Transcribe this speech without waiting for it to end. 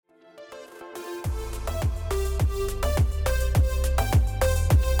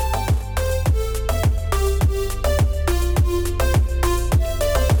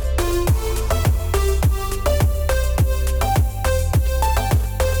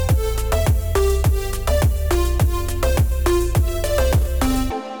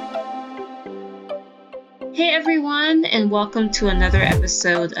welcome to another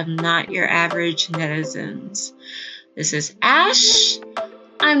episode of Not Your Average Netizens. This is Ash.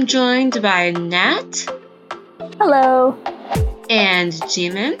 I'm joined by Nat. Hello. And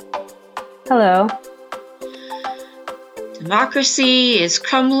Jimin. Hello. Democracy is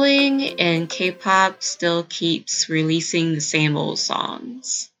crumbling and K-pop still keeps releasing the same old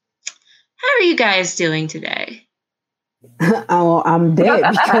songs. How are you guys doing today? Oh, I'm dead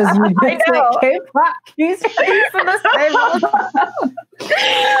because you just said K-pop keeps releasing the same old songs.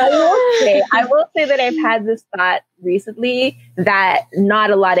 I will say that I've had this thought recently that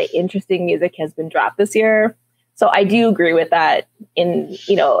not a lot of interesting music has been dropped this year. So I do agree with that in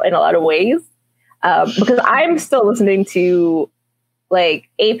a lot of ways. Because I'm still listening to like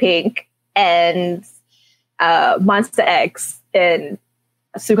A-Pink and Monsta X and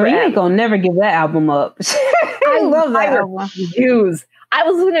Super You M. ain't gonna never give that album up. I love that album. I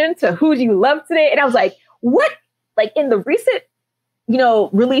was listening to Who Do You Love today, and I was like, what? Like in the recent,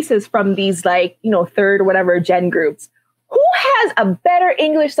 releases from these third or whatever gen groups, who has a better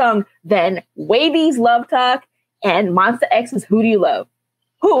English song than Wavy's Love Talk and Monsta X's Who Do You Love?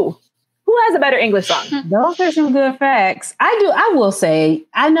 Who has a better English song? Those are some good facts. I will say,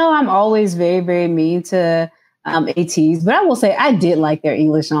 I know I'm always very, very mean to ATs, but I will say I did like their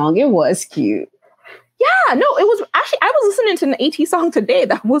English song. It was cute. Yeah, no, it was actually, I was listening to an AT song today.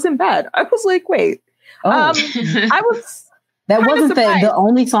 That wasn't bad. I was like, wait. I was That wasn't the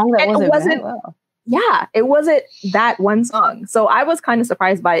only song that wasn't bad. Wow. Yeah, it wasn't that one song. So I was kind of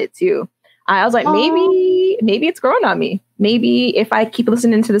surprised by it too. I was like, maybe it's growing on me. Maybe if I keep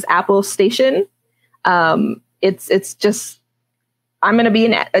listening to this Apple station, it's just, I'm going to be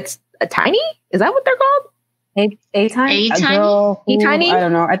it's a tiny? Is that what they're called? A-Tiny? A-Tiny? I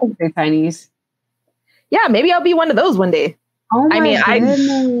don't know. I think they're Tinies. Yeah, maybe I'll be one of those one day. Oh my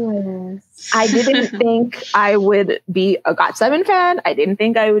goodness. I didn't think I would be a GOT7 fan. I didn't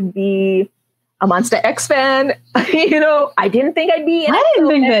think I would be a Monsta X fan. I didn't think I'd be. I didn't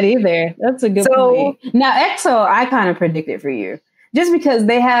think that either. That's a good point. Now, EXO, I kind of predicted for you, just because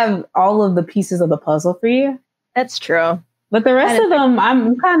they have all of the pieces of the puzzle for you. That's true. But the rest of them,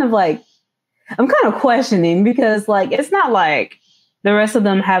 I'm kind of questioning because, it's not like the rest of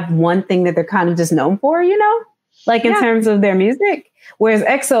them have one thing that they're kind of just known for, in terms of their music. Whereas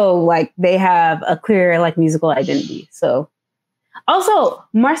EXO, they have a clear, musical identity. So, also,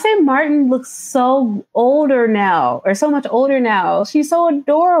 Marseille Martin looks so older now, or so much older now. She's so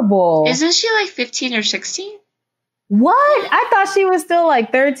adorable. Isn't she 15 or 16? What? I thought she was still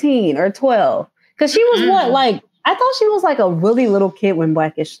 13 or 12. Because she was I thought she was a really little kid when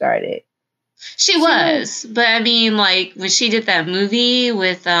Blackish started. She was, but I mean, when she did that movie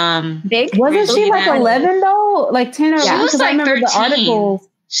with Big, wasn't she 11 though? 10 or 11? She was 13. The articles.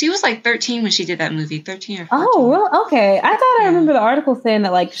 She was 13 when she did that movie, 13 or 14. Oh, well, okay. I thought I remember the article saying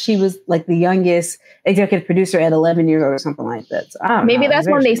that she was the youngest executive producer at 11 years old or something like that. So, I don't Maybe know. that's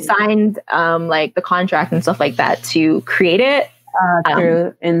when they signed the contract and stuff like that to create it.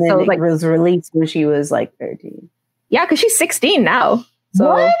 True. And then it was released when she was 13. Yeah, because she's 16 now. So,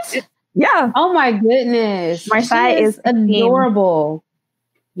 what? Yeah. Oh my goodness. Marseille is adorable.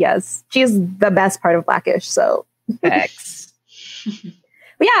 Yes. She's the best part of Blackish. So Facts.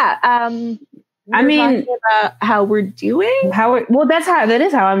 But yeah. I mean, about how we're doing. That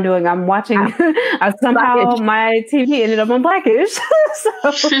is how I'm doing. I'm watching. Somehow Blackish. My TV ended up on Blackish.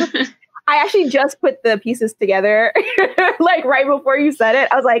 So. I actually just put the pieces together, right before you said it.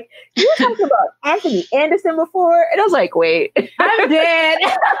 I was like, you talked about Anthony Anderson before? And I was like, wait. I'm dead.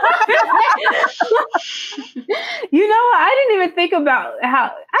 I didn't even think about I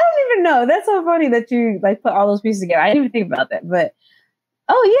don't even know. That's so funny that you put all those pieces together. I didn't even think about that. But,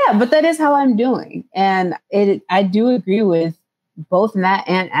 but that is how I'm doing. And I do agree with both Matt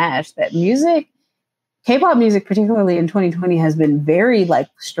and Ash that K-pop music, particularly in 2020, has been very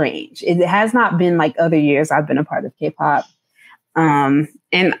strange. It has not been like other years I've been a part of K-pop. And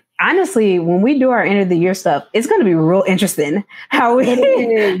honestly, when we do our end of the year stuff, it's going to be real interesting how we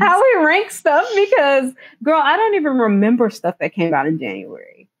rank stuff because, girl, I don't even remember stuff that came out in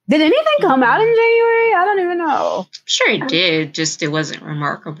January. Did anything come out in January? I don't even know. I'm sure it did. Just it wasn't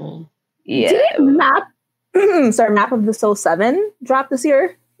remarkable. Yeah. Did Map of the Soul 7 drop this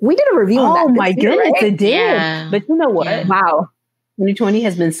year? We did a review on that. Oh my goodness, right? it did. Yeah. But you know what? Yeah. Wow. 2020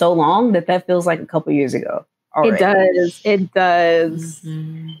 has been so long that feels like a couple years ago already. It does.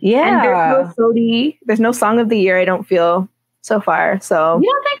 Mm-hmm. Yeah. And there's no SODI. There's no song of the year, I don't feel, so far. So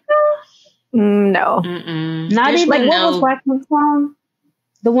You don't think so? No. Mm-mm. Not There's even what was Blackpink's song?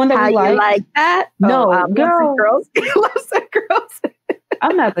 The one that How we you like? like that? No, Girl. girl. Loves and girls.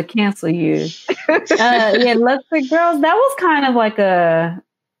 I'm about to cancel you. Yeah, Electric Girls. That was kind of like a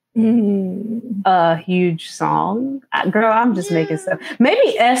huge song. Girl, I'm just making stuff.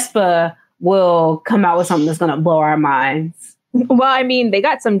 Maybe aespa will come out with something that's gonna blow our minds. Well, I mean, they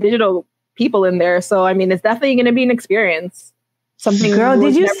got some digital people in there, so I mean, it's definitely going to be an experience. Something. Girl,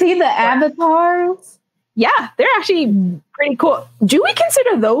 did you see the avatars? Yeah, they're actually pretty cool. Do we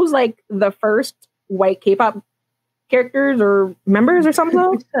consider those like the first white K-pop characters or members or something?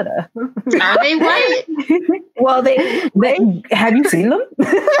 Are they white? Well, they have you seen them? No,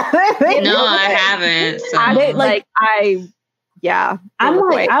 I haven't. So. I'm like, I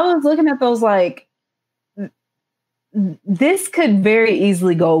was looking at those like, this could very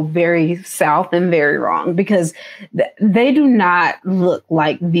easily go very south and very wrong because they do not look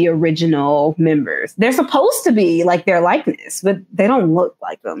like the original members. They're supposed to be like their likeness, but they don't look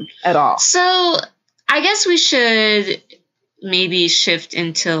like them at all. So I guess we should maybe shift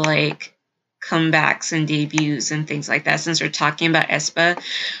into like comebacks and debuts and things like that since we're talking about aespa.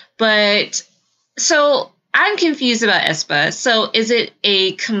 But so I'm confused about aespa. So is it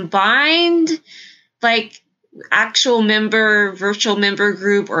a combined like actual member, virtual member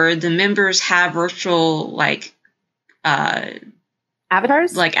group, or the members have virtual like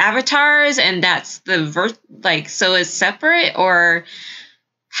avatars? Like avatars, and that's the so it's separate, or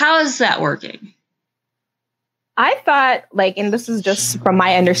how is that working? I thought and this is just from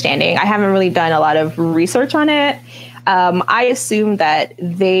my understanding, I haven't really done a lot of research on it. I assumed that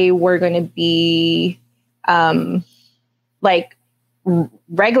they were going to be like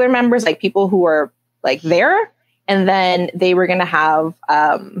regular members, like people who were like there, and then they were going to have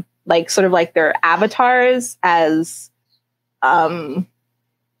like sort of like their avatars as I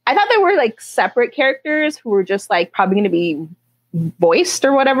thought they were like separate characters who were just like probably going to be voiced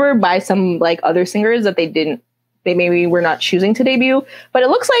or whatever by some like other singers that they maybe were not choosing to debut. But it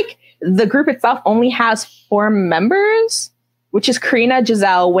looks like the group itself only has 4 members, which is Karina,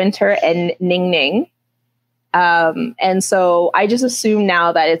 Giselle, Winter, and Ning Ning. And so I just assume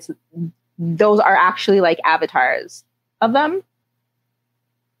now that those are actually like avatars of them.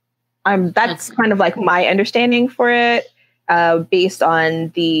 That's kind of like my understanding for it, based on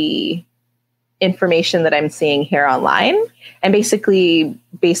the information that I'm seeing here online, and basically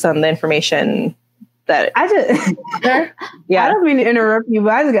based on the information that I don't mean to interrupt you,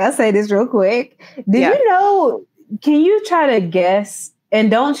 but I just gotta say this real quick. Did you know? Can you try to guess? And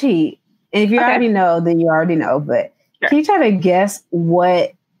don't cheat. And if you already know, then you already know. But can you try to guess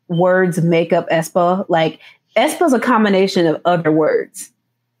what words make up aespa? Like aespa is a combination of other words.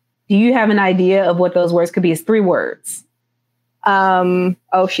 Do you have an idea of what those words could be? It's 3 words.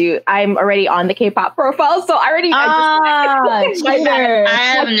 Oh shoot, I'm already on the K-pop profile, so I have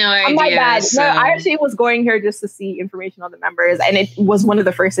no idea. My bad. So. No, I actually was going here just to see information on the members, and it was one of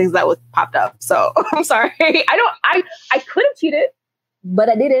the first things that was popped up. So I'm sorry. I could have cheated, but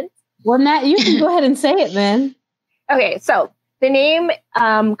I didn't. Well, Nat, you can go ahead and say it then. Okay, so the name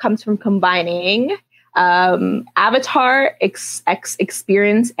comes from combining avatar,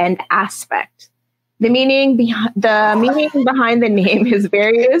 experience, and aspect. The meaning behind the name is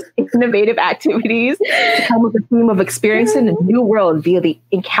various innovative activities to come with a theme of experiencing a new world via the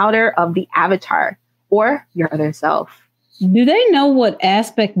encounter of the avatar or your other self. Do they know what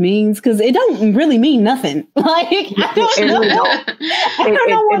aspect means? Because it don't really mean nothing. Like I don't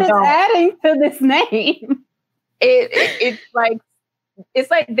know what it's adding to this name. It's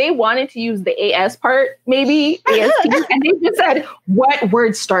like they wanted to use the AS part, maybe AST, and they just said, what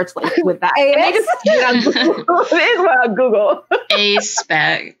word starts with that? And they just put it on Google.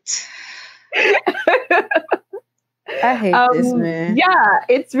 Aspect. I hate this, man. Yeah,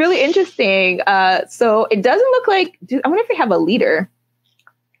 it's really interesting. So it doesn't look like, I wonder if they have a leader.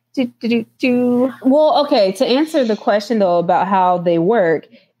 Well, okay, to answer the question though about how they work,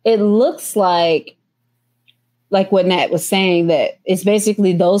 it looks like what Nat was saying, that it's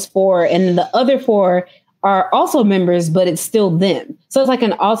basically those 4, and then the other 4 are also members, but it's still them. So it's like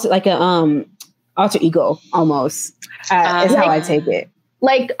an alter ego almost. Is how I take it.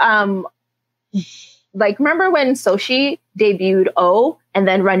 Like remember when Soshi debuted O and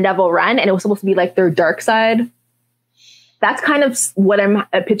then Run Devil Run, and it was supposed to be like their dark side? That's kind of what I'm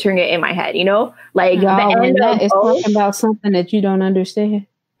picturing it in my head, you know? Like the end of is talking about something that you don't understand.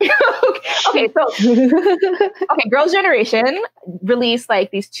 Okay, Girls' Generation released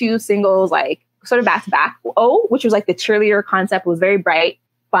like these 2 singles, like sort of back to back. O, which was like the cheerleader concept, was very bright,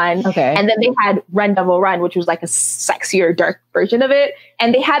 fun. Okay. And then they had Run Devil Run, which was like a sexier, dark version of it.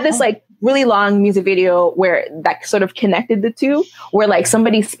 And they had this like really long music video where that sort of connected the two, where like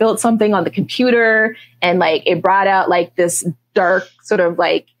somebody spilled something on the computer and like it brought out like this dark sort of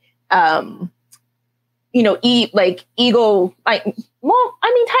like ego, like, well,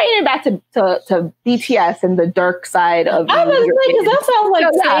 I mean, tying it back to BTS and the dark side of. I was like, because that sounds like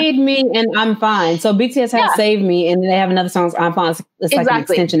Save Me and I'm Fine. So BTS has Save Me, and they have another song, I'm Fine. It's like an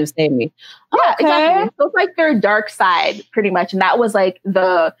extension of Save Me. Yeah, exactly. So it's like their dark side, pretty much, and that was like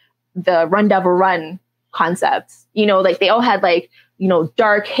the Run Devil Run concept. You know, like they all had like, you know,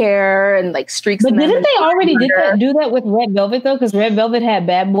 dark hair and like streaks. But didn't they already do that with Red Velvet though? Because Red Velvet had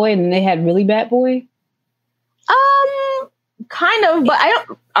Bad Boy and they had Really Bad Boy. Kind of, but I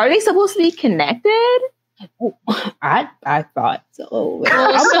don't. Are they supposed to be connected? I thought so.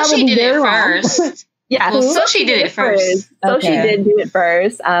 Well, so she did it first. Yeah, well, so she did it first. So she did do it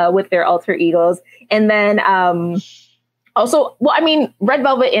first with their alter egos, and then also, well, I mean, Red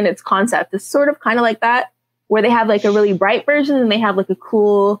Velvet in its concept is sort of kind of like that, where they have like a really bright version and they have like a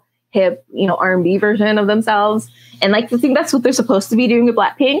cool, hip, you know, R&B version of themselves, and like I think that's what they're supposed to be doing with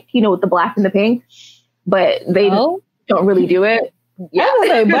Blackpink, you know, with the black and the pink, but they don't really do it. Yeah,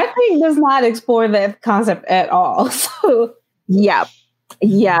 Blackpink does not explore that concept at all. So yeah,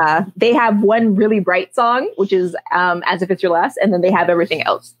 they have one really bright song, which is As If It's Your Last, and then they have everything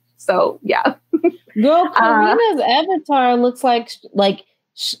else. So yeah, girl, Karina's avatar looks like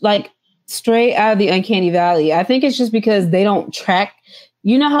straight out of the Uncanny Valley. I think it's just because they don't track.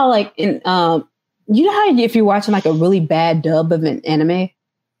 You know how like in you know how if you're watching like a really bad dub of an anime.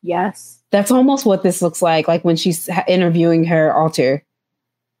 Yes. That's almost what this looks like when she's interviewing her alter.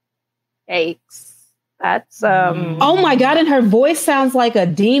 Yikes. That's Oh my god, and her voice sounds like a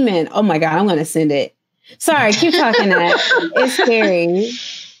demon. Oh my god, I'm gonna send it. Sorry, keep talking that. It's scary.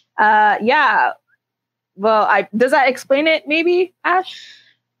 Yeah. Well, does that explain it maybe, Ash?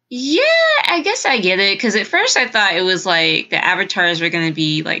 Yeah, I guess I get it. Because at first I thought it was like the avatars were gonna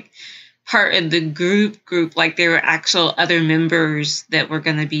be like part of the group, like there were actual other members that were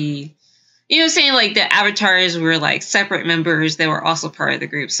gonna be, you know what I'm saying? Like the avatars were like separate members that were also part of the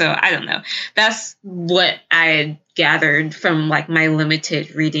group. So I don't know. That's what I had gathered from like my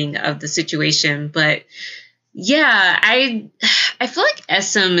limited reading of the situation. But yeah, I feel like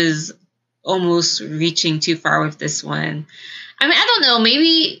SM is almost reaching too far with this one. I mean, I don't know.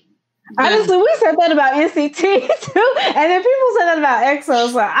 Maybe honestly, we said that about NCT too, and then people said that about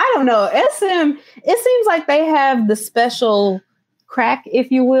EXO. So I don't know. SM, it seems like they have the special crack,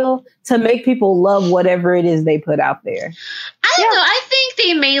 if you will, to make people love whatever it is they put out there. I don't know. I think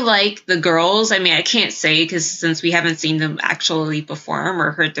they may like the girls. I mean, I can't say because since we haven't seen them actually perform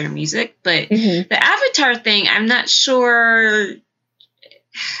or heard their music, but the avatar thing, I'm not sure.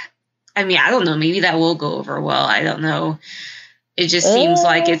 I mean, I don't know. Maybe that will go over well. I don't know. It just seems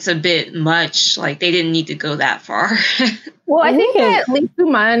like it's a bit much. Like they didn't need to go that far. Well, I think that Lee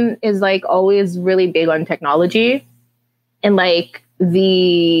Soo-man is like always really big on technology. And like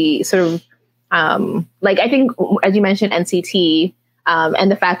the sort of, like I think, as you mentioned, NCT,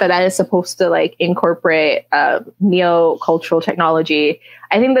 and the fact that that is supposed to like incorporate neo-cultural technology,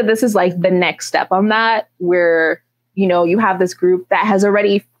 I think that this is like the next step on that, where, you know, you have this group that has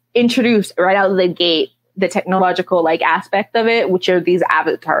already introduced right out of the gate the technological like aspect of it, which are these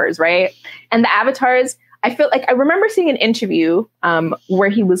avatars, right? And the avatars, I feel like I remember seeing an interview where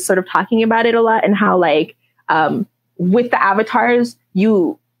he was sort of talking about it a lot and how like, with the avatars,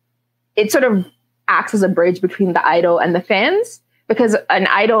 it sort of acts as a bridge between the idol and the fans, because an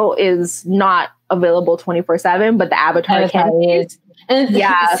idol is not available 24/7, but the avatar can be. And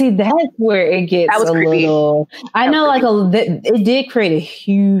see, that's where it gets a little. I know, like it did create a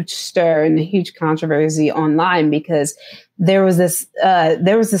huge stir and a huge controversy online because there was this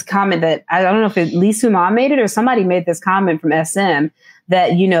comment that I don't know if Lee Soo-man made it or somebody made this comment from SM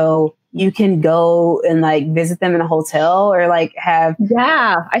that, you know, you can go and like visit them in a hotel or like have.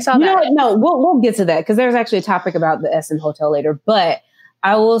 Yeah, I saw that. No, we'll get to that because there's actually a topic about the SM hotel later. But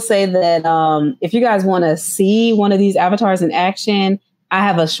I will say that if you guys want to see one of these avatars in action, I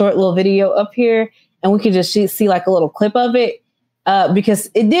have a short little video up here and we can just see like a little clip of it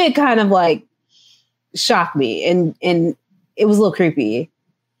because it did kind of like shock me and it was a little creepy.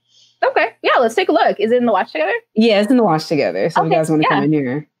 Okay. Yeah, let's take a look. Is it in the watch together? Yeah, it's in the watch together. So if you guys want to come in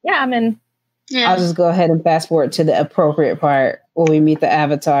here. Yeah, I'm in. Yeah. I'll just go ahead and fast forward to the appropriate part where we meet the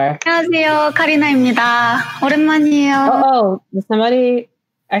avatar. 안녕하세요, 카리나입니다. 오랜만이에요. Oh, somebody,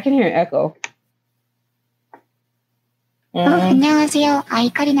 I can hear an echo. 안녕하세요,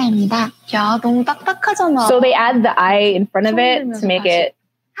 아이카리나입니다. 야, 너무 딱딱하잖아. So they add the I in front of it to make it.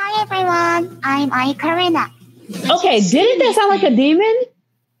 Hi everyone, I'm Aikarina. Okay, didn't that sound like a demon?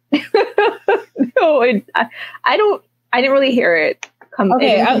 No, I don't. I didn't really hear it come.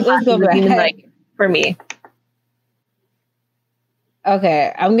 Okay, let's go back. Like for me.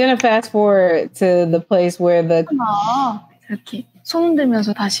 Okay, I'm gonna fast forward to the place where the 이렇게 손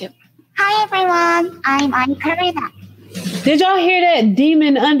흔들면서 다시. Hi everyone, I'm Karina. Did y'all hear that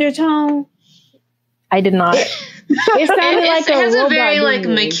demon undertone? I did not. It sounded like it has a very demon. like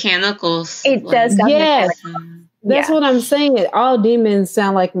mechanical. It does sound yes. mechanical. That's what I'm saying. All demons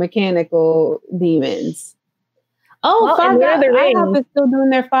sound like mechanical demons. Oh, well, $5. IHOP is still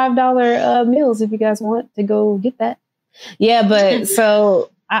doing their $5 meals if you guys want to go get that. Yeah, but so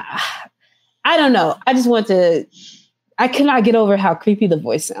I don't know. I just want to. I cannot get over how creepy the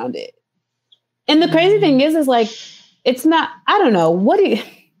voice sounded. And the crazy thing is like it's not. I don't know. What do you?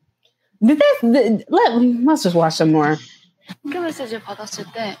 Let's just watch some more. 학교 메시지 받았을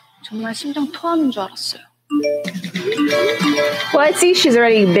때 정말 심장 토하는 줄 알았어요. Well, I see she's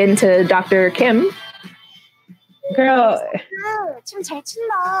already been to Dr. Kim. Girl, 춤 잘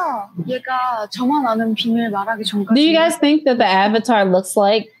춘다. 얘가 저만 아는 비밀 말하기 전까지. do you guys think that the avatar looks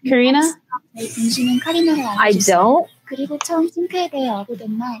like Karina? 당신은 카리나를 알고 I don't. 그리고 처음 싱크에 대해 알게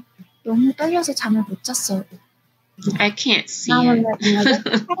된 날 너무 떨려서 잠을 못 잤어요. I can't see it.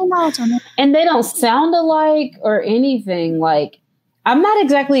 카리나와 저는 And they don't sound alike or anything. Like, I'm not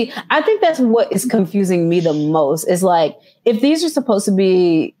exactly. I think that's what is confusing me the most. Is like, if these are supposed to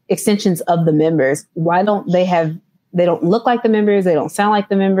be extensions of the members, why don't they have? They don't look like the members. They don't sound like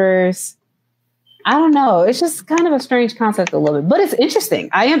the members. I don't know. It's just kind of a strange concept a little bit, but it's interesting.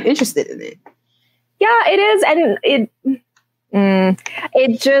 I am interested in it. Yeah, it is, and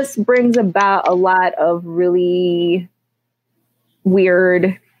it just brings about a lot of really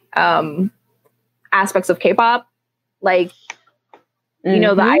weird aspects of K-pop, like you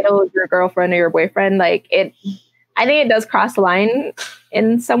know, the idol is your girlfriend or your boyfriend. Like it, I think it does cross the line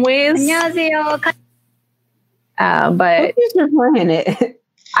in some ways. 안녕하세요. But Who's playing it?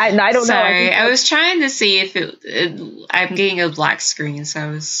 I don't Sorry, know. I was trying to see if I'm getting a black screen, so I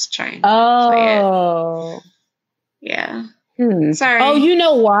was trying to play it. Oh, Yeah. hmm. Sorry. Oh, you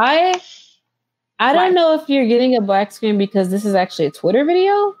know why? I Why? don't know if you're getting a black screen because this is actually a Twitter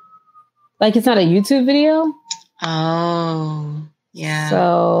video. Like it's not a YouTube video. Oh, yeah.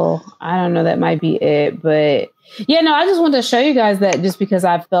 So I don't know. That might be it. But yeah, no, I just wanted to show you guys that just because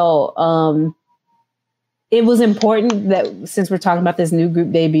I felt it was important that since we're talking about this new group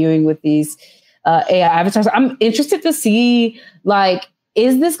debuting with these AI avatars, I'm interested to see, like,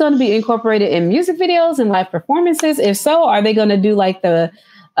 is this going to be incorporated in music videos and live performances? If so, are they going to do like the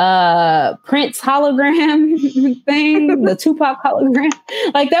Prince hologram thing, the Tupac hologram?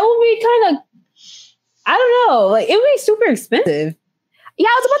 Like that would be kind of, I don't know, like it would be super expensive. Yeah,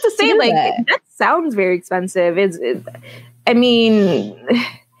 I was about to say, do like, that. that sounds very expensive. I mean,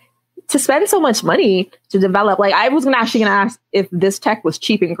 to spend so much money to develop, like, I was actually going to ask if this tech was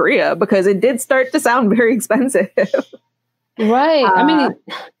cheap in Korea because it did start to sound very expensive. Right. I mean,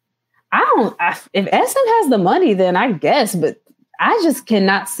 if SM has the money, then I guess, but I just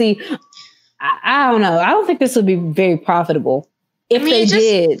cannot see. I don't know. I don't think this would be very profitable if they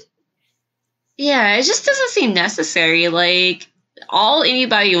did. Yeah, it just doesn't seem necessary. Like, all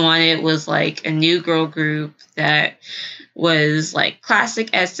anybody wanted was like a new girl group that was like classic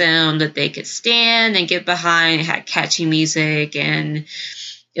SM that they could stand and get behind, had catchy music and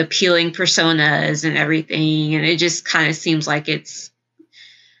appealing personas and everything. And it just kind of seems like it's,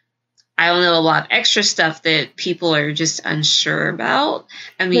 I don't know, a lot of extra stuff that people are just unsure about.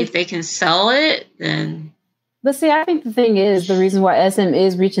 I mean, if they can sell it, then. But see, I think the thing is, the reason why SM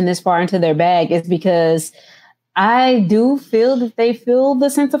is reaching this far into their bag is because I do feel that they feel the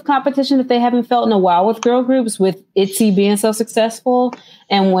sense of competition that they haven't felt in a while with girl groups, with ITZY being so successful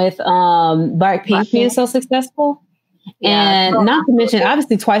and with Blackpink being so successful. Yeah. And not to mention,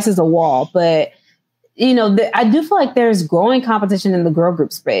 obviously, Twice is a wall, but you know, I do feel like there's growing competition in the girl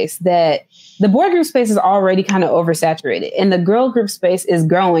group space, that the boy group space is already kind of oversaturated and the girl group space is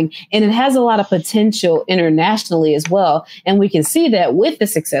growing and it has a lot of potential internationally as well. And we can see that with the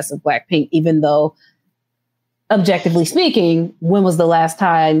success of Blackpink, even though objectively speaking, when was the last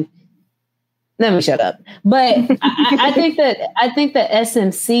time? Let me shut up. But I think that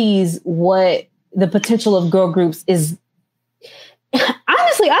SM sees what the potential of girl groups is.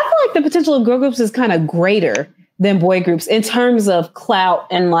 Honestly, I feel like the potential of girl groups is kind of greater than boy groups in terms of clout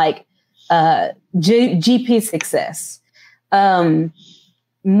and like GP success,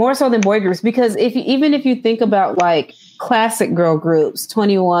 more so than boy groups. Because even if you think about like classic girl groups,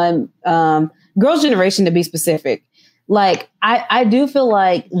 21, Girls' Generation to be specific, like I do feel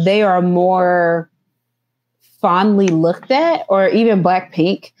like they are more fondly looked at, or even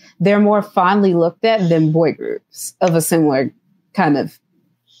Blackpink, they're more fondly looked at than boy groups of a similar kind of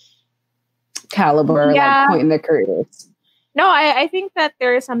caliber, like point in their careers. No, I think that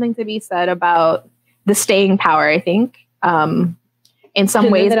there is something to be said about the staying power, I think. In some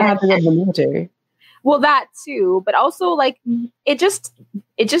ways, they don't have to go to the military. Well, that too, but also like it just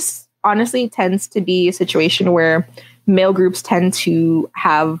honestly tends to be a situation where male groups tend to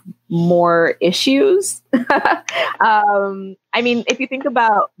have more issues. I mean, if you think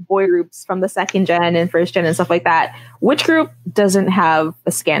about boy groups from the second gen and first gen and stuff like that, which group doesn't have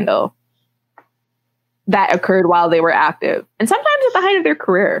a scandal that occurred while they were active, and sometimes at the height of their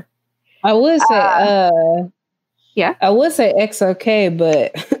career? I would say, yeah, I would say XOK,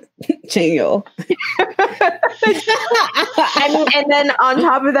 but Chanyeol. and then on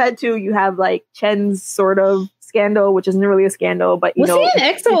top of that too, you have like Chen's sort of scandal, which isn't really a scandal, but you know, was he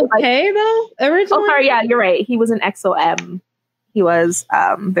in XOK though originally? Oh, sorry, yeah, you're right. He was in XOM. He was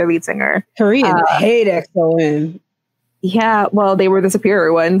their lead singer. Koreans hate XOM. Yeah, well, they were the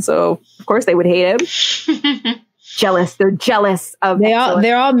superior one, so of course they would hate him. Jealous. They're jealous of.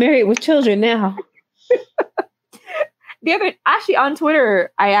 They're all married with children now. Actually on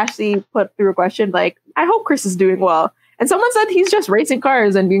Twitter, I actually put through a question like, I hope Chris is doing well, and someone said he's just racing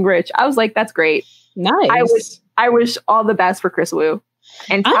cars and being rich. I was like, that's great. Nice. I wish all the best for Chris Wu.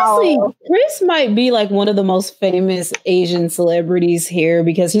 And honestly, Chris might be like one of the most famous Asian celebrities here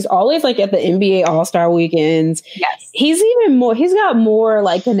because he's always like at the NBA All-Star weekends. Yes. He's got more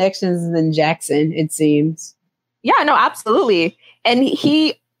like connections than Jackson, it seems. Yeah, no, absolutely. And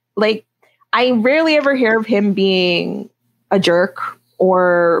he like, I rarely ever hear of him being a jerk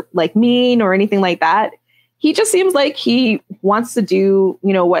or like mean or anything like that. He just seems like he wants to do,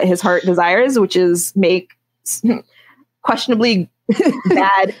 you know, what his heart desires, which is make questionably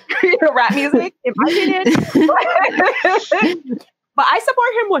bad rap music, in my opinion. But I support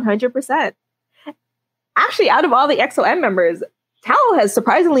him 100%. Actually, out of all the XOM members, Tao has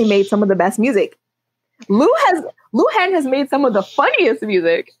surprisingly made some of the best music. Luhan has made some of the funniest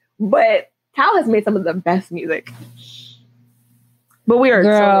music, but Tao has made some of the best music. But we are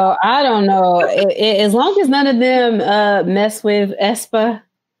girl. I don't know. As long as none of them mess with aespa,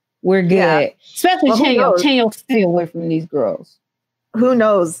 we're good. Yeah. Especially Chanyeol, stay away from these girls. Who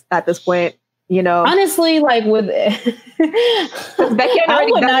knows at this point? You know, honestly, like with Becky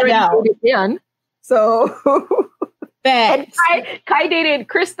already done. So and Kai dated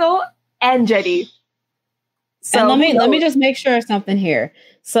Crystal and Jetty. So and let me just make sure of something here.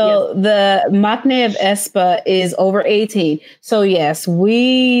 So the maknae of aespa is over 18. So yes,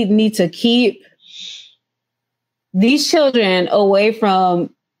 we need to keep these children away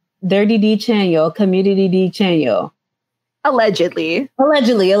from Dirty D Chanyeol, Community D Chanyeol. Allegedly,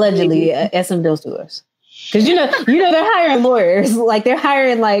 SM those to us. Because you know they're hiring lawyers. Like they're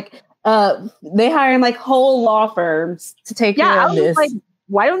hiring whole law firms to take care of this. Like,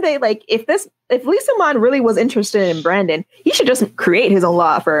 why don't they if Lee Soo-man really was interested in Brandon, he should just create his own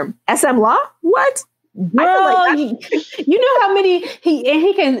law firm. SM Law? What? Bro, you know how many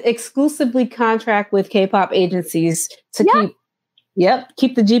he can exclusively contract with K-pop agencies to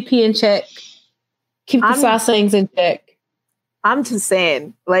keep the GP in check, keep the sasaengs in check. I'm just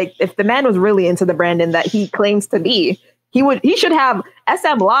saying, like, if the man was really into the Brandon that he claims to be, he should have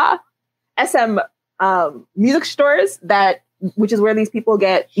SM Law, SM music stores which is where these people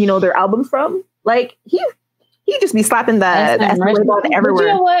get, you know, their albums from. Like he just be slapping the SM label everywhere.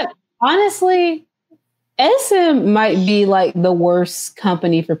 You know what? Honestly, SM might be like the worst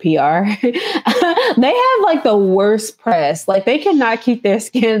company for PR. They have like the worst press. Like they cannot keep their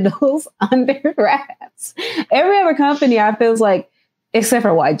scandals under wraps. Every other company I feel like, except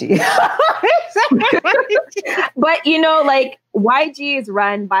for YG. But you know, like YG is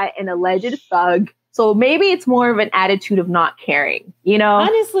run by an alleged thug. So maybe it's more of an attitude of not caring, you know?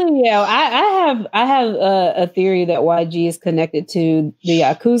 Honestly, yeah, I have a theory that YG is connected to the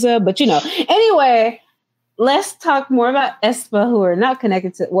Yakuza, but you know, anyway, let's talk more about aespa who are not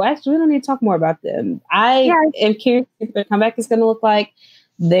connected to. Well, actually, we don't need to talk more about them. I am curious if their comeback is going to look like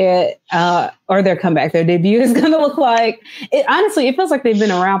their debut is going to look like. Honestly, it feels like they've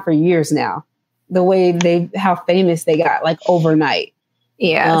been around for years now. The way how famous they got like overnight.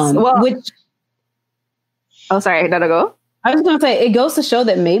 Yes. Oh, sorry. Did I go? I was going to say, it goes to show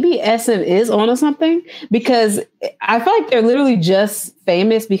that maybe SM is onto something because I feel like they're literally just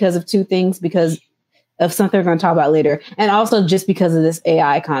famous because of two things, because of something we're going to talk about later, and also just because of this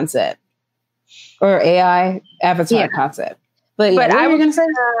AI concept or AI avatar concept. But I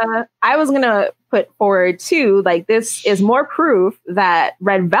was going to put forward too, like this is more proof that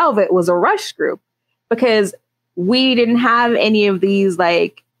Red Velvet was a Rush group, because we didn't have any of these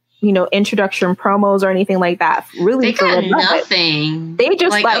like, you know, introduction promos or anything like that. Really, They got nothing. They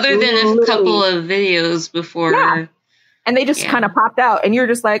just like other than a couple of videos before. Yeah. And they just kind of popped out, and you're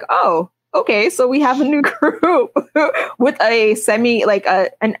just like, oh, okay, so we have a new group with a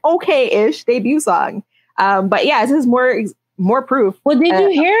an okay-ish debut song. But yeah, this is more proof. Well, did you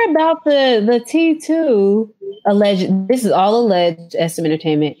hear about the T2 alleged? This is all alleged SM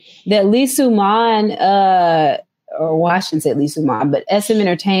Entertainment that Lee Soo-man, or I shouldn't say Lee Soo-man, but SM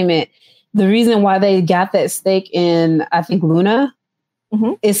Entertainment. The reason why they got that stake in, I think, Luna,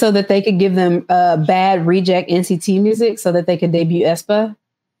 is so that they could give them bad reject NCT music, so that they could debut aespa.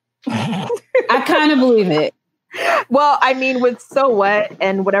 I kind of believe it. Well, I mean, with So What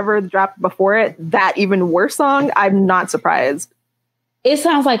and whatever dropped before it, that even worse song, I'm not surprised. It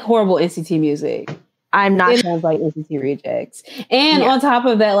sounds like horrible NCT music. I'm not. It sounds like NCT rejects. And on top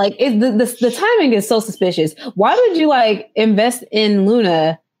of that, like the timing is so suspicious. Why would you like invest in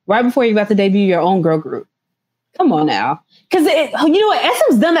Luna right before you're about to debut your own girl group? Come on now. Because you know what?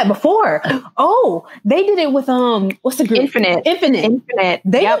 SM's done that before. Oh, they did it with what's the group? Infinite. They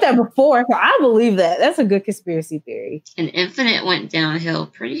did that before, so I believe that. That's a good conspiracy theory. And Infinite went downhill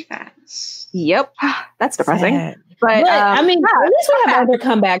pretty fast. Yep, that's depressing. Sad. But I mean, at least we have other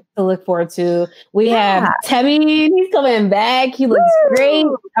comebacks to look forward to. We have Taemin. He's coming back. He looks great.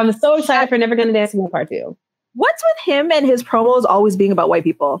 I'm so excited for Never Gonna Dance Again Part 2. What's with him and his promos always being about white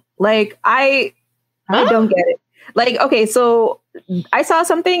people? Like, I don't get it. Like, okay, so I saw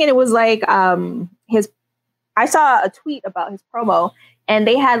something and it was like I saw a tweet about his promo, and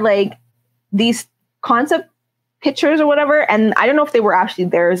they had like these concept pictures or whatever, and I don't know if they were actually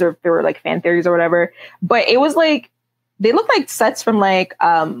theirs or if they were like fan theories or whatever, but it was like they look like sets from like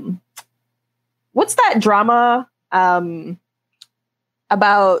what's that drama about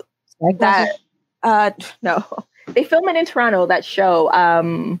that no, they film it in Toronto, that show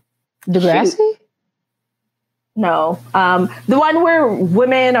Degrassi? No, the one where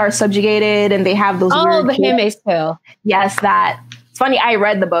women are subjugated and they have those. Oh, The Handmaid's Tale. Yes, that. It's funny. I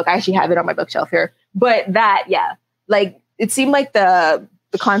read the book. I actually have it on my bookshelf here. But that, yeah, like it seemed like the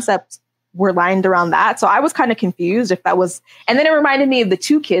concepts were lined around that. So I was kind of confused if that was. And then it reminded me of the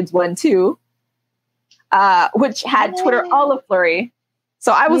Two Kids one too, which had Twitter olive flurry.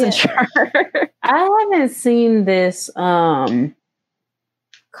 So I wasn't sure. I haven't seen this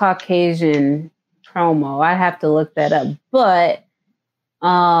Caucasian promo. I have to look that up. But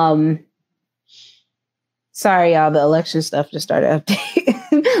sorry, y'all, the election stuff just started updating.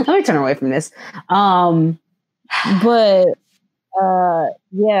 Let me turn away from this. But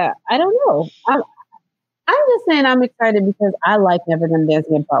yeah, I don't know. I'm just saying I'm excited because I like Never Gonna Dance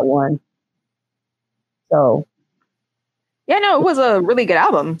Again Part 1. So yeah, no, it was a really good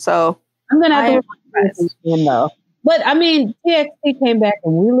album. So I'm gonna have to look at this though. But I mean, TXT came back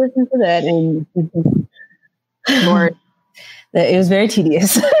and we listened to that, and Lord, it was very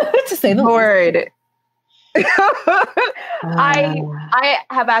tedious to say the Lord. I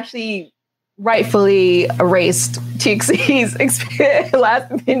have actually rightfully erased TXT's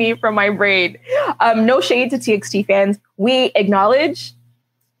last mini from my brain. No shade to TXT fans. We acknowledge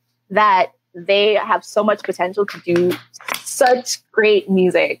that they have so much potential to do such great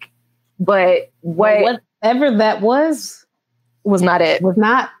music, but whatever that was not it. Was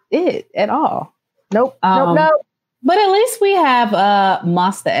not it at all. Nope. Nope. But at least we have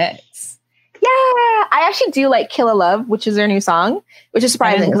Monsta X. Yeah, I actually do like Killa Love, which is their new song, which is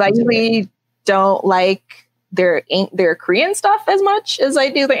surprising because I usually don't like their Korean stuff as much as I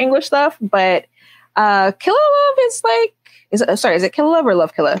do their English stuff. But Killa Love is like, is it Killa Love or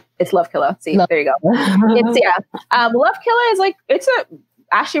Love Killa? It's Love Killa. See, there you go. It's Love Killa is like, it's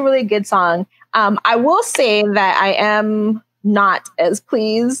actually a really good song. I will say that I am not as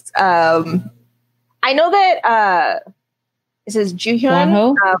pleased. I know that this is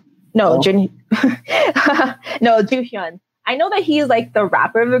Joohyun. Joohyun. I know that he's like the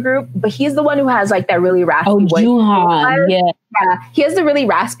rapper of the group, but he's the one who has like that really raspy voice. Joohyun, yeah, he has the really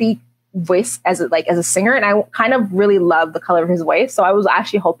raspy voice as a singer, and I kind of really love the color of his voice. So I was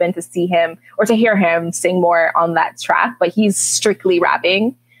actually hoping to see him or to hear him sing more on that track, but he's strictly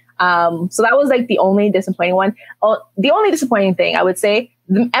rapping. So that was like the only disappointing one. The only disappointing thing I would say,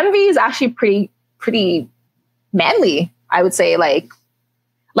 the MV is actually pretty manly. I would say like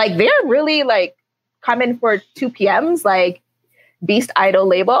they're really like coming for 2 PMs, like Beast Idol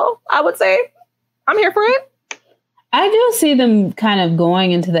label. I would say I'm here for it. I do see them kind of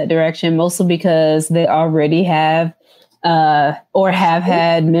going into that direction, mostly because they already have or have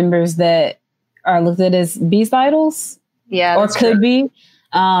had members that are looked at as Beast Idols. Yeah, or could be.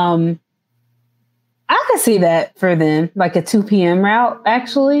 I I could see that for them, like a 2 p.m. route.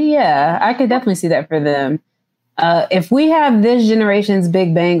 Actually, yeah, I could definitely see that for them. If we have this generation's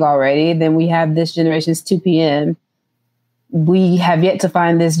Big Bang already, then we have this generation's 2 p.m. We have yet to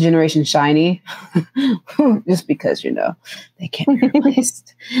find this generation Shiny, just because, they can't be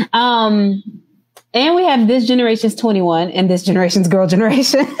replaced. And we have this generation's 21 and this generation's girl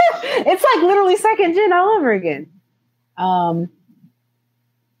generation. It's like literally second gen all over again.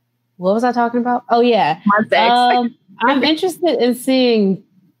 What was I talking about? Oh, yeah. I'm interested in seeing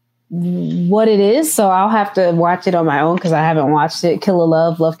what it is, so I'll have to watch it on my own because I haven't watched it. Killer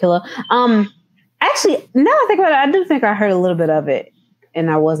Love Killer. Actually, now I think about it, I do think I heard a little bit of it and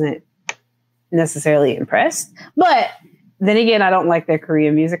I wasn't necessarily impressed. But then again, I don't like their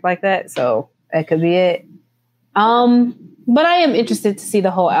Korean music like that, so that could be it. But I am interested to see the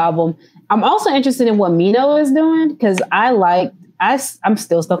whole album. I'm also interested in what Mino is doing because I'm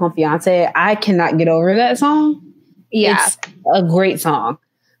still stuck on Fiance. I cannot get over that song. Yeah. It's a great song.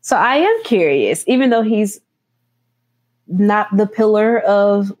 So I am curious, even though he's not the pillar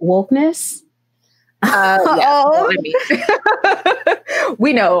of wokeness.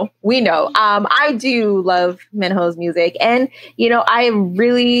 We know. I do love Minho's music, and I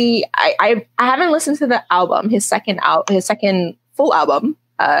haven't listened to the album, his second full album,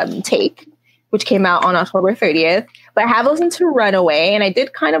 Take, which came out on October 30th. But I have listened to Runaway, and I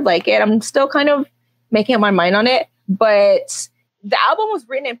did kind of like it. I'm still kind of making up my mind on it, but the album was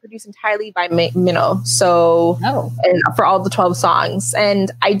written and produced entirely by Minho. So, and for all the 12 songs. And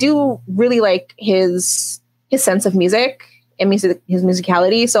I do really like his sense of music and his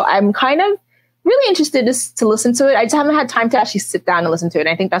musicality. So I'm kind of really interested to listen to it. I just haven't had time to actually sit down and listen to it. And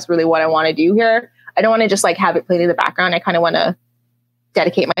I think that's really what I want to do here. I don't want to just like have it played in the background. I kind of want to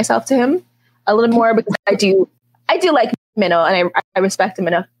dedicate myself to him a little more because I do like Minho, and I respect him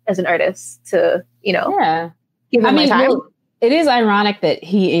enough as an artist to, give him my time. Well, it is ironic that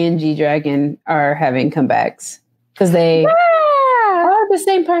he and G-Dragon are having comebacks because they are the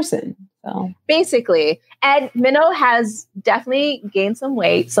same person. So basically, and Minho has definitely gained some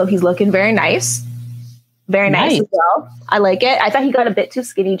weight, so he's looking very nice. Very nice as well. I like it. I thought he got a bit too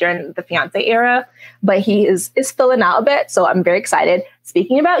skinny during the Fiance era, but he is filling out a bit, so I'm very excited.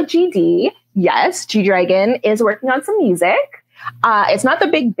 Speaking about GD, yes, G-Dragon is working on some music. It's not the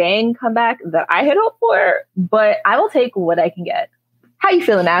Big Bang comeback that I had hoped for, but I will take what I can get. How you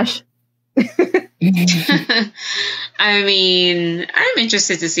feeling, Ash? I mean, I'm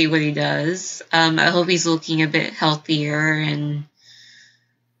interested to see what he does. I hope he's looking a bit healthier and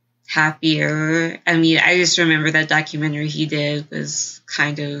happier. I mean, I just remember that documentary he did was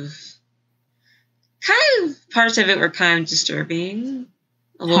kind of parts of it were kind of disturbing,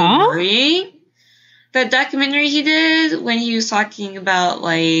 a little worrying. That documentary he did when he was talking about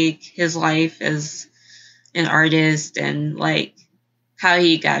like his life as an artist and like how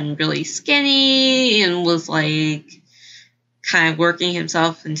he gotten really skinny and was like kind of working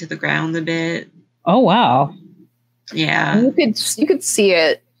himself into the ground a bit. Oh wow. Yeah. You could see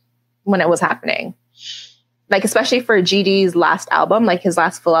it when it was happening. Like especially for GD's last album, like his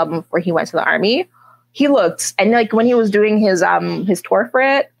last full album before he went to the army, he looked, and like when he was doing his tour for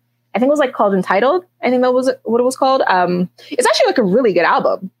it, I think it was like called Entitled. I think that was what it was called. It's actually like a really good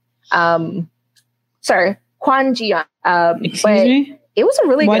album. Sorry, Kwan Jian. Excuse me? It was a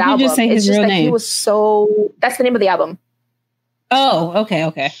really good album. Why did you just say his real name? He was so. That's the name of the album. Oh,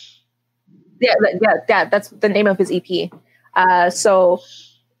 okay. Yeah. That's the name of his EP. So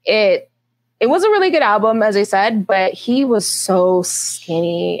it was a really good album, as I said, but he was so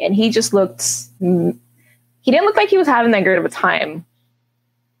skinny, and he just looked. He didn't look like he was having that great of a time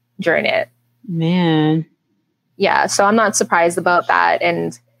during it. Man. Yeah, so I'm not surprised about that.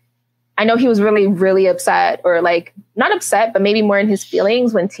 And I know he was really, really upset, or like not upset, but maybe more in his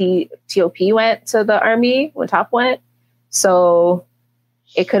feelings when TOP went to the army, when Top went. So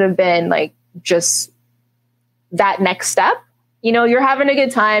it could have been like just that next step. You're having a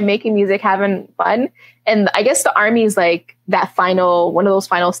good time, making music, having fun. And I guess the army is like that one of those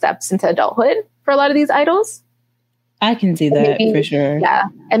final steps into adulthood for a lot of these idols. I can see that for sure. Yeah.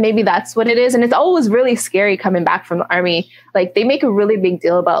 And maybe that's what it is. And it's always really scary coming back from the army. Like they make a really big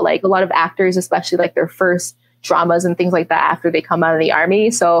deal about like a lot of actors, especially like their first dramas and things like that after they come out of the army.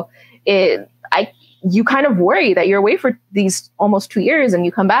 So you kind of worry that you're away for these almost 2 years and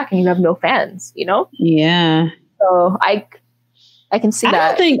you come back and you have no fans, Yeah. So I can see that. I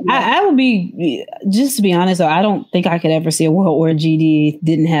don't think I would be, just to be honest, though, I don't think I could ever see a world where GD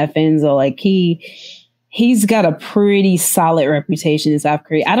didn't have fans, or like he's got a pretty solid reputation in South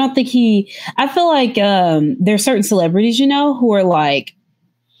Korea. I don't think I feel like there's certain celebrities, who are like,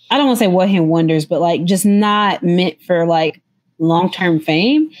 I don't want to say one hit wonders, but like just not meant for like long-term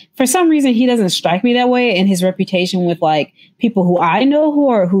fame. For some reason, he doesn't strike me that way. And his reputation with like people who I know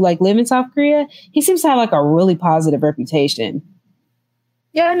who like live in South Korea, he seems to have like a really positive reputation.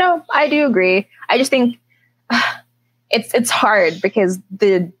 Yeah, no, I do agree. I just think it's hard because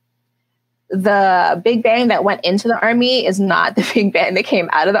the Big Bang that went into the army is not the Big Bang that came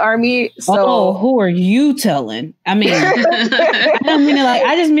out of the army. So who are you telling? I mean, I don't mean it like,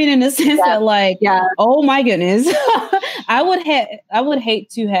 I just mean in the sense that like, oh my goodness, I would hate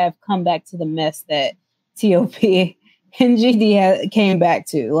to have come back to the mess that TOP and GD came back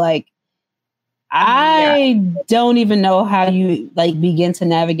to. Like, I don't even know how you like begin to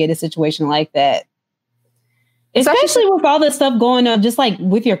navigate a situation like that. Especially with all this stuff going on, just like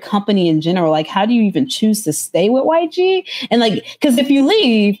with your company in general, like how do you even choose to stay with YG? And like, because if you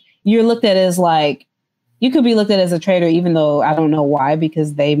leave, you're looked at as like, you could be looked at as a traitor, even though I don't know why,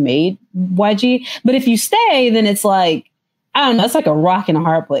 because they made YG. But if you stay, then it's like, I don't know, it's like a rock and a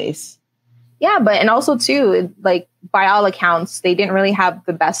hard place. Yeah, but and also too, like by all accounts, they didn't really have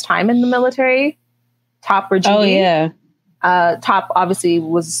the best time in the military. Top or GD. Oh yeah. Top obviously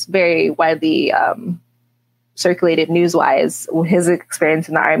was very widely circulated news-wise, his experience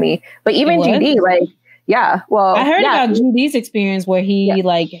in the army. But even GD, like, I heard about GD's experience where he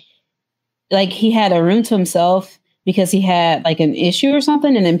like he had a room to himself because he had like an issue or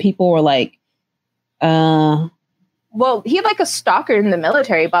something, and then people were like, well, he had like a stalker in the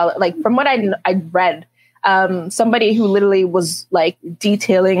military, but like from what I read, somebody who literally was like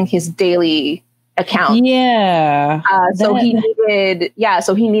detailing his daily account. Yeah. So he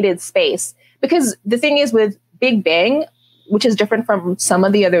needed space. Because the thing is with Big Bang, which is different from some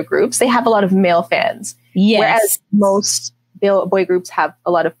of the other groups, they have a lot of male fans. Yes. Whereas most boy groups have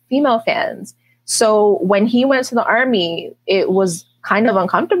a lot of female fans. So when he went to the army, it was kind of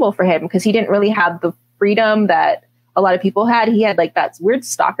uncomfortable for him because he didn't really have the freedom that a lot of people had. He had like that weird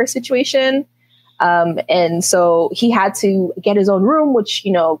stalker situation. And so he had to get his own room, which,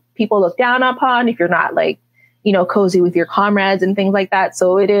 you know, people look down upon if you're not like, you know, cozy with your comrades and things like that.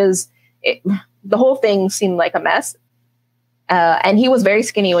 So the whole thing seemed like a mess. And he was very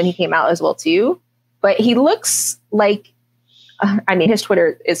skinny when he came out as well, too. But he looks like, I mean, his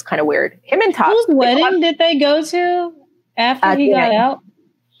Twitter is kind of weird. Him and Top. Whose wedding did they go to after he got out?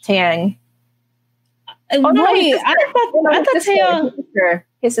 Tang. Oh, no, wait, I thought Taeyong.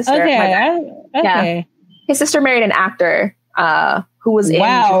 His sister. Okay. Yeah. His sister married an actor who was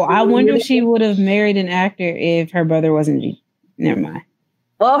Wow, I wonder if she would have married an actor if her brother wasn't. Never mind.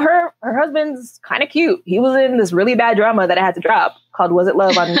 Well, her husband's kind of cute. He was in this really bad drama that I had to drop called Was It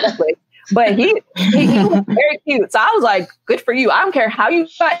Love on Netflix. But he was very cute. So I was like, good for you. I don't care how you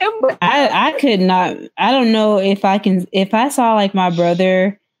got him. But I could not. I don't know if I saw like my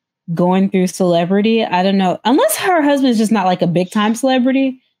brother going through celebrity. I don't know. Unless her husband's just not like a big time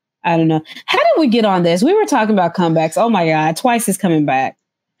celebrity. I don't know. How did we get on this? We were talking about comebacks. Oh my God. Twice is coming back.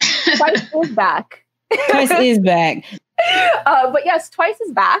 Twice is back. Twice is back. But yes, Twice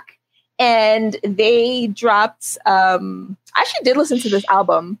is back. And they dropped, I actually did listen to this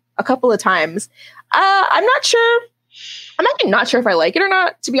album a couple of times. I'm actually not sure if I like it or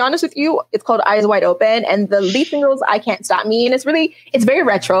not, to be honest with you. It's called Eyes Wide Open. And the lead single is I Can't Stop Me. And it's very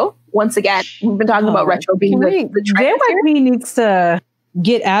retro. Once again, we've been talking about retro being the trend. JYP needs to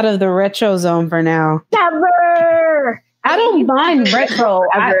get out of the retro zone for now. Never. I don't mind retro.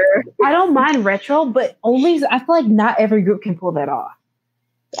 I don't mind retro, but only I feel like not every group can pull that off.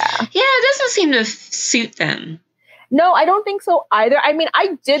 Yeah, it doesn't seem to suit them. No, I don't think so either. I mean,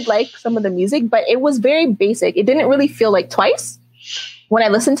 I did like some of the music, but it was very basic. It didn't really feel like Twice when I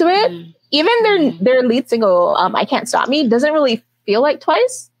listened to it. Mm. Even their lead single, I Can't Stop Me, doesn't really feel like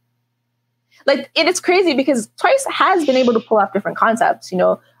Twice. Like, it's crazy because Twice has been able to pull off different concepts, you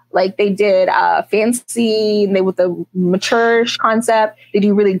know, like they did fancy, and they with the mature concept. They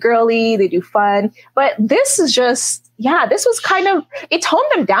do really girly, they do fun. But this is just, this was kind of, it toned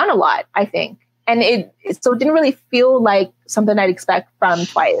them down a lot, I think. And it didn't really feel like something I'd expect from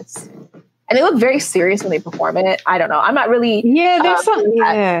Twice. And they look very serious when they perform it. I don't know. I'm not really. Yeah, there's something.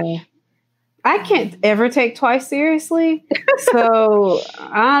 Yeah. I can't ever take Twice seriously. So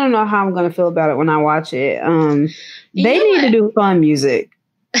I don't know how I'm going to feel about it when I watch it. They need to do fun music.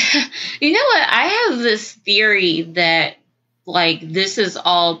 You know what? I have this theory that like this is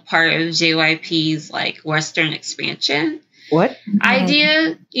all part of JYP's like Western expansion. What?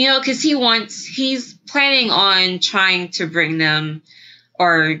 Idea, you know, because he's planning on trying to bring them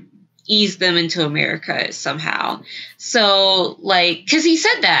or ease them into America somehow. So, like, because he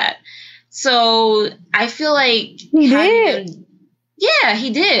said that. So I feel like he did. Yeah, he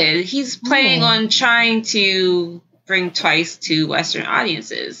did. He's planning on trying to bring Twice to Western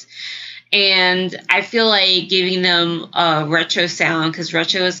audiences. And I feel like giving them a retro sound, because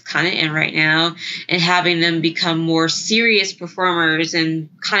retro is kind of in right now, and having them become more serious performers and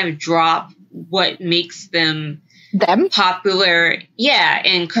kind of drop what makes them popular,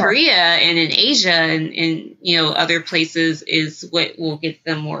 in Korea and in Asia and other places is what will get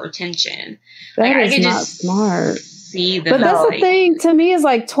them more attention. That is not smart. See them, but that's the thing to me is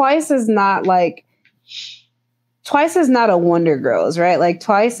like Twice is not a Wonder Girls, right? Like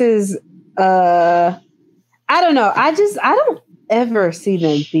Twice is I don't know. I don't ever see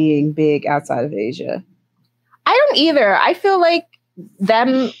them being big outside of Asia. I don't either. I feel like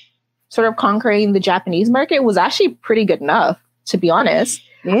them sort of conquering the Japanese market was actually pretty good enough, to be honest.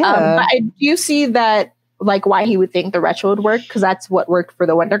 Yeah. But I do see that, like, why he would think the retro would work, because that's what worked for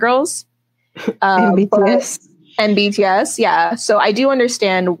the Wonder Girls. And BTS. And BTS, yeah. So I do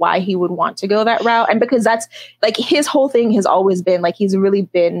understand why he would want to go that route. And because that's, like, his whole thing has always been, like, he's really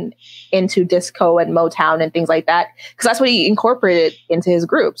been into disco and Motown and things like that. Because that's what he incorporated into his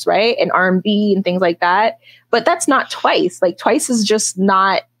groups, right? And R&B and things like that. But that's not Twice. Like, Twice is just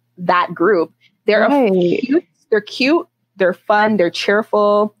not that group. They're cute, they're fun, they're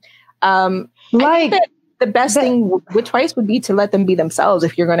cheerful. I think that the best thing with Twice would be to let them be themselves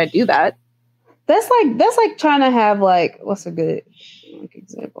if you're going to do that. That's like trying to have, like, what's a good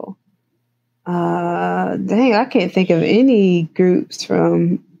example? Dang, I can't think of any groups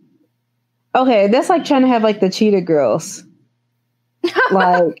from. Okay, that's like trying to have like the Cheetah Girls.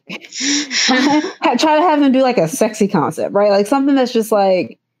 Like try to have them do like a sexy concept, right? Like something that's just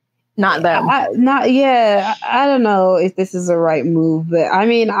like not them. I don't know if this is the right move, but I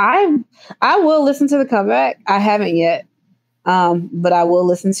mean, I will listen to the comeback. I haven't yet. But I will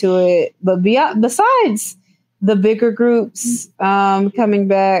listen to it. But besides the bigger groups coming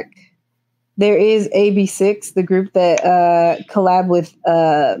back, there is AB6, the group that collabed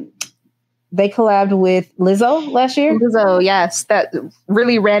with Lizzo last year. Lizzo, yes, that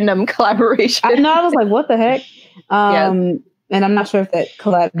really random collaboration. I know, I was like, what the heck? Yes. And I'm not sure if that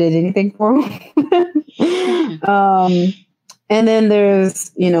collab did anything for him. And then there's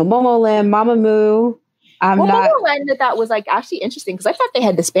Momoland, Mamamoo. Momoland that was like actually interesting because I thought they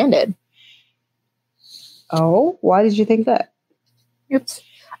had disbanded. Oh, why did you think that? Oops.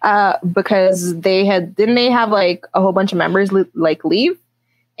 Because they have like a whole bunch of members leave,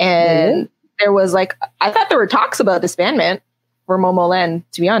 and there was like I thought there were talks about disbandment for Momoland.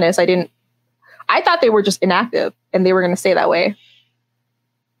 To be honest, I thought they were just inactive and they were going to stay that way.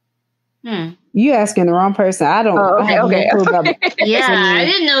 You asking the wrong person. I don't. Oh, okay. Yeah, I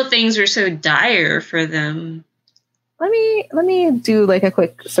didn't know things were so dire for them. Let me do like a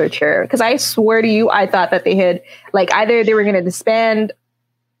quick search here because I swear to you, I thought that they had like either they were going to disband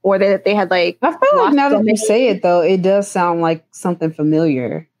or that they had like. I feel like now that you say it though, it does sound like something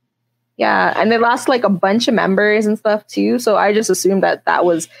familiar. Yeah, and they lost like a bunch of members and stuff too. So I just assumed that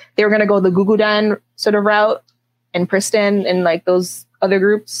was they were going to go the Gugudan sort of route and Pristin and like those other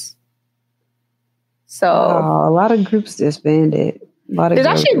groups. So a lot of groups disbanded. There's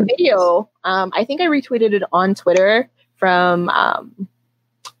actually a video. I think I retweeted it on Twitter from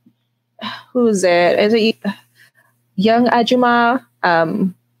who's it? Is it Young Ajuma?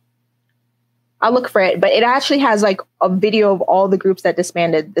 I'll look for it, but it actually has like a video of all the groups that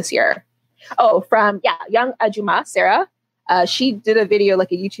disbanded this year. Oh, from Young Ajuma, Sarah. She did a video,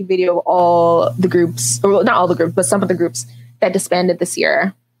 like a YouTube video of all the groups, or not all the groups, but some of the groups that disbanded this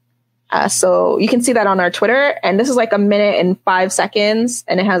year. So you can see that on our Twitter, and this is like 1 minute and 5 seconds,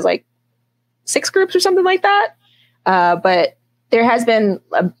 and it has like 6 groups or something like that. But there has been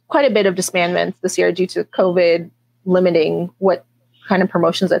quite a bit of disbandments this year due to COVID limiting what kind of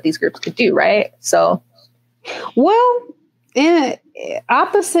promotions that these groups could do, right? So, well,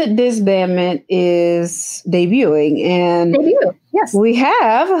 opposite disbandment is debuting, and yes, we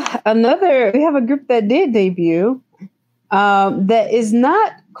have a group that did debut. That is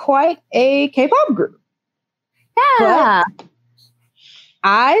not quite a K-pop group. Yeah. But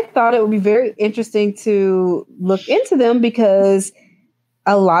I thought it would be very interesting to look into them because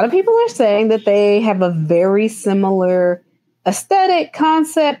a lot of people are saying that they have a very similar aesthetic,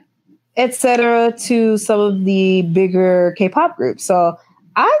 concept, etc. to some of the bigger K-pop groups. So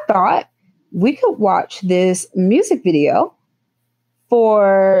I thought we could watch this music video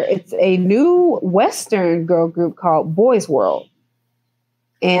it's a new Western girl group called Boys World.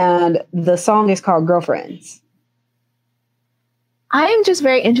 And the song is called Girlfriends. I am just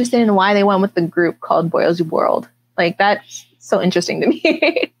very interested in why they went with the group called Boys World. Like, that's so interesting to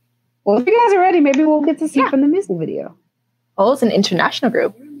me. Well, if you guys are ready, maybe we'll get to see from the music video. Oh, it's an international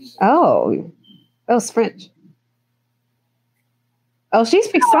group. Oh, that was French. Oh, she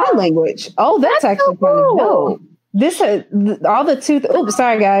speaks sign language. Oh, that's actually so kind of cool. dope. This all the oops,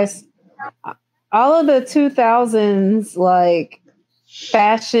 sorry guys. All of the 2000s like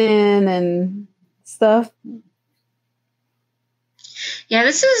fashion and stuff. Yeah,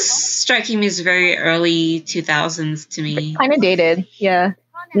 this is striking me as very early 2000s to me. Kind of dated. Yeah.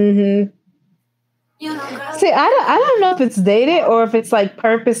 Mm-hmm. See, I don't know if it's dated or if it's like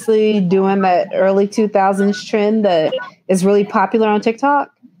purposely doing that early 2000s trend that is really popular on TikTok.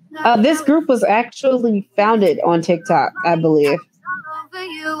 This group was actually founded on TikTok, I believe.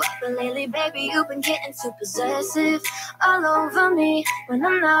 Lately, baby, you've been getting too possessive all over me when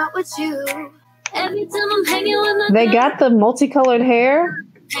I'm not with you. Every time I'm hanging with my They got the multicolored hair.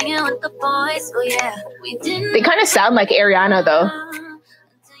 hanging with the boys, oh yeah, we didn't. They kind of sound like Ariana though.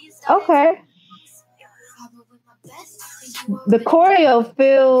 Okay. The choreo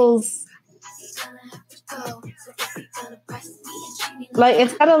feels like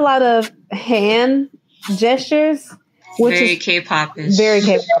it's got a lot of hand gestures, which Very is K-pop-ish. very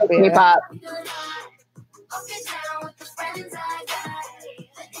K-pop. Yeah. K-pop.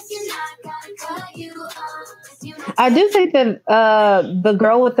 I do think that the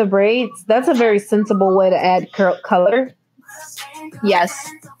girl with the braids, that's a very sensible way to add color. Yes.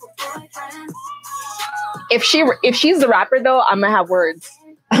 If she's the rapper though, I'm gonna have words.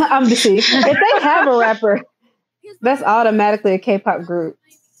 I'm deceived. If they have a rapper, that's automatically a K-pop group.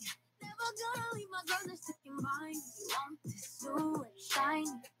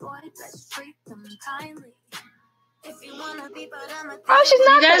 Oh, she's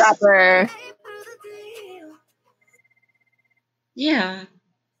not Yes. the rapper. Yeah.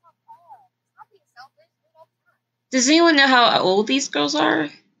 Does anyone know how old these girls are?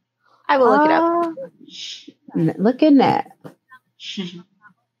 I will look it up. Look at that.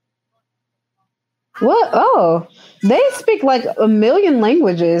 What? Oh, they speak like a million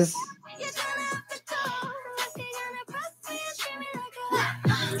languages.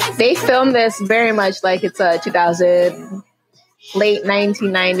 They filmed this very much like it's a 2000, late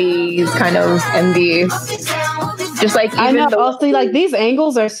 1990s kind of MV. Just like I even know. the Also, like these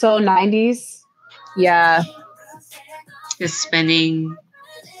angles are so 90s. yeah. The spinning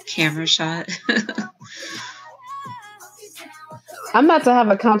camera shot. I'm about to have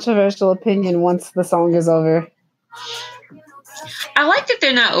a controversial opinion once the song is over. I like that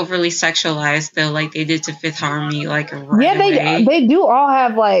they're not overly sexualized though, like they did to Fifth Harmony. Like right Yeah, away. they do all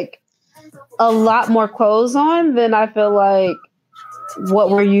have like a lot more clothes on than I feel like what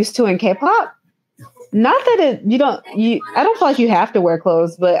we're used to in K-pop. Not that I don't feel like you have to wear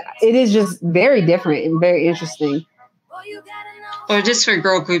clothes, but it is just very different and very interesting. Or just for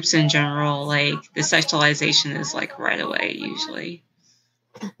girl groups in general, like the sexualization is like right away usually.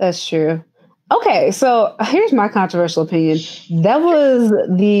 That's true. Okay, so here's my controversial opinion. That was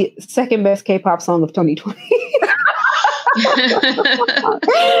the second best K-pop song of 2020. So in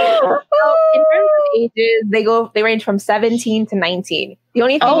terms of ages, they range from 17 to 19. The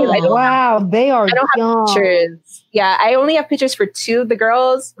only thing is I don't they are have young. pictures. Yeah, I only have pictures for two of the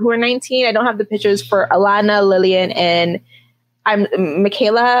girls who are 19. I don't have the pictures for Alana, Lillian, and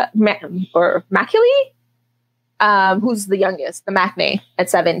Michaela or Makili, who's the youngest, the Maknae at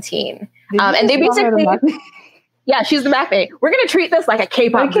 17. And they basically, yeah, she's the Maknae. We're gonna treat this like a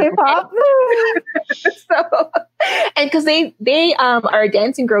K-pop. So, and because they are a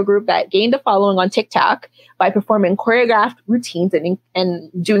dancing girl group that gained a following on TikTok by performing choreographed routines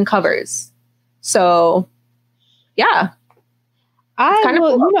and doing covers. So, yeah.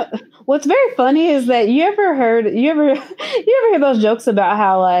 Cool. What's very funny is that you ever hear those jokes about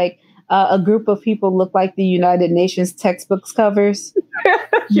how like a group of people look like the United Nations textbooks covers?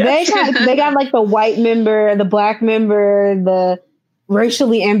 Yes. They got like the white member, the black member, the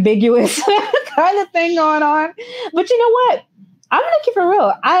racially ambiguous kind of thing going on. But you know what? I'm gonna keep it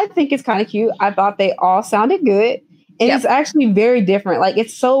real. I think it's kind of cute. I thought they all sounded good, and it's actually very different. Like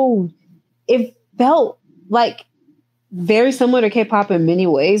it felt like very similar to K-pop in many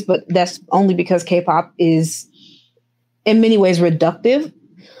ways, but that's only because K-pop is in many ways reductive.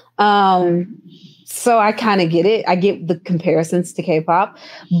 So I kind of get it. I get the comparisons to K-pop,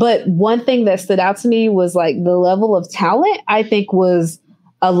 but one thing that stood out to me was like the level of talent I think was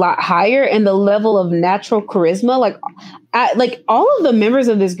a lot higher, and the level of natural charisma. Like all of the members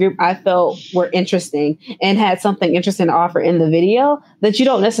of this group I felt were interesting and had something interesting to offer in the video that you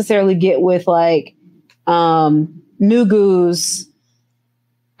don't necessarily get with like, Nugu's.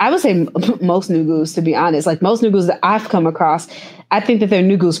 I would say most Nugu's, to be honest. Like most Nugu's that I've come across, I think that they're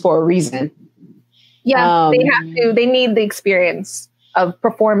Nugu's for a reason. Yeah, they have to. They need the experience of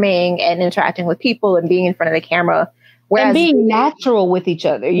performing and interacting with people and being in front of the camera. And being natural with each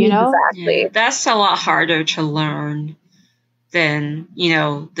other, you know? Exactly. Yeah, that's a lot harder to learn than,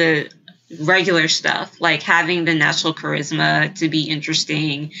 the regular stuff, like having the natural charisma to be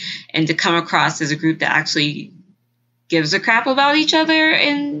interesting and to come across as a group that actually gives a crap about each other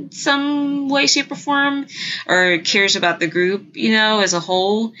in some way, shape, or form, or cares about the group, as a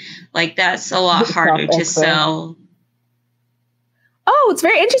whole. Like, that's a lot harder to sell. Oh, it's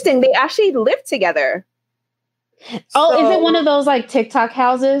very interesting. They actually live together. Oh, is it one of those like TikTok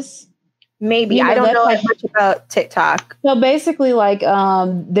houses? Maybe. I don't know much about TikTok. So basically, like,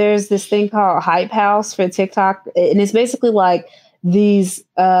 there's this thing called Hype House for TikTok, and it's basically like these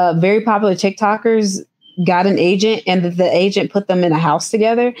very popular TikTokers got an agent, and the agent put them in a house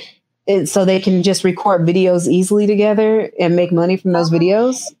together, and so they can just record videos easily together and make money from those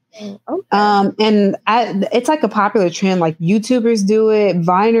videos. Okay. And it's like a popular trend. Like YouTubers do it,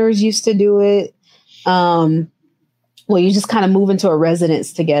 Viners used to do it. Well, you just kind of move into a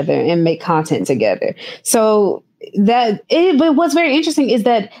residence together and make content together. So but what's very interesting is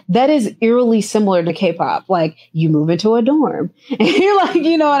that is eerily similar to K-pop. Like, you move into a dorm and you're like,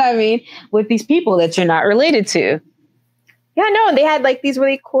 you know what I mean? With these people that you're not related to. Yeah, no, and they had like these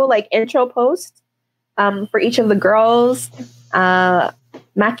really cool like intro posts for each of the girls.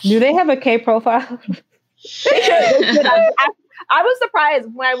 Do they have a K profile? They should. I was surprised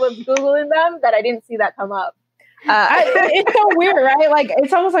when I was Googling them that I didn't see that come up. It's so weird, right? Like,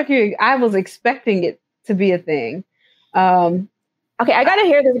 it's almost like I was expecting it to be a thing. Okay, I gotta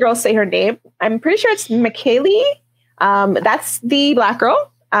hear this girl say her name. I'm pretty sure it's McKaylee. That's the black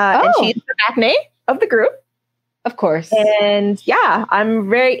girl, and she's the acne of the group, of course. And yeah, I'm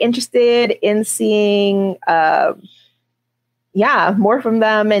very interested in seeing, more from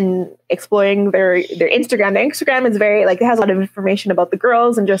them and exploring their Instagram. Their Instagram is very like, it has a lot of information about the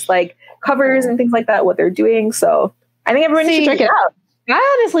girls and just like covers and things like that, what they're doing. So I think everyone should check it out.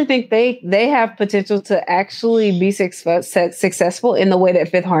 I honestly think they have potential to actually be successful in the way that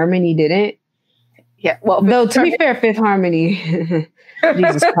Fifth Harmony didn't. Yeah, well, though to be fair, Fifth Harmony,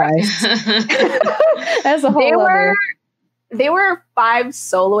 Jesus Christ, that's a whole other. They were 5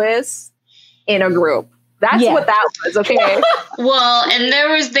 soloists in a group. That's what that was. Okay. Well, and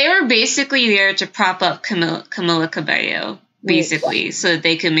they were basically there to prop up Camila Cabello, basically, so that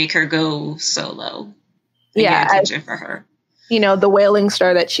they could make her go solo. Get attention for her. The wailing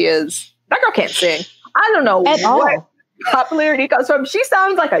star that she is. That girl can't sing. I don't know at all. Popularity comes from. She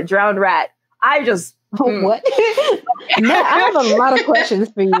sounds like a drowned rat. I just what? Matt, I have a lot of questions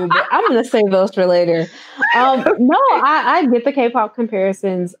for you, but I'm going to save those for later. No, I get the K-pop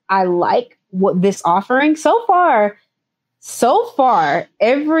comparisons. I like what this offering so far,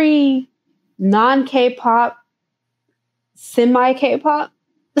 every non-K-pop, semi-K-pop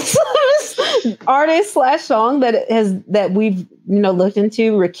artist / song that we've looked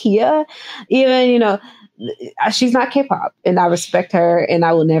into, Rakia, even she's not K-pop, and I respect her, and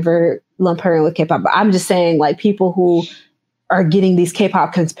I will never lump her in with K-pop. But I'm just saying, like, people who are getting these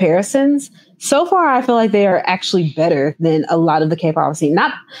K-pop comparisons, so far, I feel like they are actually better than a lot of the K-pop I've seen.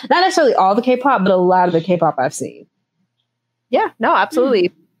 Not necessarily all the K-pop, but a lot of the K-pop I've seen. Yeah, no,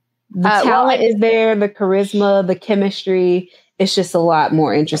 absolutely. The talent is there, the charisma, the chemistry. It's just a lot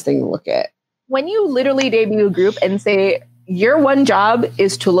more interesting to look at. When you literally debut a group and say your one job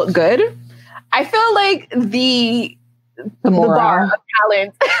is to look good, I feel like the bar of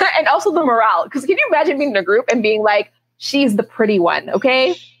talent and also the morale. Because can you imagine being in a group and being like, she's the pretty one,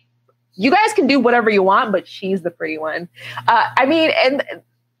 okay? You guys can do whatever you want, but she's the pretty one. And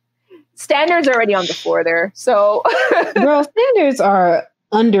standards are already on the floor there. So, girl, standards are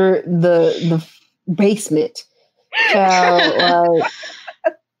under the basement. So,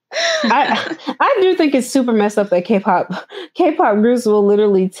 I do think it's super messed up that K-pop groups will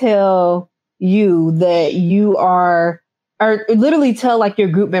literally tell you that you are, or literally tell like your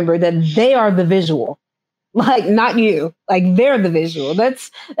group member that they are the visual. Like, not you, like they're the visual. That's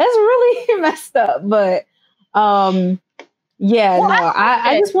really messed up. But I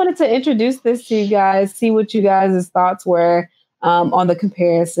just wanted to introduce this to you guys, see what you guys' thoughts were on the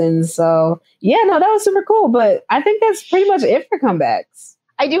comparisons. So that was super cool. But I think that's pretty much it for comebacks.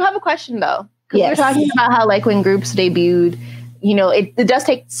 I do have a question though. Because we're talking about how like when groups debuted, it does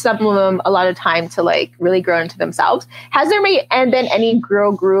take some of them a lot of time to like really grow into themselves. Has there been any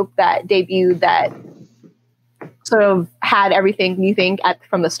girl group that debuted that sort of had everything you think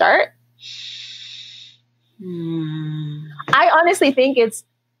from the start? I honestly think it's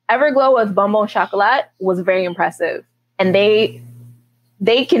Everglow with Bonbon Chocolat was very impressive, and they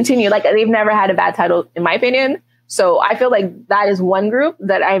they continue, like they've never had a bad title in my opinion. So I feel like that is one group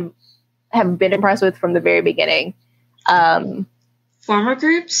that I have been impressed with from the very beginning. Former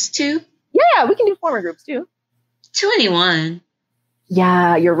groups too? Yeah, we can do former groups too. 2NE1.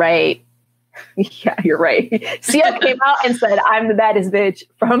 Yeah, you're right. Yeah, you're right. Sia came out and said, "I'm the baddest bitch"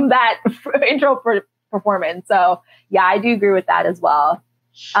 from that intro performance. So yeah, I do agree with that as well.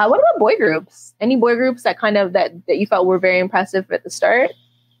 What about boy groups? Any boy groups that kind of that you felt were very impressive at the start?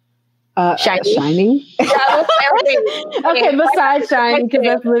 Shiny. Yeah, okay, besides Shiny, because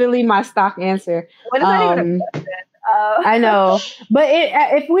that's literally my stock answer. What is that even a question? I know, but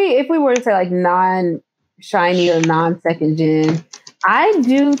if we were to say like non-Shiny or non-second gen, I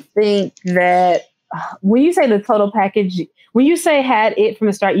do think that when you say the total package, when you say had it from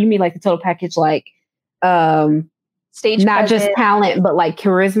the start, you mean like the total package, like stage, not just talent, but like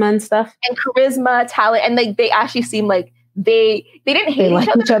charisma and stuff, and charisma, talent, and they actually seem like they didn't hate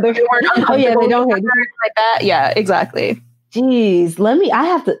each other. They weren't oh yeah, they don't hate each other like that. Yeah, exactly. Jeez, I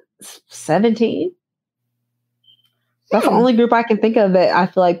have to 17. That's the only group I can think of that I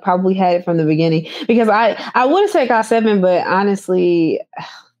feel like probably had it from the beginning. Because I would have said GOT7, but honestly,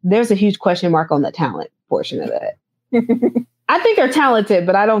 there's a huge question mark on the talent portion of that. I think they're talented,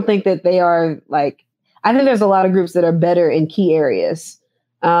 but I don't think that they are like, I think there's a lot of groups that are better in key areas.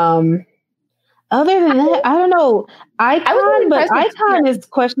 Other than that, I don't know. iKON is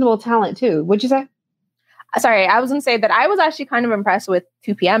questionable talent too. What'd you say? Sorry, I was going to say that I was actually kind of impressed with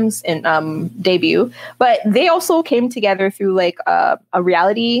 2PM's in debut, but they also came together through like a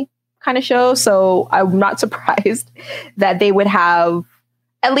reality kind of show. So I'm not surprised that they would have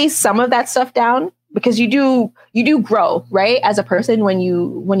at least some of that stuff down, because you do grow, right, as a person when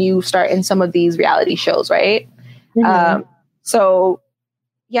you start in some of these reality shows, right? Mm-hmm. So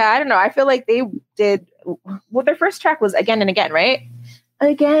yeah, I don't know. I feel like they did. Well, their first track was Again and Again, right?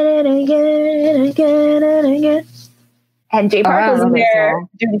 Again and again and again and again. And Jay Park was in there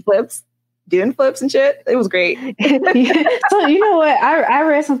doing flips and shit. It was great. So you know what? I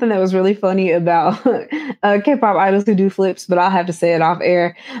read something that was really funny about K-pop idols who do flips, but I'll have to say it off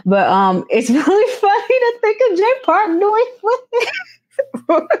air. But it's really funny to think of Jay Park doing flips.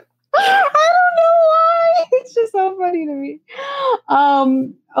 I don't know why. It's just so funny to me.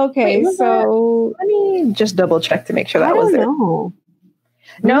 Okay, wait, so let me just double check to make sure that was it.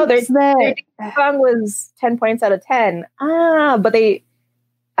 No, their song was 10 points out of 10. But they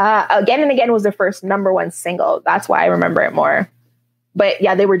Again and Again was their first #1 single. That's why I remember it more. But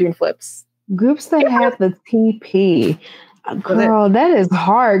yeah, they were doing flips. Groups that have the TP. Girl, that is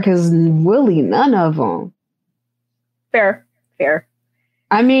hard because really none of them. Fair.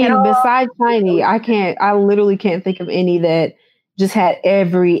 I mean, besides Shiny, I literally can't think of any that just had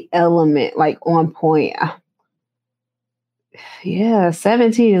every element like on point. Yeah,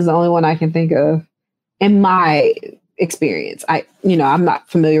 17 is the only one I can think of in my experience. I'm not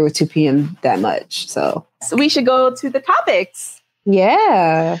familiar with 2PM that much, so we should go to the topics.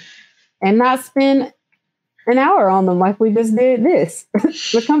 Yeah, and not spend an hour on them like we just did this.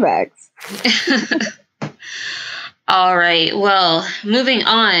 The comebacks. All right. Well, moving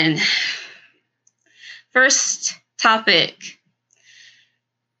on. First topic: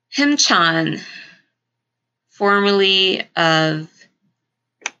 Himchan, formerly of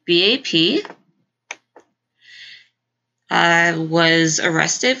BAP, was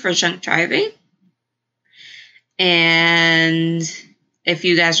arrested for drunk driving. And if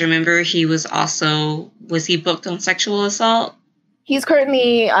you guys remember, he was he booked on sexual assault? He's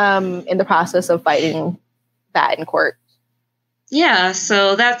currently in the process of fighting that in court. Yeah,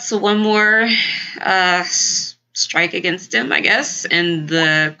 so that's one more strike against him, I guess, in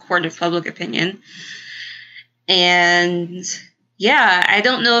the court of public opinion. And yeah, I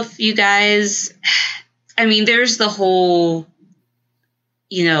don't know if you guys, I mean, there's the whole,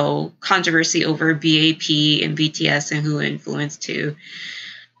 controversy over BAP and BTS and who influenced who.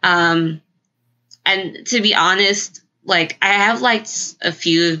 And to be honest, like, I have liked a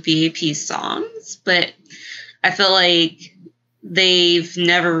few of BAP's songs, but I feel like they've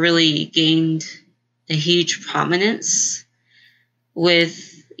never really gained a huge prominence with,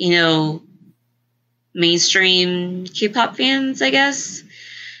 mainstream K-pop fans, I guess.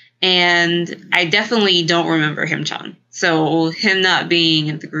 And I definitely don't remember Himchan. So him not being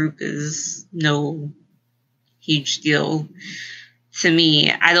in the group is no huge deal to me.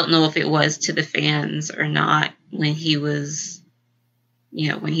 I don't know if it was to the fans or not when he was,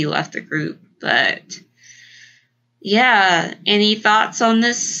 when he left the group. But yeah, any thoughts on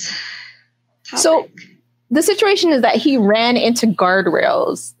this topic? So the situation is that he ran into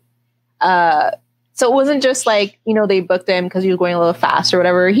guardrails So it wasn't just like, they booked him because he was going a little fast or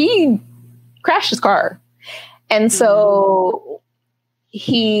whatever. He crashed his car. And so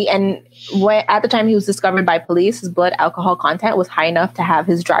at the time he was discovered by police, his blood alcohol content was high enough to have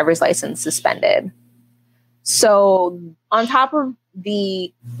his driver's license suspended. So on top of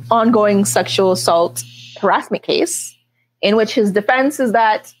the ongoing sexual assault harassment case, in which his defense is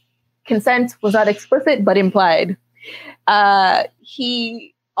that consent was not explicit but implied,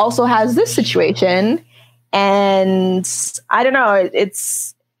 he also has this situation. And I don't know,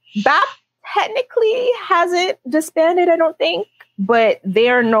 BAP technically hasn't disbanded, I don't think, but they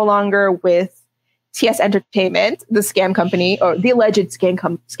are no longer with TS Entertainment, the scam company, or the alleged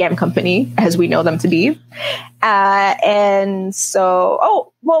scam company, as we know them to be. And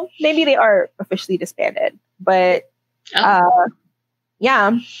so, maybe they are officially disbanded, but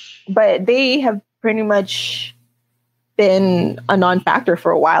yeah, but they have pretty much been a non-factor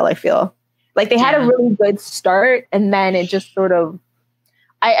for a while, I feel. Like they had a really good start, and then it just sort of,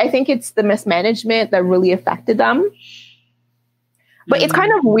 I think it's the mismanagement that really affected them. But it's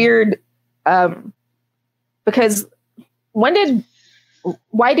kind of weird because why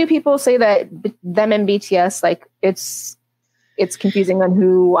do people say that them and BTS, like it's confusing on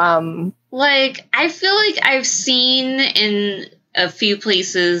who like I feel like I've seen in a few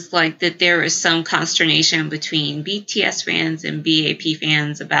places like that there is some consternation between BTS fans and BAP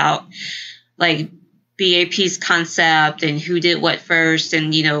fans about like BAP's concept and who did what first.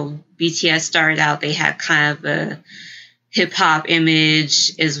 And BTS started out, they had kind of a hip hop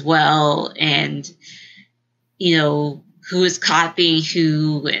image as well, and who is copying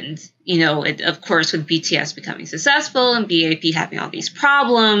who, and of course with BTS becoming successful and BAP having all these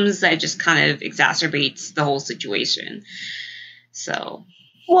problems, that just kind of exacerbates the whole situation. So,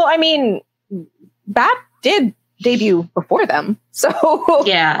 well, I mean, BAP did debut before them, so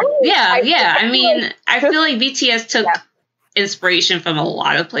yeah. I mean, I feel like BTS took inspiration from a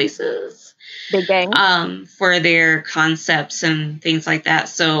lot of places, Big Bang, for their concepts and things like that.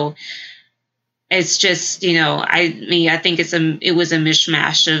 So it's just, I think it was a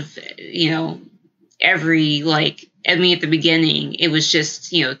mishmash of, every, like, at the beginning, it was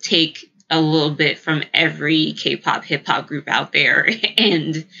just, take a little bit from every K-pop, hip-hop group out there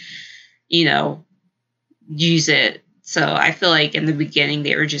and, use it. So I feel like in the beginning,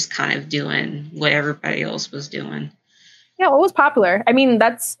 they were just kind of doing what everybody else was doing. Yeah, what was popular? I mean,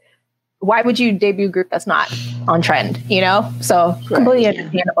 why would you debut a group that's not on trend, So completely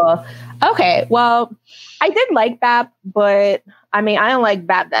understandable. Okay, well, I did like BAP, but I don't like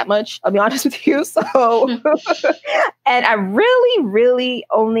BAP that much, I'll be honest with you. So, and I really, really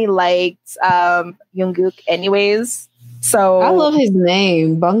only liked Jungkook anyways. So I love his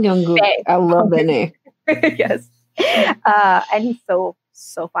name, Bang Jungkook. I love that name. Yes. And he's so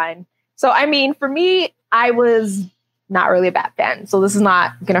fine. So, for me, I was not really a BAP fan, so this is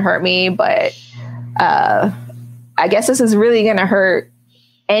not going to hurt me, but I guess this is really going to hurt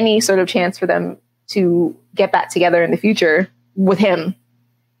any sort of chance for them to get back together in the future with him.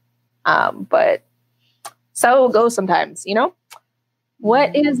 But so it goes sometimes,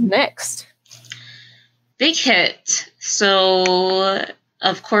 What is next? Big Hit. So,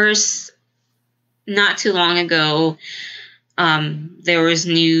 of course, not too long ago, there was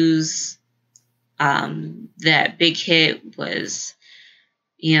news that Big Hit was,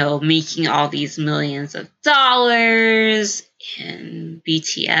 making all these millions of dollars, and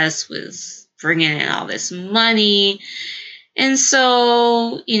BTS was bringing in all this money. And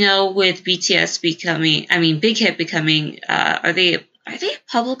so, with BTS Big Hit becoming, are they a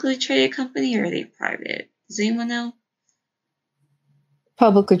publicly traded company or are they private? Does anyone know?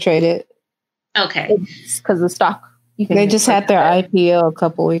 Publicly traded. Okay. Because the stock. They just had their IPO a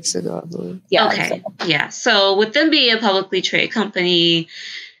couple weeks ago, I believe. Yeah. Okay. Yeah. So with them being a publicly traded company,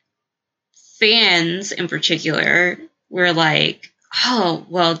 fans in particular were like, oh,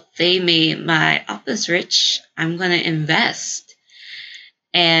 well, they made my office rich. I'm going to invest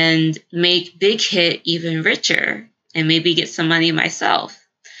and make Big Hit even richer and maybe get some money myself.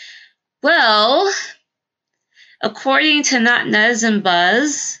 Well, according to Not Nuz and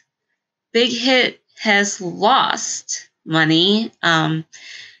Buzz, Big Hit has lost money.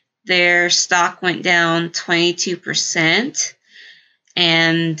 Their stock went down 22%,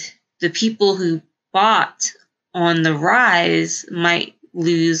 and the people who bought on the rise might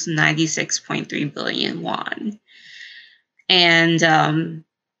lose 96.3 billion won. And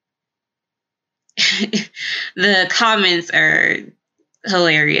the comments are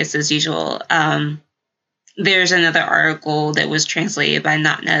hilarious as usual. There's another article that was translated by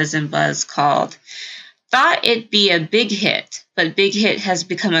Not Nuz and Buzz called thought it'd be a big hit, but Big Hit has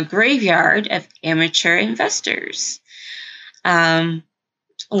become a graveyard of amateur investors. One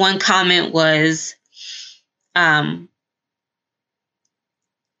comment was, I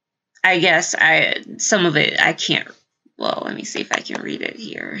guess some of it I can't. Well, let me see if I can read it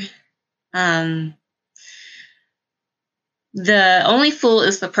here. The only fool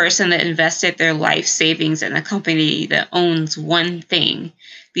is the person that invested their life savings in a company that owns one thing,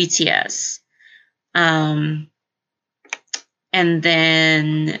 BTS. And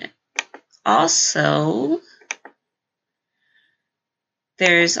then also,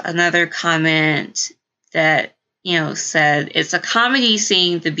 there's another comment that, said, it's a comedy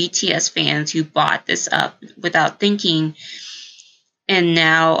seeing the BTS fans who bought this up without thinking and are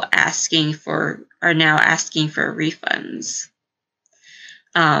now asking for refunds.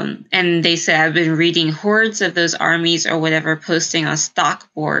 And they said, I've been reading hordes of those armies or whatever posting on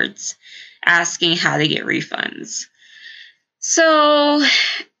stock boards asking how to get refunds. So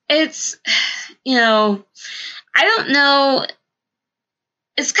it's, I don't know.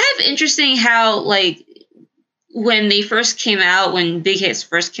 It's kind of interesting how, like, when they first came out, when Big Hits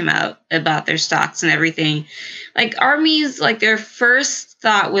first came out about their stocks and everything, like, armies, like, their first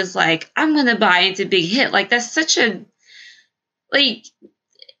thought was like, I'm going to buy into Big Hit. Like, that's such a, like,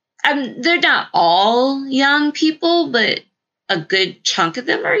 they're not all young people, but a good chunk of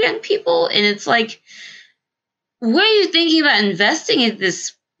them are young people. And it's like, what are you thinking about investing at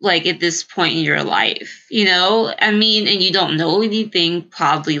this point in your life? I mean, and you don't know anything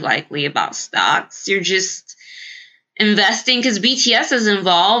probably likely about stocks. You're just investing because BTS is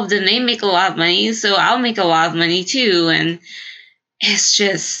involved and they make a lot of money. So I'll make a lot of money too. And it's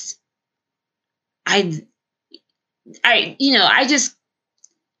just,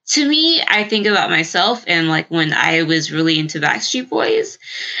 to me, I think about myself and, like, when I was really into Backstreet Boys,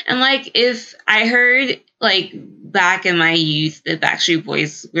 and, like, if I heard, like, back in my youth that Backstreet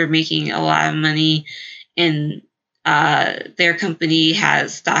Boys were making a lot of money and their company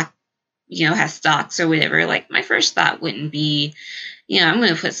has stocks or whatever, like, my first thought wouldn't be, I'm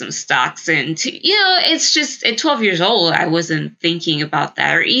going to put some stocks into, it's just at 12 years old, I wasn't thinking about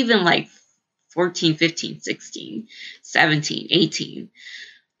that, or even like 14, 15, 16, 17, 18.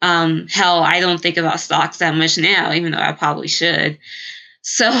 Hell, I don't think about stocks that much now, even though I probably should.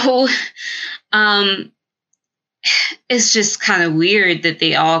 So, it's just kind of weird that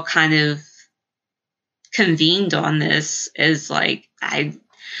they all kind of convened on this as, like, I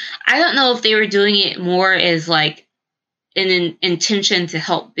don't know if they were doing it more as, like, an intention to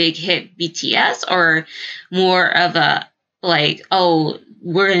help Big Hit BTS, or more of a, like, oh,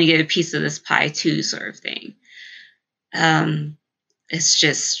 we're going to get a piece of this pie too sort of thing. It's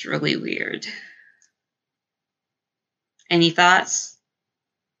just really weird. Any thoughts?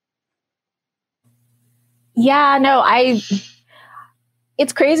 Yeah, no,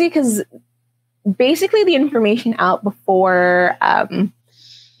 it's crazy because basically the information out before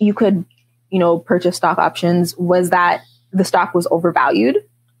you could, purchase stock options was that the stock was overvalued.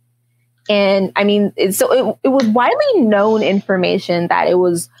 And I mean, it was widely known information that it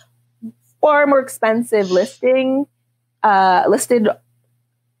was far more expensive listed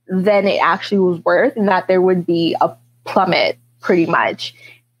than it actually was worth, and that there would be a plummet pretty much.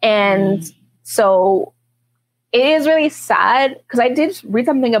 And so it is really sad because I did read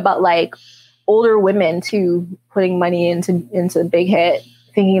something about, like, older women too putting money into Big Hit,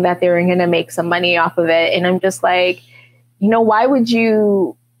 thinking that they were going to make some money off of it. And I'm just like, why would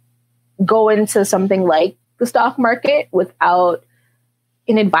you go into something like the stock market without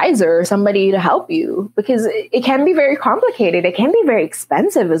an advisor or somebody to help you? Because it can be very complicated. It can be very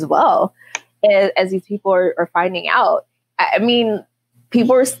expensive as well, as these people are finding out. I mean,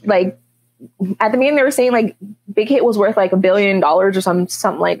 people are like, at the beginning they were saying, like, Big Hit was worth like $1 billion or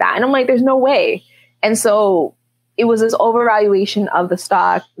something like that. And I'm like, there's no way. And so it was this overvaluation of the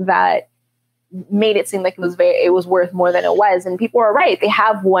stock that made it seem like it was worth more than it was. And people are right. They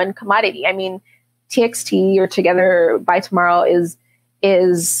have one commodity. I mean, TXT, or Together by Tomorrow,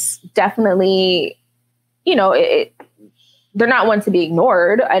 is definitely, they're not one to be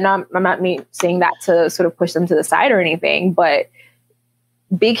ignored. And I'm not saying that to sort of push them to the side or anything, but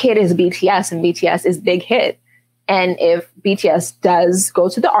Big Hit is BTS and BTS is Big Hit. And if BTS does go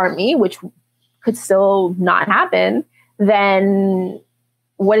to the army, which could still not happen, then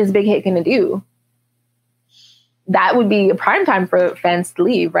what is Big Hit going to do? That would be a prime time for fans to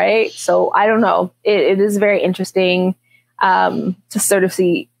leave, right? So I don't know. It is very interesting to sort of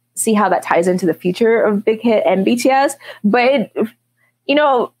see how that ties into the future of Big Hit and BTS. But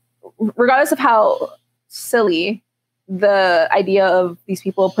regardless of how silly the idea of these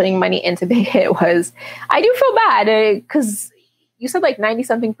people putting money into Big Hit was, I do feel bad because you said like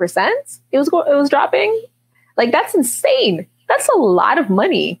 90-something% it was dropping. Like, that's insane. That's a lot of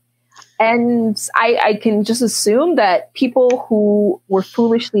money. And I can just assume that people who were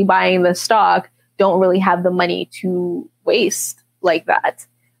foolishly buying the stock don't really have the money to waste like that.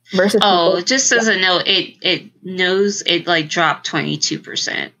 Versus just as a note, it knows it like dropped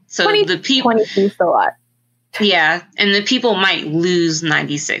 22%. So the people 22 is a lot. Yeah, and the people might lose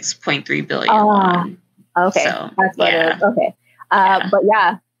 96.3 billion. Okay, so, that's what it is. Okay, but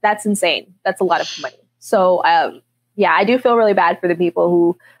yeah, that's insane. That's a lot of money. So yeah, I do feel really bad for the people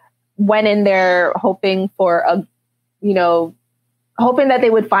who went in there hoping for hoping that they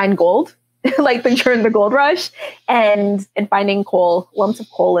would find gold, like during the gold rush, and finding lumps of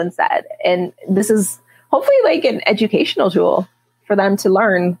coal instead. And this is hopefully like an educational tool for them to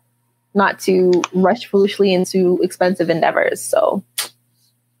learn not to rush foolishly into expensive endeavors. So,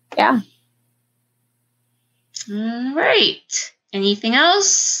 yeah. All right. Anything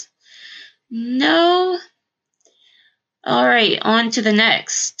else? No. All right. On to the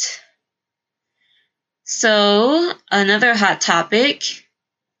next. So, another hot topic.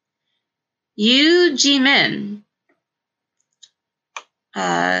 Yoo Ji-min,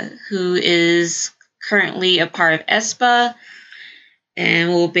 who is currently a part of aespa and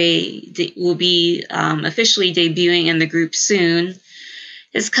will be officially debuting in the group soon,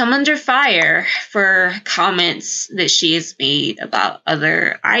 has come under fire for comments that she has made about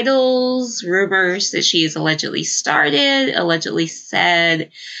other idols, rumors that she has allegedly started, allegedly said.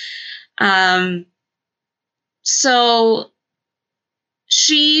 So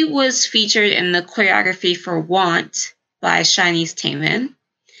she was featured in the choreography for Want by Chinese Taemin,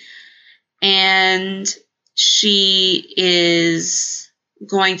 and she is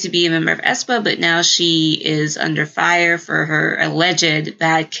going to be a member of aespa, but now she is under fire for her alleged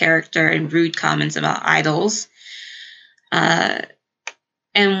bad character and rude comments about idols. And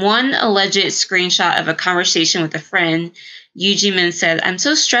one alleged screenshot of a conversation with a friend, Yoo Ji-min said, "I'm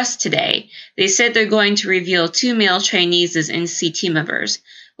so stressed today. They said they're going to reveal 2 male trainees as NCT members.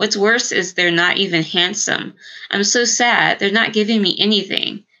 What's worse is they're not even handsome. I'm so sad. They're not giving me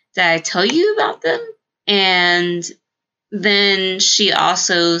anything. Did I tell you about them?" And then she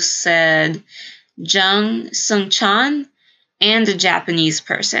also said, "Jung Sung-chan and a Japanese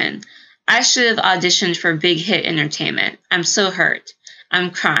person. I should have auditioned for Big Hit Entertainment. I'm so hurt.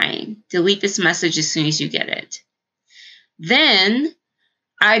 I'm crying. Delete this message as soon as you get it." Then,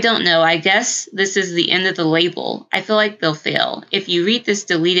 I don't know, I guess this is the end of the label. I feel like they'll fail. If you read this,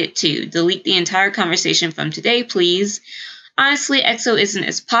 delete it too. Delete the entire conversation from today, please. Honestly, EXO isn't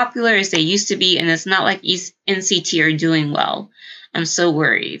as popular as they used to be, and it's not like NCT are doing well. I'm so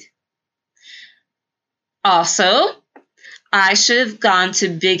worried. Also, I should have gone to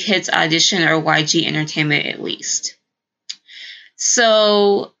Big Hit's audition or YG Entertainment at least.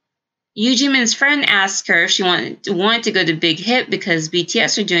 So, Yoo Ji-min's friend asked her if she wanted to go to Big Hit because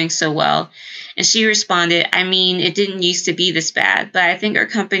BTS are doing so well, and she responded, "I mean, it didn't used to be this bad, but I think our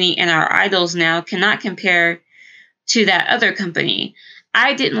company and our idols now cannot compare to that other company.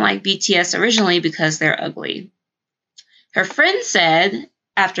 I didn't like BTS originally because they're ugly." Her friend said,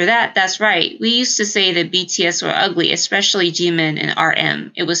 after that, "That's right. We used to say that BTS were ugly, especially Jimin and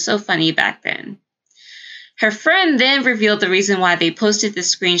RM. It was so funny back then." Her friend then revealed the reason why they posted the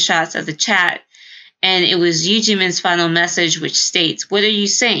screenshots of the chat, and it was Yoo Ji-min's final message, which states, "What are you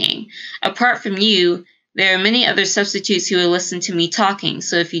saying? Apart from you, there are many other substitutes who will listen to me talking,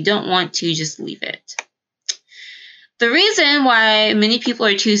 so if you don't want to, just leave it." The reason why many people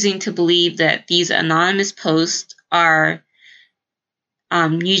are choosing to believe that these anonymous posts are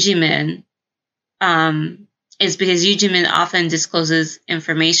Yoo Ji-min is because Yoo Ji-min often discloses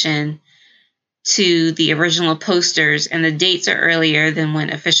information to the original posters, and the dates are earlier than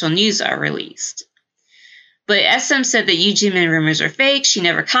when official news are released. But SM said that Yoo Ji-min rumors are fake. She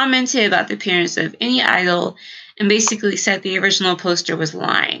never commented about the appearance of any idol and basically said the original poster was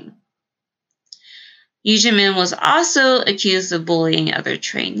lying. Yoo Ji-min was also accused of bullying other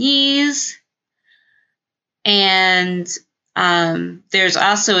trainees. And there's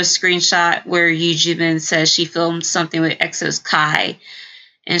also a screenshot where Yoo Ji-min says she filmed something with EXO's Kai,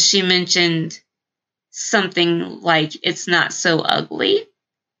 and she mentioned something like, "It's not so ugly."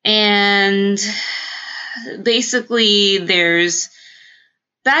 And basically there's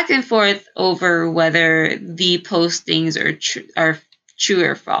back and forth over whether the postings are true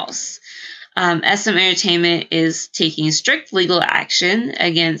or false. SM Entertainment is taking strict legal action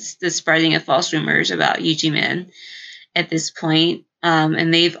against the spreading of false rumors about Yoo Ji-min at this point.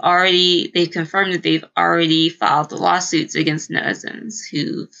 And they've confirmed that they've already filed lawsuits against netizens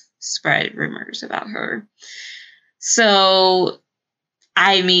who've spread rumors about her. So,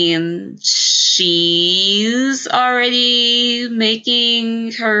 I mean, she's already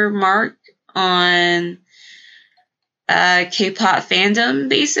making her mark on K-pop fandom,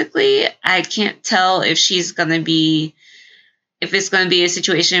 basically. I can't tell if it's going to be a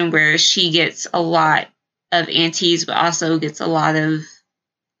situation where she gets a lot of antis, but also gets a lot of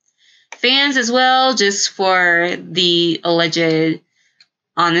fans as well, just for the alleged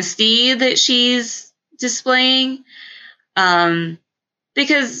honesty that she's displaying.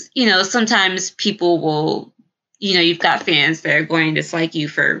 Because, sometimes people will, you've got fans that are going to dislike you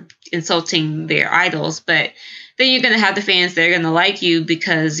for insulting their idols, but then you're going to have the fans that are going to like you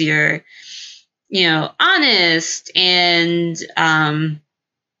because you're, honest and,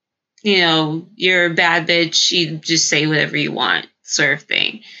 you're a bad bitch, you just say whatever you want, sort of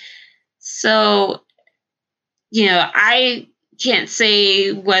thing. So, I can't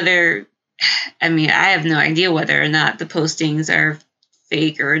say whether, I have no idea whether or not the postings are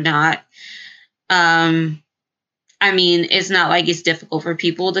fake or not. It's not like it's difficult for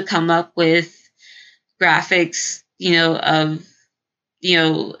people to come up with graphics, of,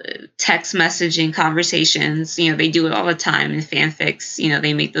 text messaging conversations. They do it all the time in fanfics.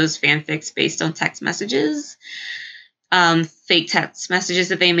 They make those fanfics based on text messages, fake text messages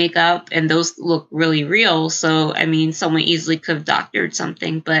that they make up, and those look really real. So, someone easily could have doctored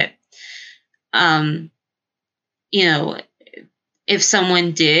something, but, if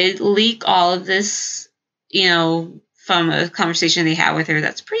someone did leak all of this, from a conversation they had with her,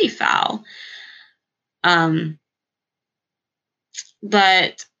 that's pretty foul.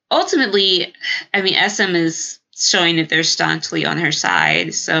 But ultimately, SM is showing that they're staunchly on her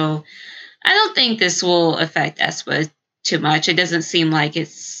side. So I don't think this will affect aespa too much. It doesn't seem like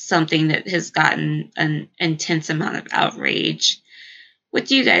it's something that has gotten an intense amount of outrage. What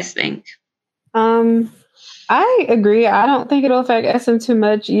do you guys think? I agree. I don't think it'll affect SM too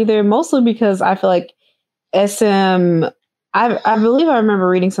much either, mostly because I feel like SM, I believe I remember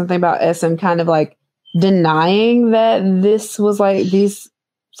reading something about SM kind of like denying that this was like this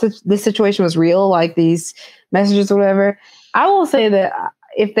situation was real, like these messages or whatever. I will say that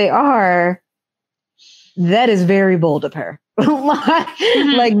if they are, that is very bold of her.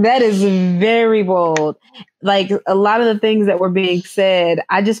 Like that is very bold. Like a lot of the things that were being said,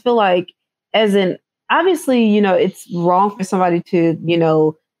 I just feel like obviously, it's wrong for somebody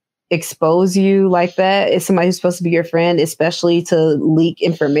to, expose you like that. It's somebody who's supposed to be your friend, especially to leak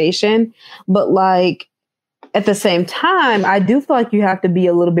information. But like at the same time, I do feel like you have to be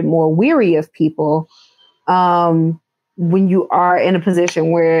a little bit more weary of people when you are in a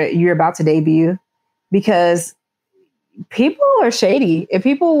position where you're about to debut, because people are shady and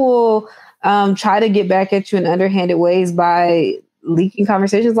people will try to get back at you in underhanded ways by leaking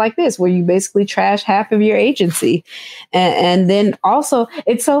conversations like this, where you basically trash half of your agency. And then also,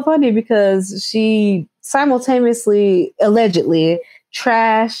 it's so funny because she simultaneously, allegedly,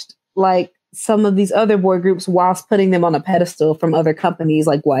 trashed like some of these other boy groups whilst putting them on a pedestal from other companies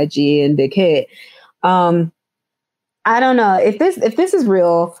like YG and Big Hit. I don't know if this is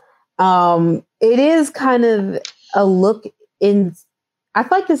real. It is kind of a look in. I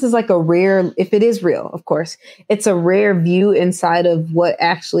feel like this is like a rare, if it is real, of course, it's a rare view inside of what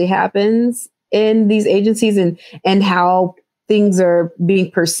actually happens in these agencies and how things are being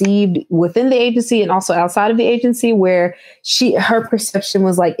perceived within the agency and also outside of the agency, where her perception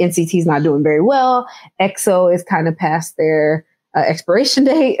was like NCT's not doing very well. EXO is kind of past their expiration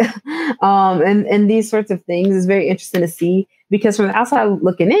date. And these sorts of things is very interesting to see, because from the outside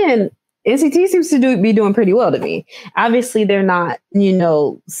looking in, NCT seems to be doing pretty well to me. Obviously, they're not,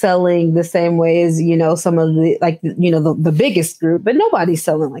 selling the same way as, some of the, like, the biggest group, but nobody's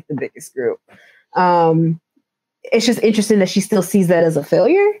selling like the biggest group. It's just interesting that she still sees that as a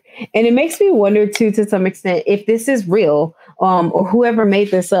failure. And it makes me wonder, too, to some extent, if this is real, or whoever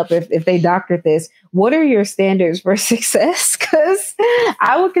made this up, if they doctored this, what are your standards for success? Because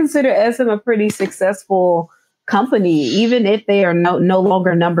I would consider SM a pretty successful company. Even if they are no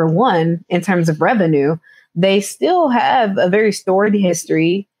longer number one in terms of revenue, they still have a very storied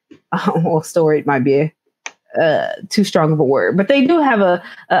history. Well, storied might be too strong of a word, but they do have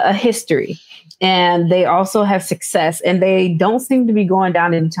a history, and they also have success, and they don't seem to be going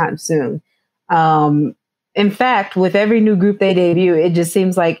down anytime soon. In fact, with every new group they debut, it just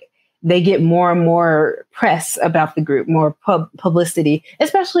seems like they get more and more press about the group, more publicity,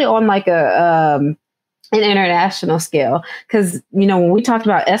 especially on like an international scale. Because, when we talked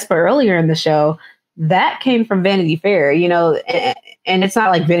about aespa earlier in the show, that came from Vanity Fair, you know, and it's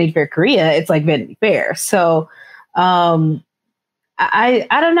not like Vanity Fair Korea, it's like Vanity Fair. So I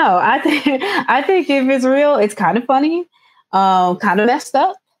don't know. I think if it's real, it's kind of funny, kind of messed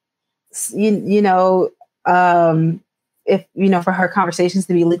up. You know, if you know, for her conversations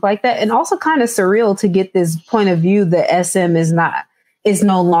to be leaked like that, and also kind of surreal to get this point of view that SM is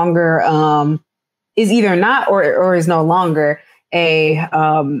no longer is either not or is no longer a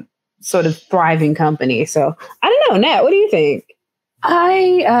sort of thriving company. So I don't know, Nat, what do you think?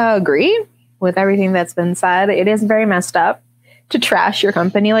 I agree with everything that's been said. It is very messed up to trash your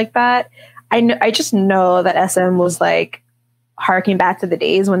company like that. I just know that SM was like harking back to the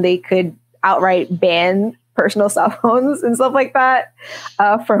days when they could outright ban personal cell phones and stuff like that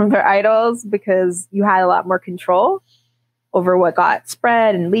from their idols, because you had a lot more control over what got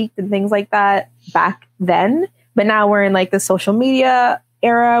spread and leaked and things like that back then. But now we're in like the social media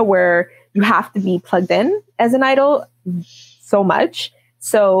era where you have to be plugged in as an idol so much.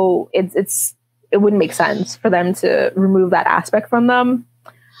 So it wouldn't make sense for them to remove that aspect from them.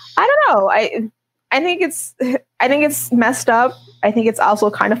 I don't know. I think it's messed up. I think it's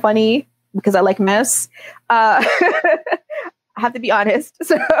also kind of funny because I like mess. I have to be honest.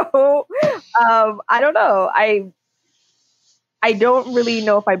 So I don't know. I don't really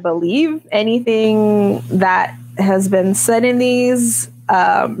know if I believe anything that has been said in these.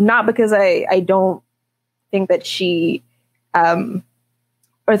 Not because I don't think that she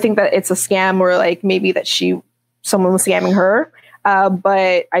or think that it's a scam, or like maybe that someone was scamming her.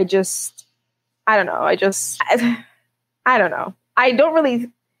 But I don't know. I don't know. I don't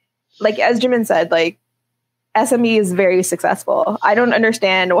really, like, as Jimin said, like, SME is very successful. I don't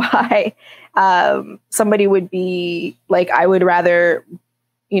understand why somebody would be like, I would rather,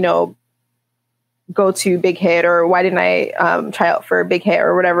 you know, go to Big Hit, or why didn't I try out for Big Hit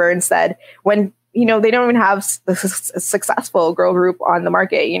or whatever instead, when, you know, they don't even have a successful girl group on the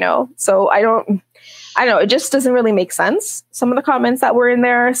market, you know? So I don't know. It just doesn't really make sense, some of the comments that were in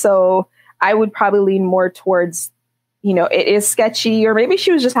there. So I would probably lean more towards, you know, it is sketchy, or maybe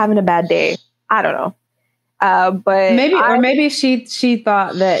she was just having a bad day. I don't know. But maybe she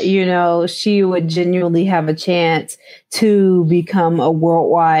thought that, you know, she would genuinely have a chance to become a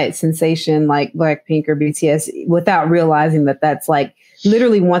worldwide sensation like Blackpink or BTS without realizing that that's like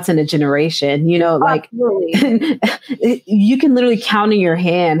literally once in a generation, you know, like you can literally count in your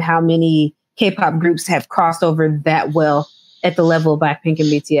hand how many K-pop groups have crossed over that well at the level of Blackpink and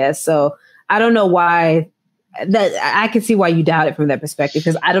BTS. So I don't know why. That I can see why you doubt it from that perspective,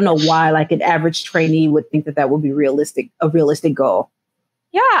 because I don't know why like an average trainee would think that would be a realistic goal.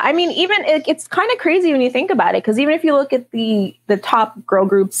 Yeah, I mean, even it's kind of crazy when you think about it, because even if you look at the top girl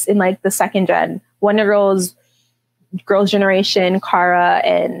groups in like the second gen, Wonder Girls, Girls' Generation, Kara,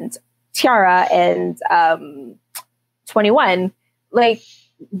 and Tiara, and 21, like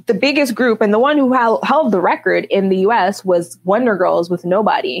the biggest group and the one who held the record in the US was Wonder Girls with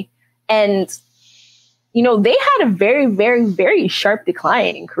Nobody. And you know, they had a very, very, very sharp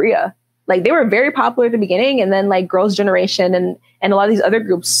decline in Korea. Like, they were very popular at the beginning, and then like Girls' Generation and a lot of these other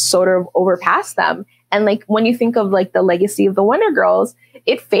groups sort of overpassed them. And like, when you think of like the legacy of the Wonder Girls,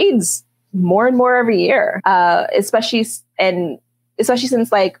 it fades more and more every year. Especially since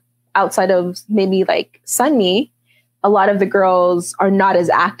like outside of maybe like Sunmi, a lot of the girls are not as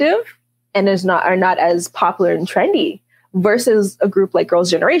active and are not as popular and trendy, versus a group like Girls'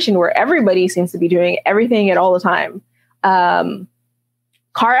 Generation, where everybody seems to be doing everything at all the time.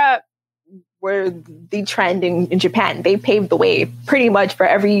 Kara were the trend in Japan. They paved the way pretty much for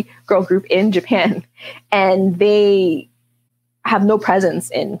every girl group in Japan. And they have no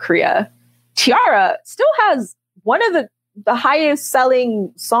presence in Korea. Tiara still has one of the highest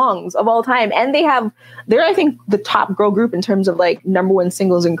selling songs of all time. And they're, I think, the top girl group in terms of like #1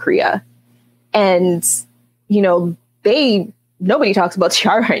 singles in Korea. And, you know, nobody talks about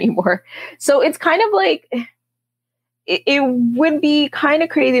Tiara anymore. So it's kind of like, it would be kind of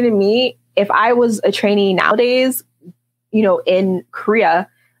crazy to me if I was a trainee nowadays, you know, in Korea,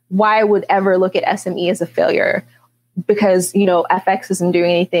 why I would ever look at SME as a failure, because, you know, FX isn't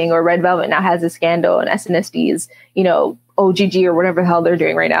doing anything, or Red Velvet now has a scandal, and SNSD is, you know, OGG or whatever the hell they're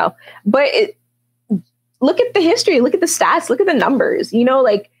doing right now. But look at the history, look at the stats, look at the numbers, you know,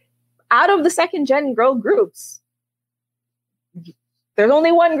 like out of the second gen girl groups, there's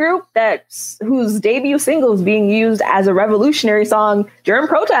only one group whose debut single is being used as a revolutionary song during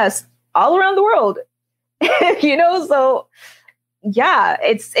protests all around the world. You know, so yeah,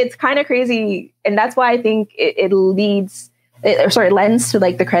 it's kind of crazy. And that's why I think it leads lends to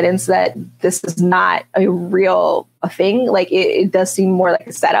like the credence that this is not a thing. Like it does seem more like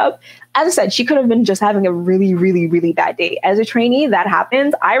a setup. As I said, she could have been just having a really, really, really bad day. As a trainee, that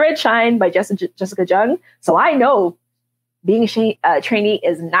happens. I read Shine by Jessica Jung, so I know being a trainee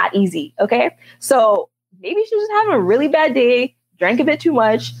is not easy. Okay, so maybe she was having a really bad day, drank a bit too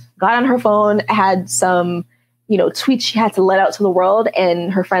much, got on her phone, had some, tweets she had to let out to the world,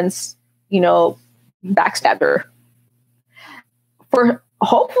 and her friends, backstabbed her for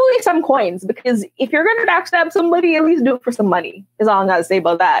hopefully some coins. Because if you're going to backstab somebody, at least do it for some money, is all I'm going to say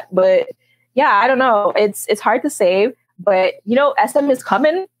about that. But yeah, I don't know. It's hard to say, but SM is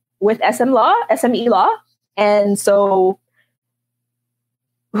coming with SME law. And so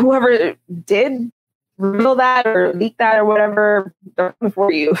whoever did reveal that or leak that or whatever, they're coming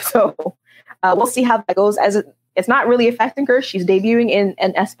for you. So we'll see how that goes. It's not really affecting her. She's debuting in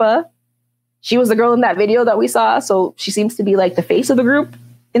aespa. She was the girl in that video that we saw, so she seems to be like the face of the group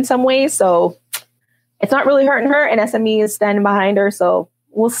in some ways. So it's not really hurting her, and SME is standing behind her. So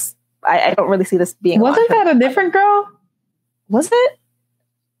I don't really see this being. Wasn't that a different girl? Was it?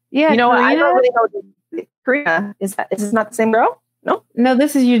 Yeah, I don't really know. Karina, is this not the same girl? No,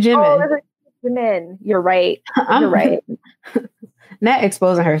 this is Jimin. Oh, this is Jimin. You're right. You're right. Nat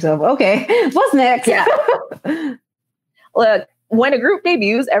exposing herself. Okay, what's next? Yeah. Look, when a group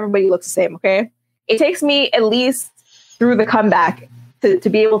debuts, everybody looks the same. Okay, it takes me at least through the comeback to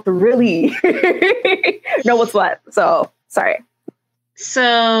be able to really know what's what. So sorry.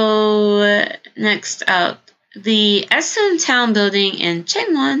 So next up, the SM Town building in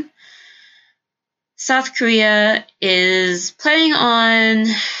Changwon, South Korea, is planning on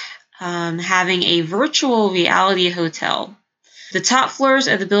having a virtual reality hotel. The top floors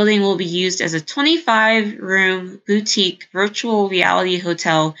of the building will be used as a 25-room boutique virtual reality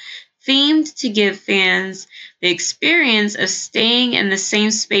hotel themed to give fans the experience of staying in the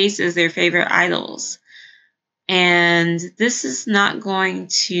same space as their favorite idols. And this is not going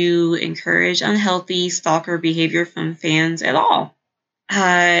to encourage unhealthy stalker behavior from fans at all.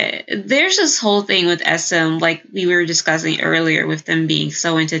 There's this whole thing with SM, like we were discussing earlier, with them being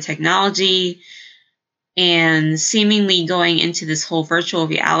so into technology and seemingly going into this whole virtual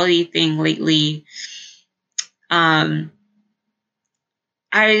reality thing lately. I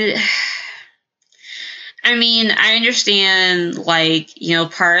mean, I understand, like,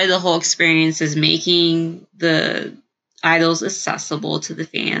 part of the whole experience is making the idols accessible to the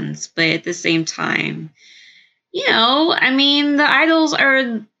fans, but at the same time, I mean, the idols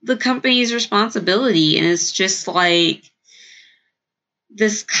are the company's responsibility, and it's just like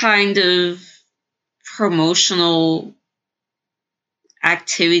this kind of promotional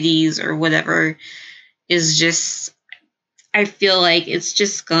activities or whatever is just, I feel like it's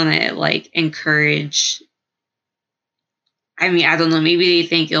just gonna like encourage, I mean, I don't know, maybe they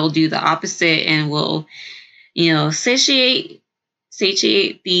think it'll do the opposite and will, satiate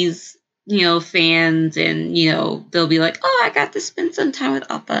these, fans, and, they'll be like, oh, I got to spend some time with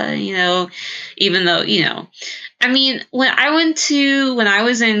Appa, even though, I mean, when I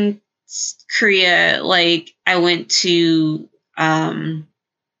was in Korea, like I went to,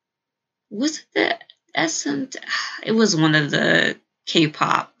 was it the SM? It was one of the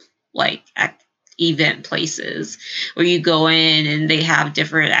K-pop like event places where you go in and they have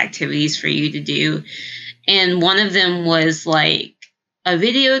different activities for you to do. And one of them was like a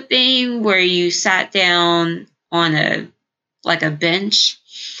video thing where you sat down on a bench,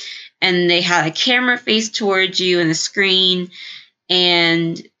 and they had a camera faced towards you and a screen,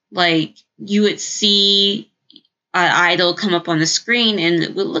 and like you would see an idol come up on the screen, and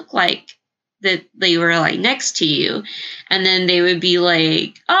it would look like that they were like next to you, and then they would be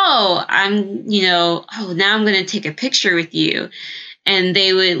like, oh, now I'm going to take a picture with you. And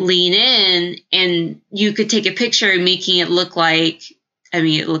they would lean in, and you could take a picture, making it look like, I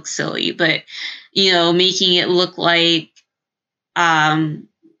mean, it looks silly, but, making it look like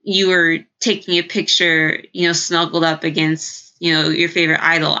you were taking a picture, snuggled up against, your favorite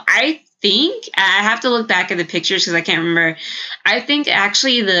idol. I think, I have to look back at the pictures because I can't remember. I think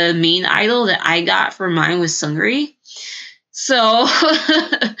actually the main idol that I got for mine was Seungri. So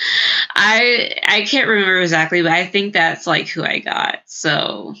I can't remember exactly, but I think that's like who I got.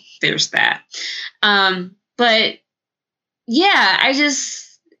 So there's that. But yeah,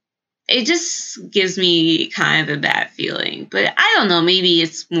 it just gives me kind of a bad feeling. But I don't know, maybe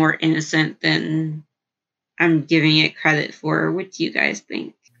it's more innocent than I'm giving it credit for. What do you guys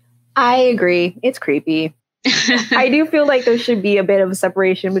think? I agree. It's creepy. I do feel like there should be a bit of a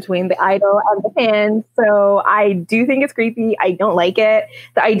separation between the idol and the fans. So I do think it's creepy. I don't like it.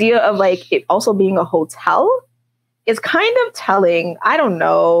 The idea of like it also being a hotel is kind of telling. I don't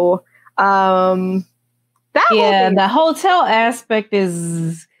know. The hotel aspect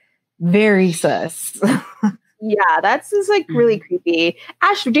is very sus. Yeah, that's just like really creepy.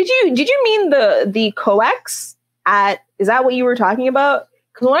 Ash, did you mean the coex at? Is that what you were talking about?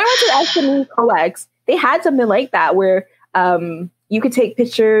 Because when I went to SME coex, they had something like that where you could take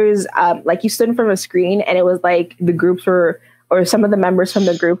pictures, like you stood in front of a screen, and it was like the groups were, or some of the members from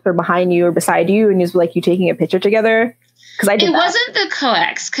the group were behind you or beside you, and it was like you taking a picture together. Because it wasn't the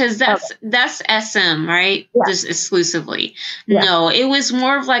coex, because that's SM, right? Yeah. Just exclusively. Yeah. No, it was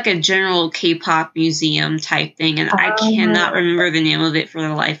more of like a general K-pop museum type thing, and I cannot remember the name of it for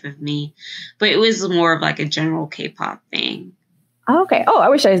the life of me. But it was more of like a general K-pop thing. Okay. Oh, I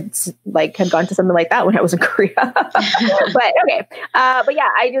wish I like had gone to something like that when I was in Korea. But okay. But yeah,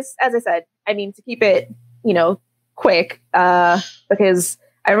 I just, as I said, I mean, to keep it, quick, because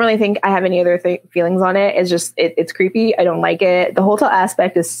I don't really think I have any other feelings on it. It's just, it's creepy. I don't like it. The hotel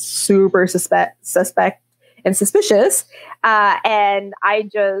aspect is super suspect and suspicious. And I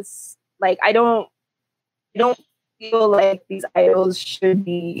just, like, I don't feel like these idols should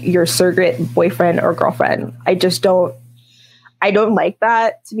be your surrogate boyfriend or girlfriend. I don't like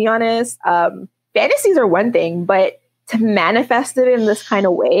that, to be honest. Fantasies are one thing, but to manifest it in this kind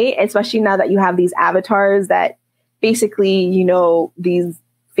of way, especially now that you have these avatars that basically, these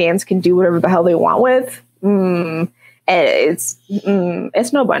fans can do whatever the hell they want with. It's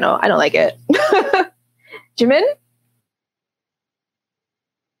no bueno. I don't like it. Jimin?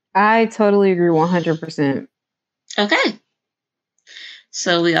 I totally agree 100%. Okay.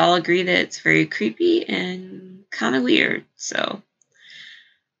 So we all agree that it's very creepy and kind of weird. So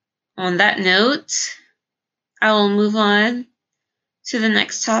on that note, I will move on to the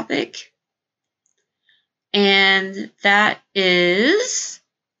next topic. And that is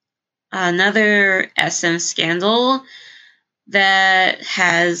another SM scandal that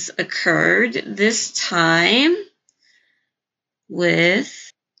has occurred, this time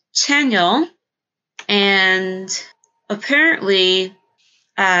with Chanyeol. And apparently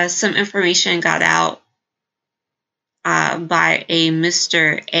some information got out by a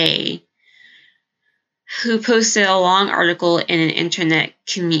Mr. A, who posted a long article in an internet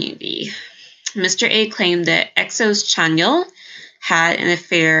community. Mr. A claimed that EXO's Chanyeol had an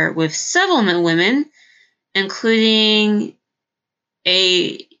affair with several women, including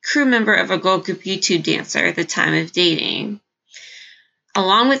a crew member of a girl group YouTube dancer at the time of dating.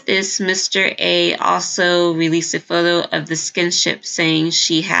 Along with this, Mr. A also released a photo of the skinship, saying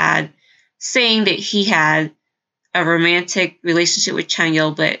that he had a romantic relationship with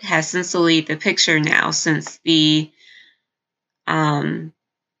Chanyeol, but has since deleted the picture now since the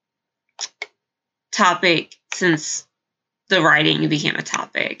writing became a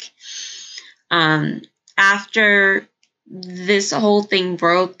topic. After this whole thing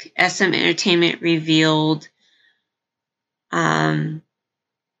broke, SM Entertainment revealed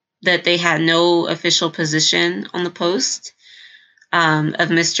that they had no official position on the post of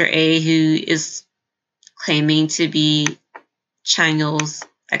Mr. A, who is claiming to be Chanyeol's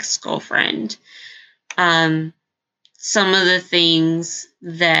ex-girlfriend. Some of the things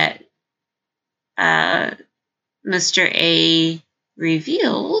that Mr. A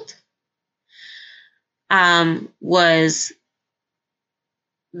revealed was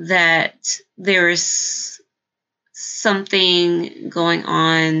that there is something going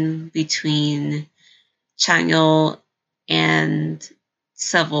on between Chanyeol and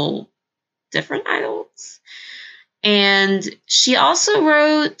several different idols. And she also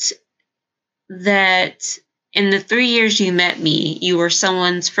wrote that in the 3 years you met me, you were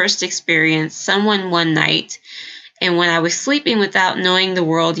someone's first experience, someone one night. And when I was sleeping without knowing the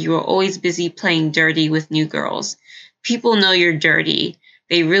world, you were always busy playing dirty with new girls. People know you're dirty.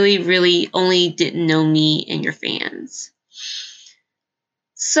 They really, really only didn't know me and your fans.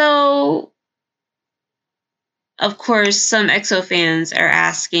 So, of course, some EXO fans are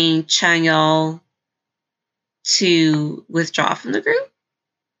asking Chanyeol to withdraw from the group.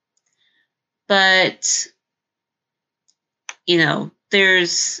 But, it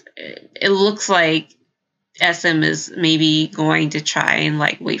looks like SM is maybe going to try and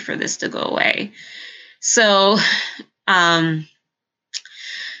wait for this to go away. So,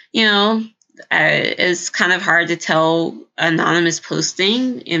 it's kind of hard to tell anonymous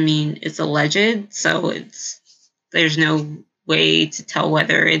posting. I mean, it's alleged, so there's no way to tell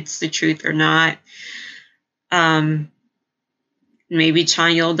whether it's the truth or not. Maybe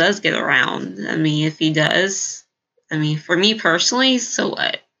Chanyeol does get around. I mean, if he does, for me personally, so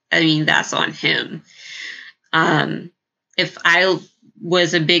what? That's on him. If I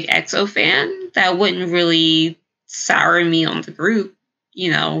was a big EXO fan, that wouldn't really sour me on the group,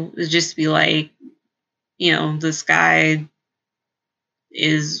 you know, it'd just be like, you know, this guy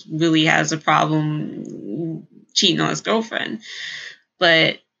really has a problem cheating on his girlfriend.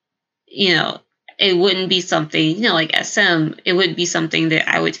 But, you know, it wouldn't be something, you know, like SM, it would be something that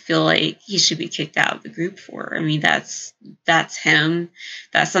I would feel like he should be kicked out of the group for. I mean, that's him.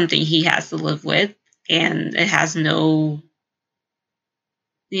 That's something he has to live with. And it has no,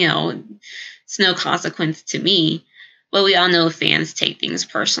 you know, it's no consequence to me. But we all know fans take things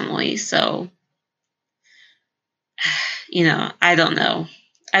personally. So, you know, I don't know.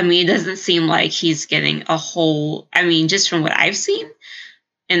 I mean, it doesn't seem like he's getting a whole, I mean, just from what I've seen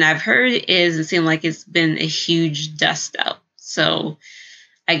and I've heard, it doesn't seem like it's been a huge dust up. So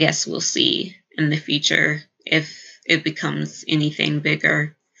I guess we'll see in the future if it becomes anything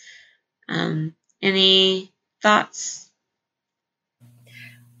bigger. Any thoughts?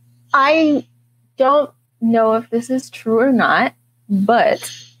 I don't know if this is true or not,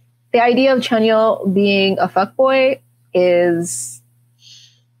 but the idea of Chanyeol being a fuckboy is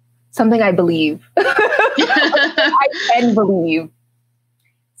something I believe. I can believe.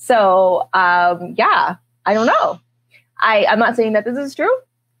 So, yeah, I don't know. I'm not saying that this is true.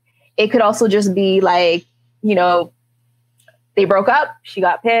 It could also just be like, you know, they broke up, she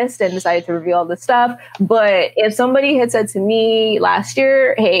got pissed and decided to reveal all this stuff. But if somebody had said to me last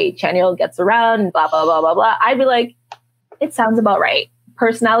year, hey, Chanyeol gets around, blah, blah, blah, blah, blah, I'd be like, it sounds about right.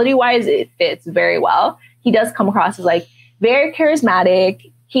 Personality-wise, it fits very well. He does come across as like very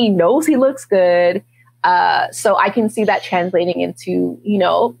charismatic. He knows he looks good. So I can see that translating into, you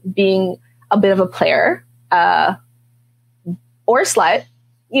know, being a bit of a player or slut,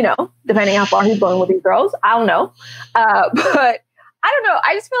 you know, depending how far he's going with these girls. I don't know. But I don't know.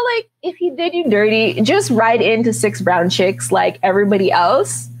 I just feel like if he did you dirty, just ride into 6 brown chicks like everybody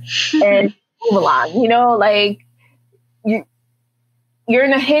else and move along. You know, like you're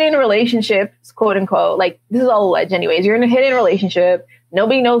in a hidden relationship, quote unquote. Like, this is all alleged anyways. You're in a hidden relationship.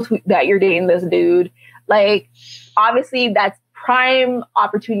 Nobody knows that you're dating this dude. Like, obviously, that's prime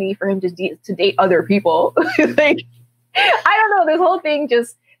opportunity for him to date other people. Like, I don't know. This whole thing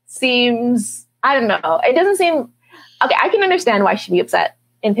just seems, I don't know. It doesn't seem, okay, I can understand why she'd be upset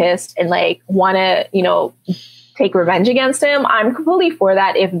and pissed and like want to, you know, take revenge against him. I'm completely for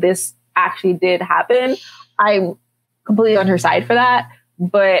that. If this actually did happen, I'm completely on her side for that.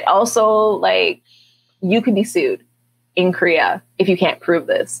 But also, like, you could be sued in Korea if you can't prove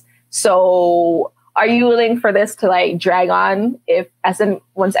this. So are you willing for this to like drag on if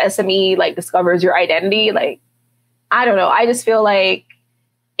once SME like discovers your identity? Like, I don't know. I just feel like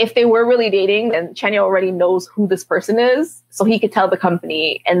if they were really dating, then Chanyeol already knows who this person is, so he could tell the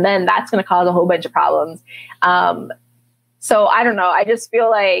company, and then that's going to cause a whole bunch of problems. So I don't know. I just feel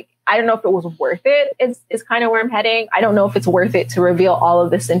like, I don't know if it was worth it. Is kind of where I'm heading. I don't know if it's worth it to reveal all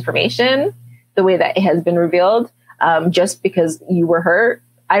of this information the way that it has been revealed, just because you were hurt.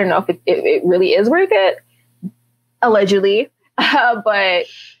 I don't know if it really is worth it, allegedly. But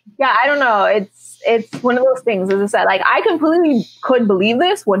yeah, I don't know. It's one of those things, as I said, like, I completely could believe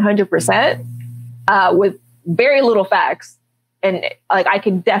this 100% with very little facts. And like, I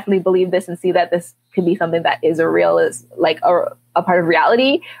can definitely believe this and see that this could be something that is like a part of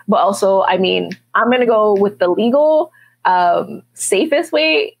reality. But also, I mean, I'm going to go with the legal, safest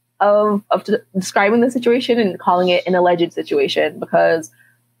way of describing the situation and calling it an alleged situation, because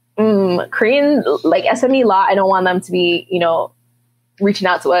Korean, like, SME law, I don't want them to be, you know, reaching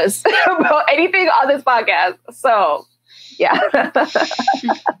out to us about anything on this podcast. So, yeah.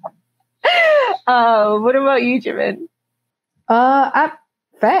 What about you, Jimin?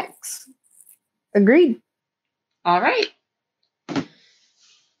 Facts. Agreed. All right.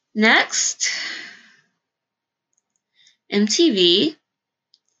 Next, MTV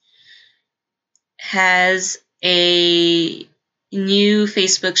has a new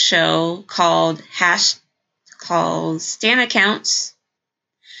Facebook show called Stan Accounts,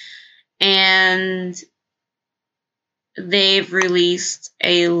 and they've released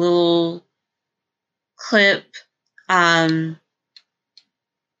a little clip of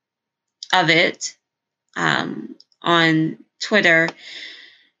it on Twitter,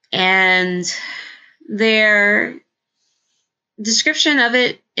 and their description of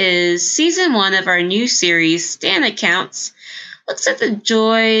it is: season 1 of our new series, Stan Accounts, looks at the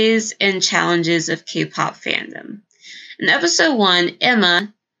joys and challenges of K-pop fandom. In episode 1,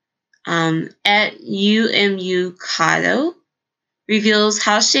 Emma, at UMU Kato, reveals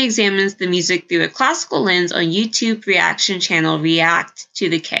how she examines the music through a classical lens on YouTube reaction channel React to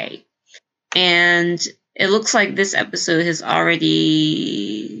the K. And it looks like this episode has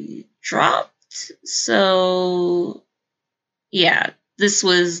already dropped. So, yeah, this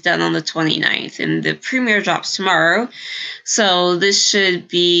was done on the 29th, and the premiere drops tomorrow. So this should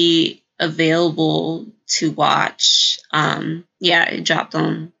be available to watch. Yeah, it dropped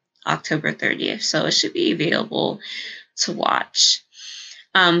on October 30th, so it should be available to watch.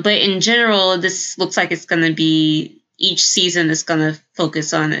 But in general, this looks like it's going to be, each season is going to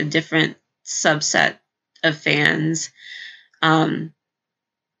focus on a different subset of fans.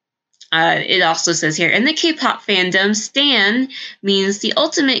 It also says here, in the K-pop fandom, stan means the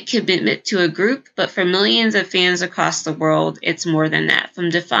ultimate commitment to a group, but for millions of fans across the world, it's more than that. From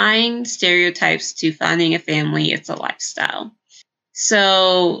defying stereotypes to finding a family, it's a lifestyle.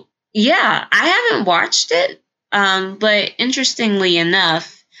 So, yeah, I haven't watched it, but interestingly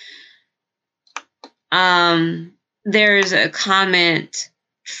enough, there's a comment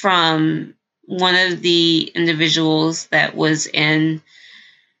from one of the individuals that was in,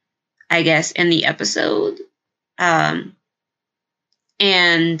 I guess, in the episode, or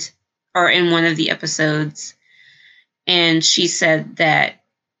in one of the episodes. And she said,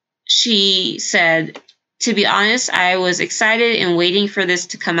 to be honest, I was excited and waiting for this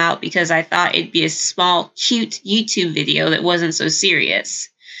to come out because I thought it'd be a small, cute YouTube video that wasn't so serious.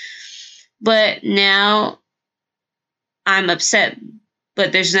 But now I'm upset,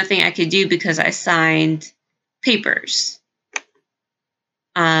 but there's nothing I could do because I signed papers.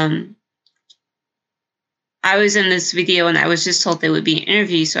 I was in this video and I was just told there would be an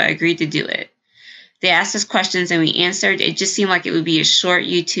interview, so I agreed to do it. They asked us questions and we answered. It just seemed like it would be a short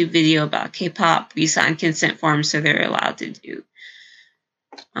YouTube video about K-pop. We signed consent forms, so they're allowed to do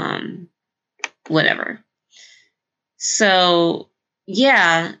whatever. So,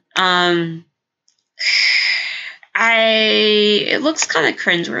 yeah. It looks kind of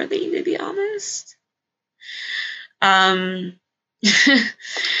cringeworthy, to be honest. I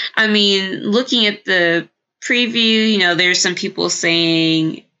mean, looking at the preview, there's some people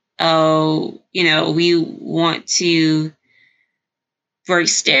saying, oh, we want to break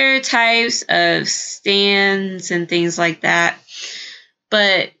stereotypes of stans and things like that.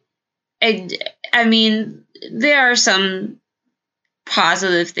 But, I mean, there are some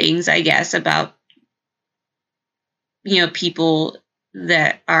positive things, I guess, about, people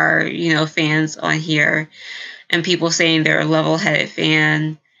that are, fans on here, and people saying they're a level-headed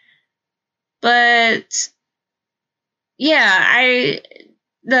fan. But, yeah,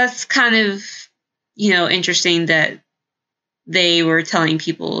 that's kind of, interesting that they were telling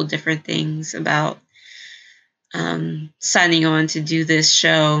people different things about signing on to do this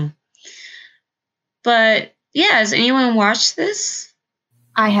show. But, yeah, has anyone watched this?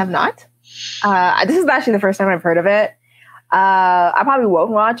 I have not. This is actually the first time I've heard of it. I probably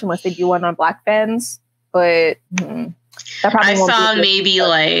won't watch unless they do one on Black fans, but that probably I saw maybe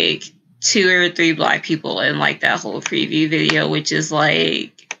like 2 or 3 Black people in like that whole preview video, which is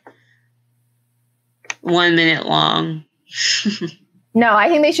like 1 minute long. No, I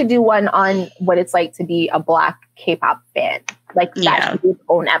think they should do one on what it's like to be a Black K-pop fan. Like that should be its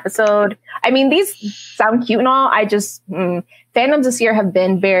own episode. I mean, these sound cute and all. I just fandoms this year have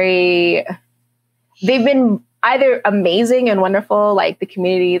been they've been either amazing and wonderful, like the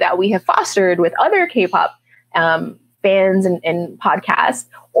community that we have fostered with other K-pop fans and podcasts,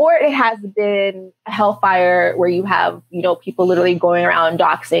 or it has been a hellfire where you have, people literally going around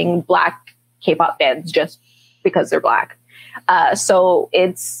doxing Black K-pop fans just because they're Black. So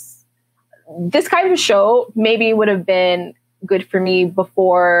it's this kind of show maybe would have been good for me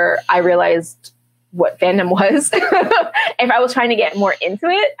before I realized what fandom was. If I was trying to get more into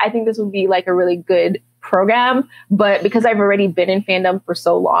it, I think this would be like a really good program. But because I've already been in fandom for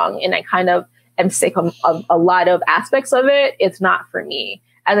so long and I kind of am sick of a lot of aspects of it, it's not for me.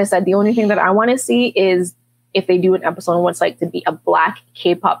 As I said, the only thing that I want to see is if they do an episode on what it's like to be a Black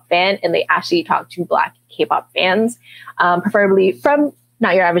K-pop fan and they actually talk to Black K-pop fans, preferably from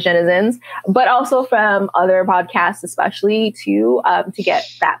Not Your Average Netizens, but also from other podcasts, especially to get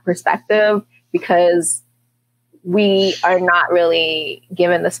that perspective, because we are not really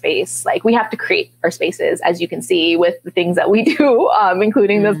given the space. Like, we have to create our spaces, as you can see with the things that we do,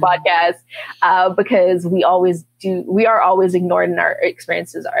 including this podcast, because we are always ignored and our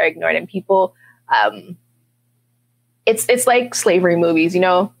experiences are ignored, and people, it's like slavery movies,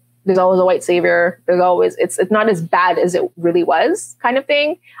 there's always a white savior. There's always, it's not as bad as it really was, kind of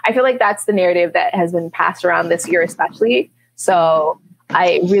thing. I feel like that's the narrative that has been passed around this year, especially. So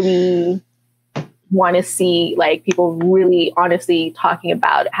I really want to see like people really honestly talking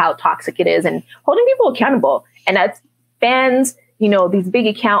about how toxic it is and holding people accountable. And as fans, these big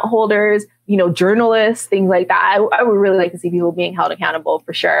account holders, journalists, things like that. I would really like to see people being held accountable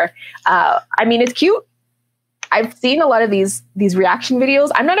for sure. I mean, it's cute. I've seen a lot of these reaction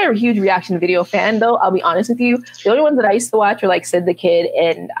videos. I'm not a huge reaction video fan, though. I'll be honest with you. The only ones that I used to watch were like Sid the Kid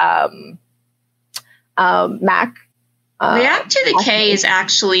and Mac. React to the K is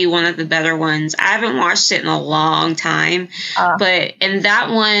actually one of the better ones. I haven't watched it in a long time, but in that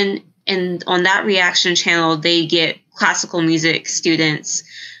one, and on that reaction channel, they get classical music students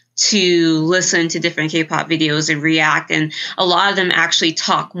to listen to different K-pop videos and react, and a lot of them actually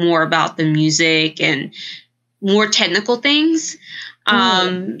talk more about the music and more technical things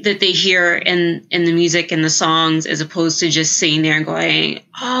that they hear in the music and the songs, as opposed to just sitting there and going,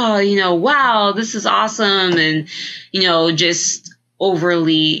 oh, wow, this is awesome. And, just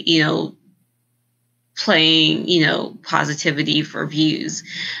overly, playing, positivity for views.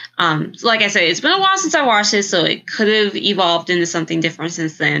 Like I said, it's been a while since I watched it, so it could have evolved into something different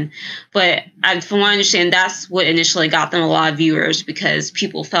since then. But from what I understand, that's what initially got them a lot of viewers, because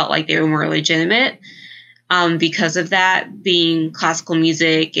people felt like they were more legitimate. Because of that being classical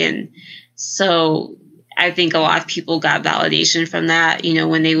music. And so I think a lot of people got validation from that,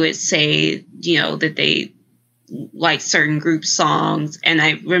 when they would say, that they like certain group songs. And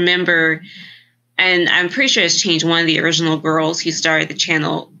I remember, and I'm pretty sure it's changed, one of the original girls who started the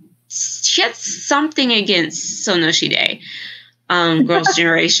channel, she had something against Sonoshide, Girls'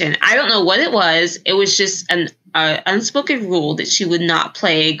 Generation. I don't know what it was. It was just an unspoken rule that she would not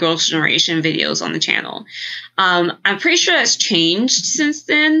play Girls' Generation videos on the channel. I'm pretty sure that's changed since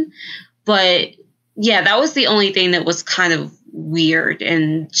then, but yeah, that was the only thing that was kind of weird.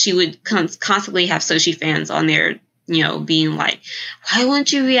 And she would constantly have Soshi fans on there, being like, why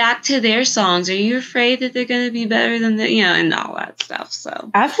won't you react to their songs? Are you afraid that they're going to be better than and all that stuff.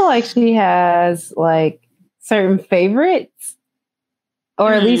 So I feel like she has like certain favorites,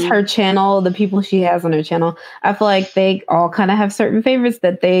 or at least her channel, the people she has on her channel, I feel like they all kind of have certain favorites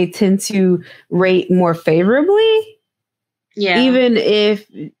that they tend to rate more favorably. Yeah. Even if,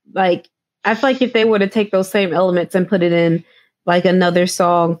 like, I feel like if they were to take those same elements and put it in like another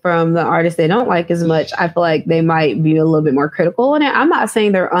song from the artist they don't like as much, I feel like they might be a little bit more critical on it. I'm not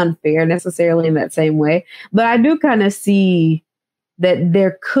saying they're unfair necessarily in that same way, but I do kind of see that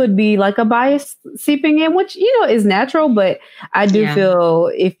there could be like a bias seeping in, which, is natural. But I do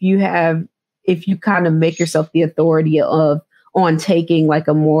feel if you kind of make yourself the authority on taking like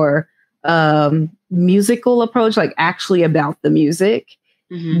a more musical approach, like actually about the music,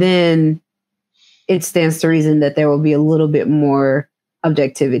 then it stands to reason that there will be a little bit more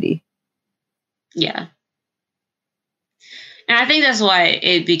objectivity. Yeah. And I think that's why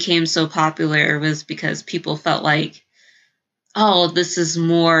it became so popular, was because people felt like, oh, this is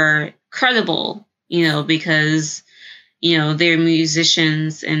more credible, because, they're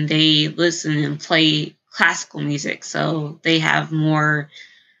musicians and they listen and play classical music. So they have more,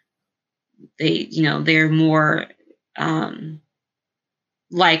 they're more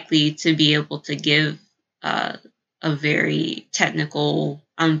likely to be able to give a very technical,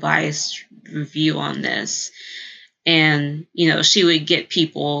 unbiased review on this. And, she would get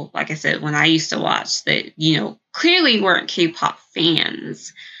people, like I said, when I used to watch, that, clearly weren't K-pop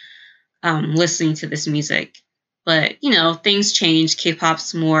fans listening to this music. But, things change.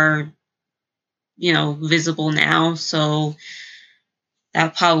 K-pop's more, visible now. So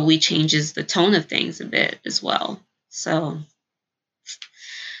that probably changes the tone of things a bit as well. So,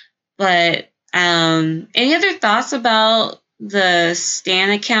 but any other thoughts about the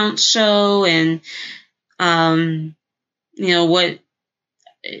Stan account show and,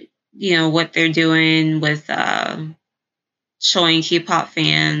 what they're doing with showing K-pop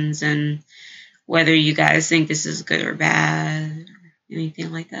fans, and whether you guys think this is good or bad, or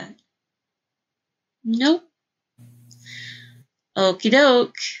anything like that? Nope. Okie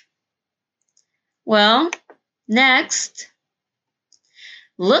doke. Well, next,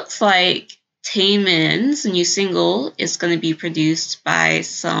 looks like Taemin's new single is going to be produced by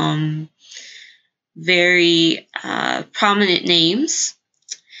some very prominent names.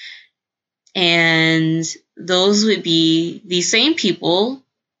 And those would be the same people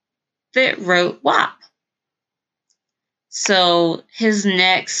that wrote WAP. So his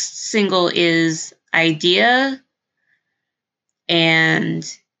next single is Idea.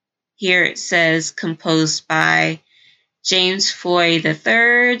 And here it says composed by James Foy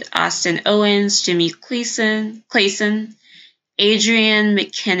III, Austin Owens, Jimmy Clayson, Adrian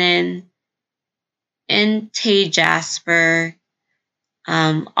McKinnon, and Tay Jasper,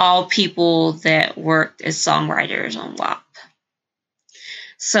 all people that worked as songwriters on WAP.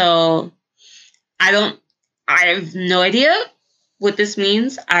 So I have no idea what this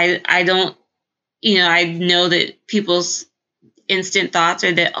means. I don't I know that people's instant thoughts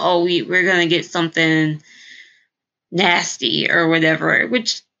are that, oh, we're going to get something nasty or whatever,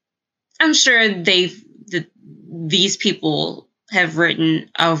 which I'm sure these people have written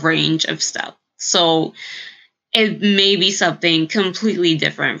a range of stuff. So it may be something completely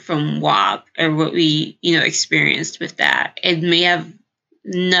different from WAP or what we, experienced with that. It may have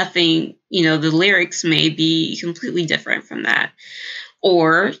nothing, the lyrics may be completely different from that.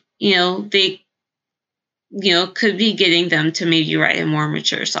 Or, they, could be getting them to maybe write a more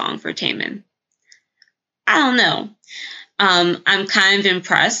mature song for Taemin. I don't know. I'm kind of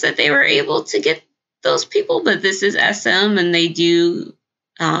impressed that they were able to get those people, but this is SM and they do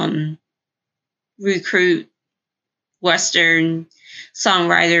recruit Western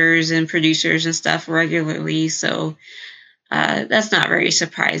songwriters and producers and stuff regularly. So that's not very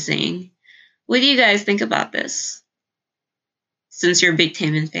surprising. What do you guys think about this? Since you're big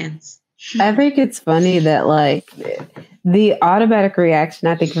Taemin fans. I think it's funny that like the automatic reaction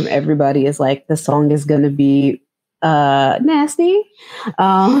I think from everybody is like the song is going to be nasty.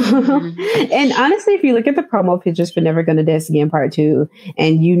 And honestly, if you look at the promo pictures for Never Gonna Dance Again Part 2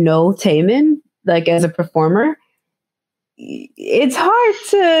 and Taemin like as a performer, it's hard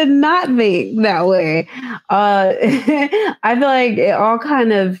to not think that way. I feel like it all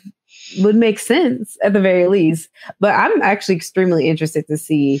kind of would make sense at the very least, but I'm actually extremely interested to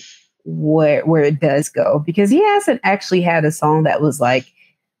see where it does go, because he hasn't actually had a song that was like,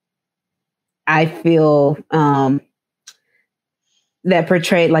 I feel that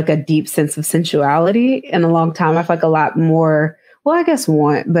portrayed like a deep sense of sensuality in a long time. I feel like a lot more, well, I guess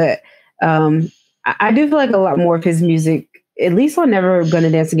Want, but I do feel like a lot more of his music, at least on Never Gonna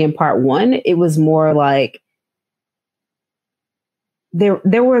Dance Again Part 1, it was more like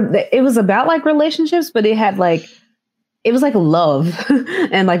it was about like relationships, but it had like, it was like love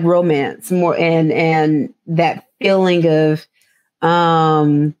and like romance more, and that feeling of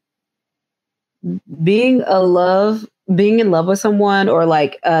being in love with someone, or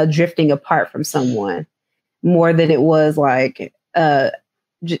like drifting apart from someone, more than it was like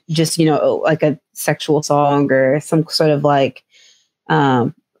just like a sexual song or some sort of like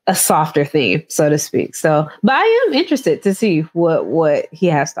a softer theme, so to speak. So, but I am interested to see what he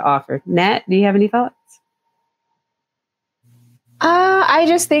has to offer. Nat, do you have any thoughts? I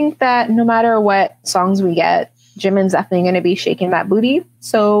just think that no matter what songs we get, Jimin's definitely going to be shaking that booty.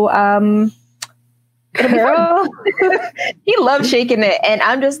 So, girl, he loves shaking it, and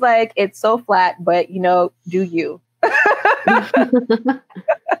I'm just like, it's so flat, but do you?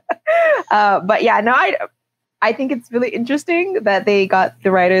 But yeah, no, I think it's really interesting that they got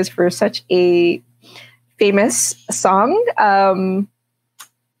the writers for such a famous song.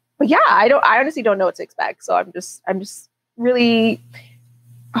 But yeah, I honestly don't know what to expect. So I'm just really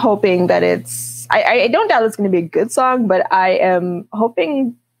hoping that I don't doubt it's going to be a good song, but I am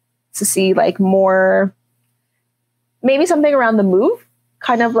hoping to see like more, maybe something around the move,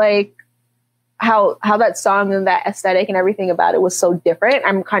 kind of like how that song and that aesthetic and everything about it was so different.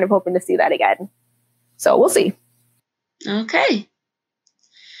 I'm kind of hoping to see that again. So we'll see. Okay.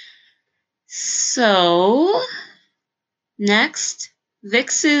 So next,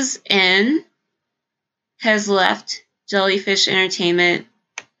 VIX's N has left Jellyfish Entertainment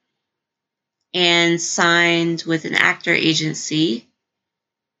and signed with an actor agency.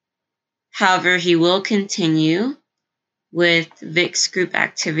 However, he will continue with VIX Group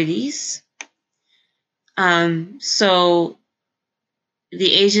activities. So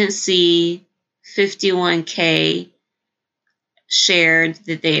the agency 51K shared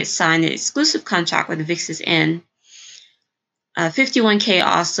that they had signed an exclusive contract with VIX's N. 51K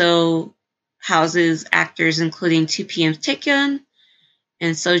also houses actors including 2PM's Taekyun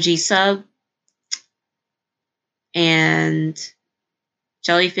and Soji Sub. And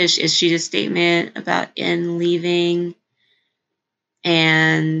Jellyfish issued a statement about N leaving.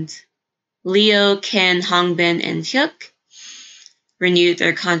 And Leo, Ken, Hongbin, and Hyuk renewed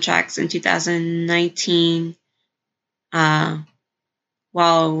their contracts in 2019,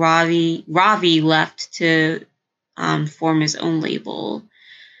 while Ravi left to form his own label.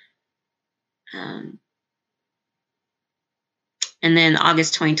 And then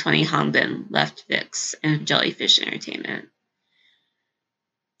August 2020, Hongbin left VIX and Jellyfish Entertainment.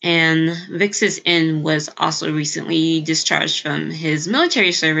 And VIX's N was also recently discharged from his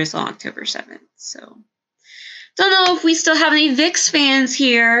military service on October 7th. So, don't know if we still have any VIX fans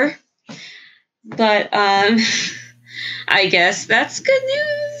here, but I guess that's good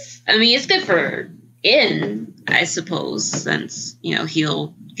news. I mean, it's good for N, I suppose, since,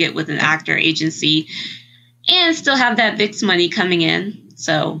 he'll get with an actor agency and still have that VIX money coming in.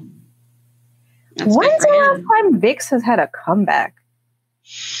 So, That's When's good for the last him. time VIX has had a comeback?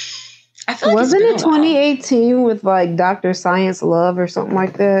 I feel like Wasn't it's it been a while. 2018 with like Dr. Science Love or something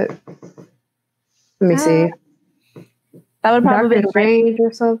like that? Let me see. That would probably Doctor Strange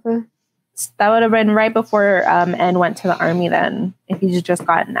or something. that would have been right before N went to the army. Then, if he's just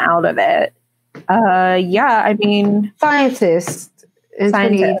gotten out of it, yeah. I mean, Scientist in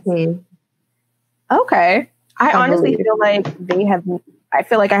Scientist. 2018. okay. I honestly believe. feel like I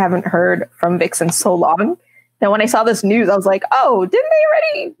feel like I haven't heard from VIX in so long that when I saw this news, I was like, oh, didn't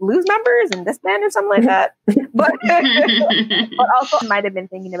they already lose members and disband or something like that? But but also I might have been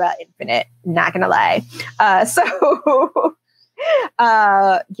thinking about Infinite, not gonna lie.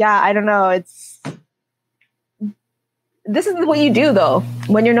 Yeah, I don't know. This is what you do though.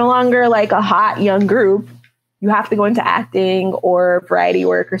 When you're no longer like a hot young group, you have to go into acting or variety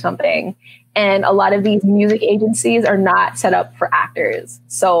work or something. And a lot of these music agencies are not set up for actors.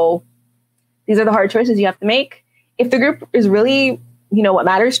 So these are the hard choices you have to make. If the group is really, what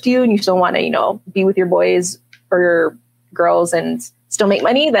matters to you and you still want to, be with your boys or your girls and still make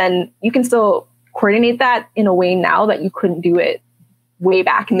money, then you can still coordinate that in a way now that you couldn't do it way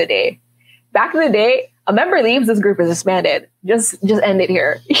back in the day. Back in the day, a member leaves, this group is disbanded. Just end it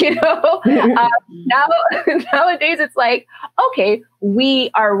here. Nowadays it's like, okay,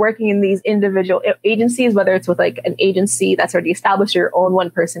 we are working in these individual agencies, whether it's with like an agency that's already established, your own one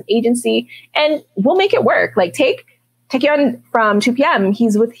person agency, and we'll make it work. Like take Taekyeon from 2PM.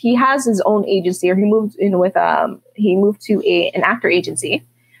 He has his own agency, or he moved to an actor agency,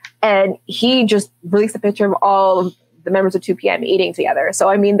 and he just released a picture of all of the members of 2PM eating together. So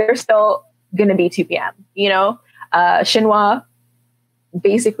I mean, they're still gonna be 2PM, Shinhwa,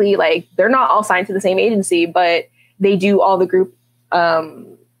 basically, like, they're not all signed to the same agency, but they do all the group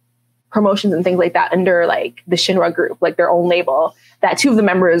promotions and things like that under like the Shinhwa group, like their own label that two of the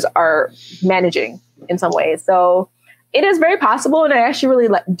members are managing in some ways. So it is very possible, and I actually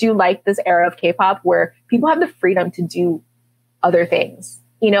really do like this era of K-pop where people have the freedom to do other things,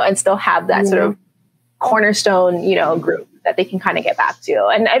 and still have that sort of cornerstone, group that they can kind of get back to.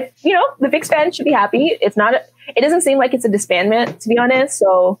 And the VIX fans should be happy. It doesn't seem like it's a disbandment, to be honest.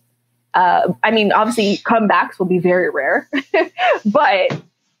 So, I mean, obviously comebacks will be very rare, but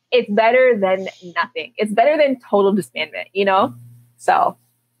it's better than nothing. It's better than total disbandment, So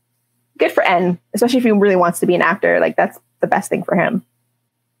good for N, especially if he really wants to be an actor. Like, that's the best thing for him.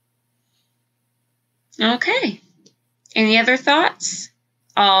 Okay. Any other thoughts?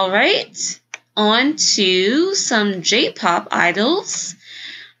 All right. On to some J-pop idols.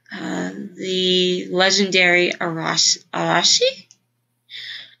 The legendary Arashi.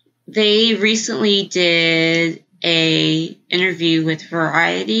 They recently did a interview with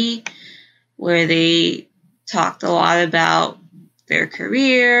Variety where they talked a lot about their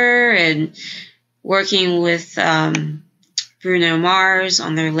career and working with Bruno Mars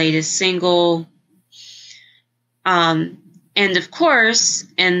on their latest single. And of course,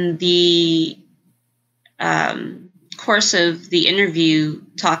 in the course of the interview,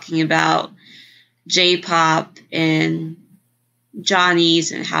 talking about J-pop and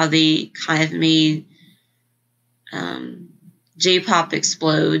Johnny's and how they kind of made J-pop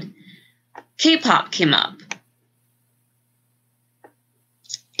explode, K-pop came up.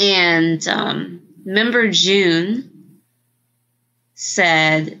 And member June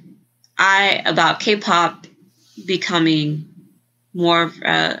said about K-pop becoming more of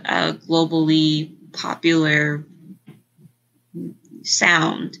a globally popular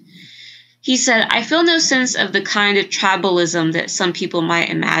sound. He said, I feel no sense of the kind of tribalism that some people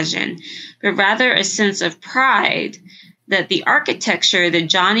might imagine, but rather a sense of pride that the architecture that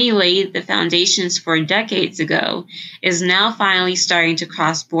Johnny laid the foundations for decades ago is now finally starting to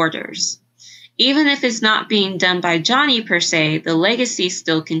cross borders. Even if it's not being done by Johnny per se, the legacy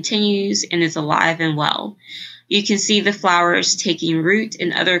still continues and is alive and well. You can see the flowers taking root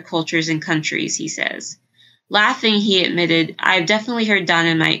in other cultures and countries, he says. Laughing, he admitted, I've definitely heard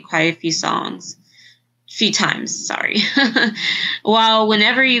Dynamite quite a few times. While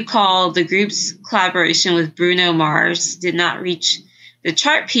Whenever You Call, the group's collaboration with Bruno Mars, did not reach the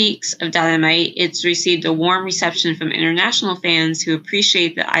chart peaks of Dynamite, it's received a warm reception from international fans who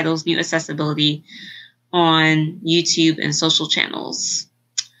appreciate the idol's new accessibility on YouTube and social channels.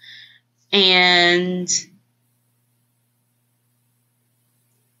 And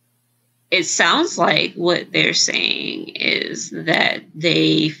it sounds like what they're saying is that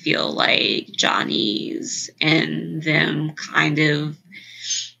they feel like Johnny's and them kind of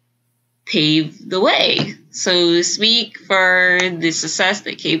paved the way, so to speak, for the success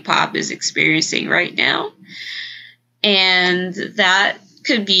that K-pop is experiencing right now. And that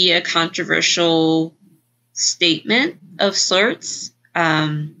could be a controversial statement of sorts.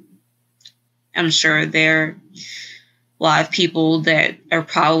 I'm sure there are a lot of people that are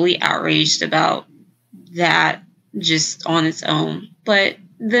probably outraged about that just on its own. But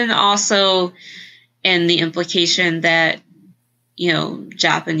then also in the implication that, you know,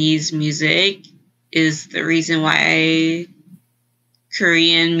 Japanese music is the reason why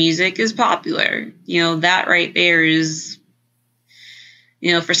Korean music is popular. You know, that right there is,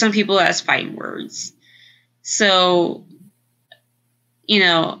 you know, for some people that's fighting words. So, you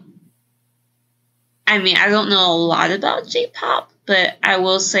know, I mean, I don't know a lot about J-pop, but I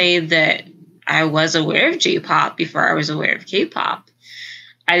will say that I was aware of J-pop before I was aware of K-pop.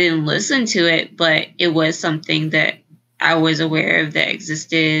 I didn't listen to it, but it was something that I was aware of that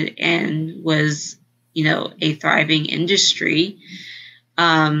existed and was, you know, a thriving industry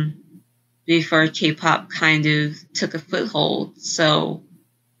before K-pop kind of took a foothold. So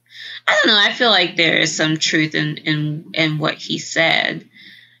I don't know. I feel like there is some truth in what he said.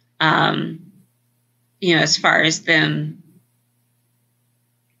 You know, as far as them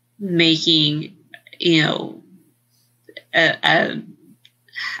making, you know, I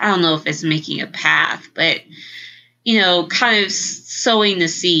don't know if it's making a path, but, you know, kind of sowing the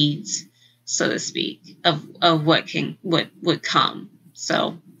seeds, so to speak, of what would come.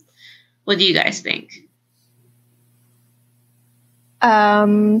 So what do you guys think?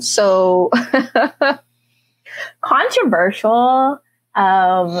 So controversial,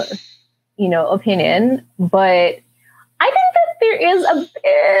 you know, opinion, but I think that there is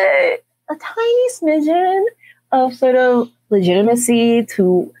a tiny smidgen of sort of legitimacy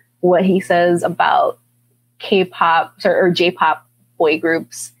to what he says about K-pop or J-pop boy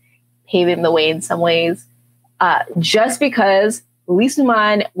groups paving the way in some ways. Just because Lee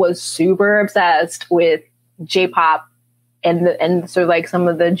Soo-man was super obsessed with J-pop and sort of like some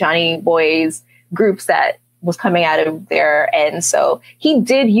of the Johnny Boys groups that was coming out of there. And so he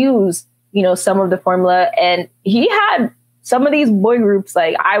did use, you know, some of the formula, and he had some of these boy groups,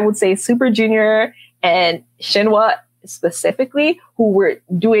 like I would say Super Junior and Shinhwa specifically, who were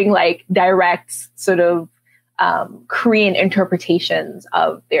doing like direct sort of Korean interpretations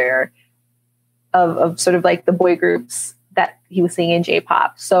of their, of sort of like the boy groups that he was singing in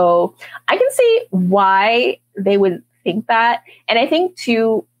J-pop. So I can see why they would think that. And I think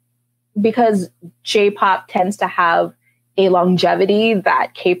too, because J-pop tends to have a longevity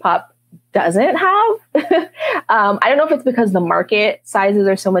that K-pop doesn't have. I don't know if it's because the market sizes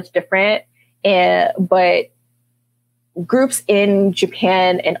are so much different, but groups in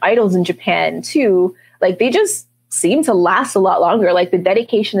Japan and idols in Japan too, like they just seem to last a lot longer. Like the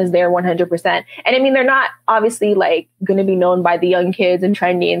dedication is there 100%. And I mean, they're not obviously like going to be known by the young kids and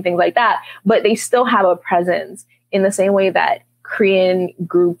trendy and things like that, but they still have a presence in the same way that Korean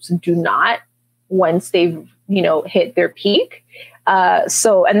groups do not once they've, you know, hit their peak.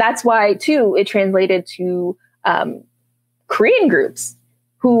 So, and that's why too, it translated to Korean groups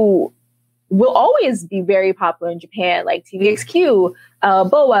who will always be very popular in Japan, like TVXQ,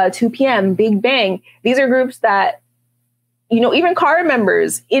 BoA, 2PM, Big Bang. These are groups that, you know, even car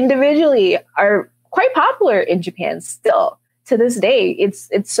members individually are quite popular in Japan still to this day. It's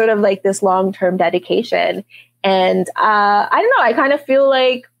sort of like this long-term dedication. And I don't know, I kind of feel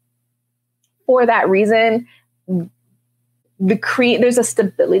like for that reason, there's a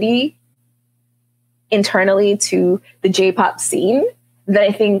stability internally to the J-pop scene that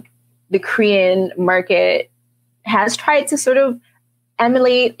I think the Korean market has tried to sort of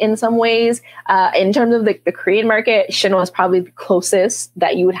emulate in some ways. In terms of the Korean market, Shinhwa is probably the closest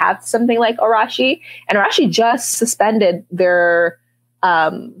that you would have to something like Arashi. And Arashi just suspended their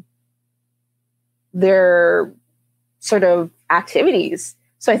sort of activities.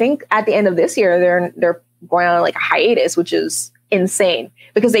 So I think at the end of this year, they're going on like a hiatus, which is insane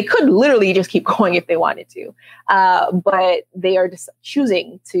because they could literally just keep going if they wanted to. But they are just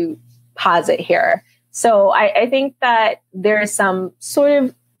choosing to pause it here. So I think that there is some sort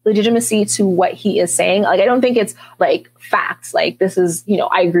of legitimacy to what he is saying. Like, I don't think it's like facts, like this is, you know,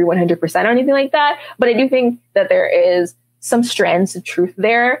 I agree 100% or anything like that. But I do think that there is some strands of truth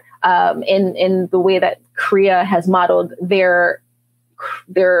there in the way that Korea has modeled their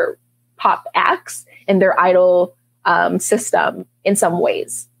pop acts and their idol system in some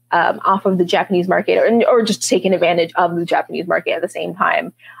ways off of the Japanese market or just taking advantage of the Japanese market at the same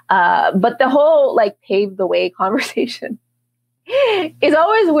time. But the whole like pave the way conversation is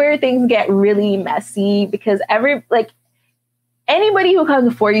always where things get really messy because anybody who comes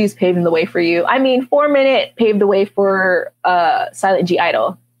before you is paving the way for you. I mean, 4 Minute paved the way for Silent G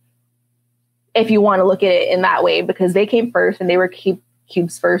Idol, if you want to look at it in that way, because they came first and they were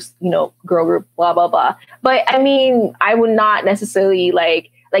Cube's first, girl group, blah, blah, blah. But I mean, I would not necessarily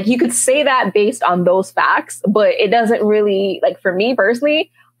like you could say that based on those facts, but it doesn't really, like, for me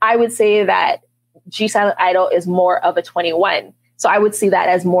personally, I would say that G Silent Idol is more of a 21. So I would see that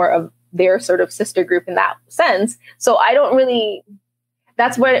as more of their sort of sister group in that sense. So I don't really,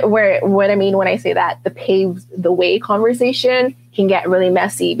 that's what I mean when I say that the paved the way conversation can get really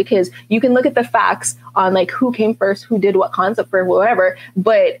messy, because you can look at the facts on like who came first, who did what concept for whatever,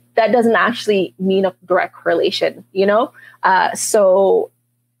 but that doesn't actually mean a direct correlation, So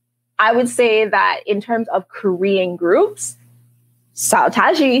I would say that in terms of Korean groups,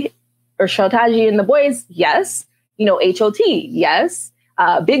 Saotaji and the boys, yes. HOT, yes.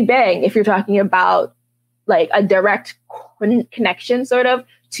 Big Bang, if you're talking about like a direct connection sort of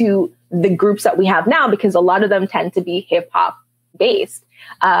to the groups that we have now, because a lot of them tend to be hip hop based,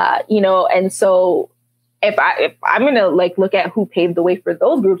 and so if I'm going to like look at who paved the way for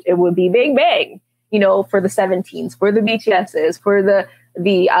those groups, it would be Big Bang, for the 17s, for the BTSs, for the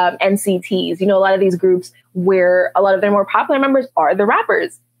NCTs, a lot of these groups where a lot of their more popular members are the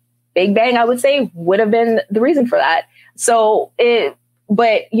rappers. Big Bang, I would say, would have been the reason for that. So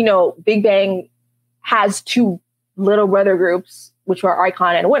but Big Bang has two little brother groups, which are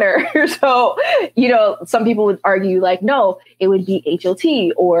iKON and Winner. So, some people would argue like, no, it would be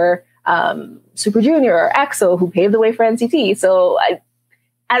HOT or Super Junior or EXO who paved the way for NCT. So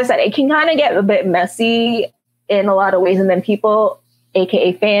as I said, it can kind of get a bit messy in a lot of ways. And then people,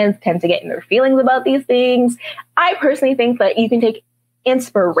 AKA fans, tend to get in their feelings about these things. I personally think that you can take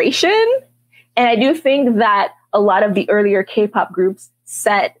inspiration. And I do think that a lot of the earlier K-pop groups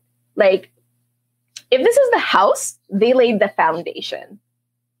set, like, if this is the house, they laid the foundation.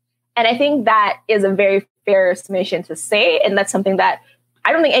 And I think that is a very fair submission to say. And that's something that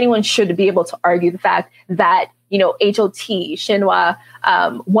I don't think anyone should be able to argue the fact that, HOT, Shinhwa,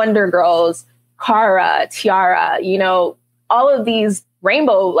 Wonder Girls, Kara, Tiara, all of these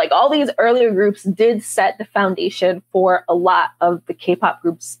Rainbow, like all these earlier groups did set the foundation for a lot of the K-pop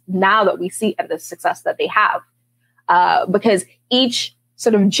groups now that we see and the success that they have. Because each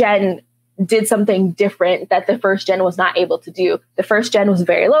sort of gen did something different that the first gen was not able to do. The first gen was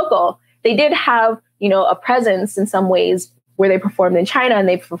very local. They did have, a presence in some ways where they performed in China and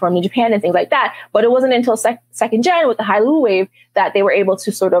they performed in Japan and things like that. But it wasn't until second gen with the Hallyu wave that they were able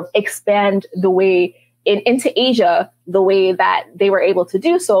to sort of expand the way into Asia the way that they were able to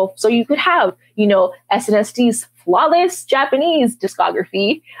do so. So you could have, SNSD flawless Japanese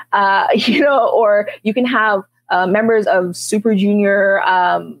discography, or you can have members of Super Junior,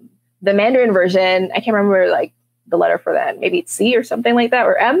 the Mandarin version. I can't remember like the letter for that. Maybe it's C or something like that,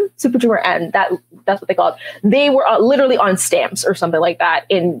 or M, Super Junior N. That's what they called. They were literally on stamps or something like that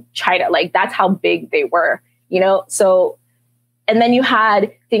in China. Like that's how big they were, So, and then you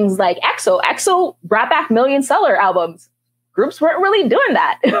had things like EXO. EXO brought back million seller albums. Groups weren't really doing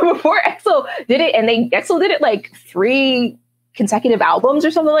that before EXO did it, and EXO did it like 3 consecutive albums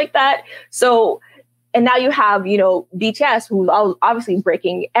or something like that. So, and now you have, BTS, who's obviously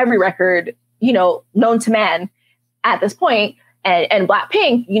breaking every record, known to man at this point, and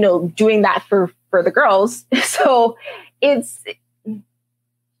Blackpink, doing that for the girls. So it's, to bring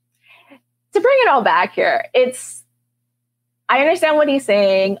it all back here, I understand what he's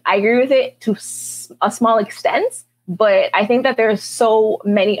saying. I agree with it to a small extent, but I think that there's so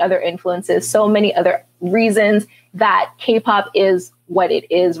many other influences, so many other reasons that K-pop is what it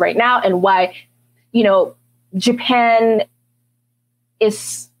is right now, and why, Japan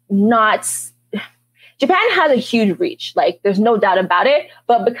is not. Japan has a huge reach, like there's no doubt about it.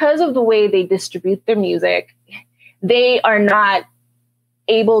 But because of the way they distribute their music, they are not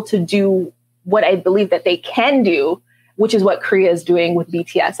able to do what I believe that they can do, which is what Korea is doing with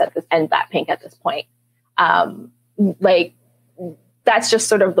BTS and Blackpink at this point. Like, that's just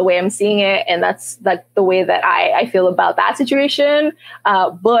sort of the way I'm seeing it. And that's like the way that I feel about that situation.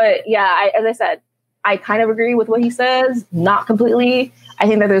 But yeah, as I said, I kind of agree with what he says, not completely. I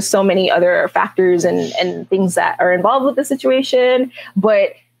think that there's so many other factors and things that are involved with the situation.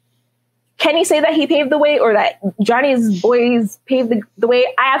 But can he say that he paved the way, or that Johnny's boys paved the way?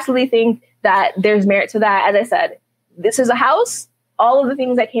 I absolutely think that there's merit to that. As I said, this is a house. All of the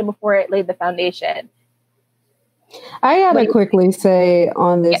things that came before it laid the foundation. I gotta quickly say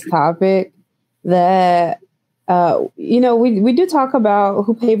on this topic that, we do talk about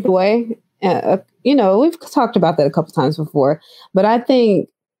who paved the way. We've talked about that a couple times before, but I think,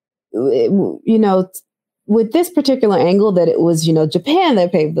 with this particular angle that it was, Japan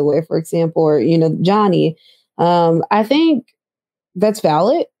that paved the way, for example, or, Johnny, I think that's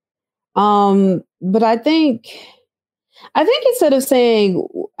valid. But I think I think instead of saying,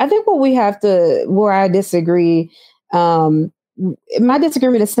 I think what we have to, where I disagree, my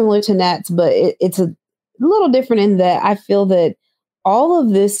disagreement is similar to Nat's, but it's a little different in that I feel that all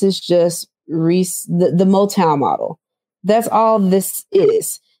of this is just the Motown model. That's all this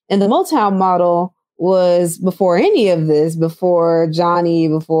is. And the Motown model was before any of this, before Johnny,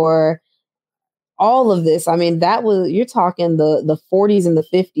 before all of this. I mean, that was, you're talking the 40s and the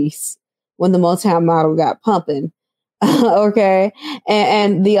 50s when the Motown model got pumping. Okay.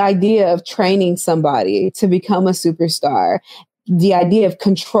 And the idea of training somebody to become a superstar, the idea of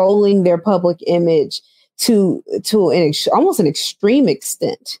controlling their public image to almost an extreme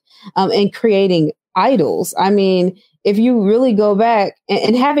extent, and creating idols. I mean, if you really go back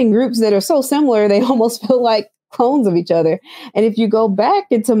and having groups that are so similar, they almost feel like clones of each other. And if you go back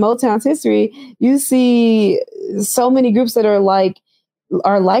into Motown's history, you see so many groups that are like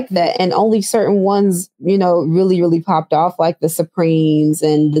that, and only certain ones, you know, really popped off, like the Supremes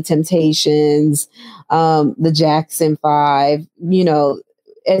and the Temptations, the Jackson 5, you know,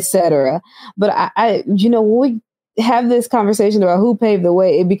 etc. But I, you know, when we have this conversation about who paved the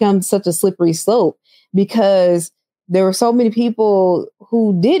way, it becomes such a slippery slope because there were so many people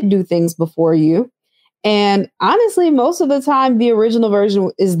who did do things before you. And honestly, most of the time, the original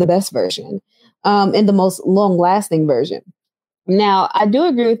version is the best version, and the most long lasting version. Now, I do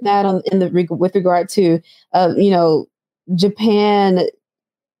agree with that with regard to, you know, Japan.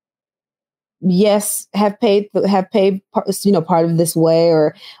 Yes, have paid, you know, part of this way,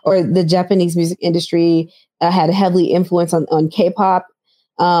 or the Japanese music industry had a heavily influence on K-pop.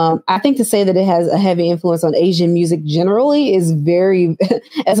 I think to say that it has a heavy influence on Asian music generally is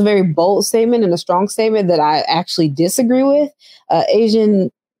that's a very bold statement and a strong statement that I actually disagree with.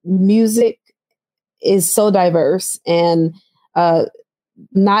 Asian music is so diverse, and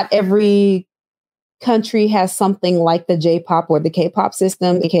not every country has something like the J-pop or the K-pop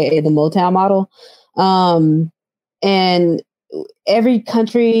system, aka the Motown model. And every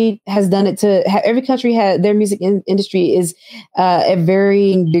country has done it every country had their music industry is at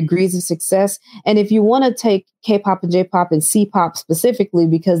varying degrees of success. And if you want to take K-pop and J-pop and C-pop specifically,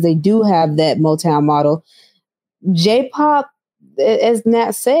 because they do have that Motown model, J-pop, as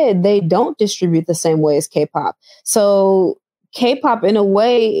Nat said, they don't distribute the same way as K-pop. So K-pop in a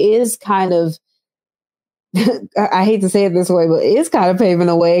way is kind of, I hate to say it this way, but it's kind of paving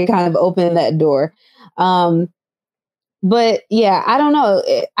the way, kind of opening that door. But yeah, I don't know.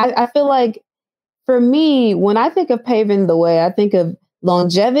 I feel like for me, when I think of paving the way, I think of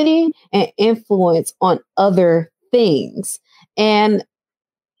longevity and influence on other things. And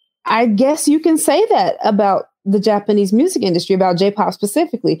I guess you can say that about the Japanese music industry, about J-pop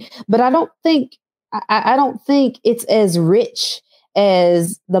specifically, but I don't think it's as rich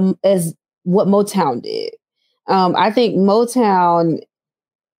as what Motown did. I think Motown,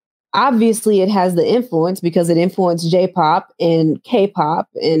 obviously it has the influence because it influenced J-pop and K-pop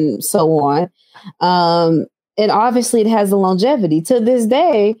and so on. And obviously it has the longevity. To this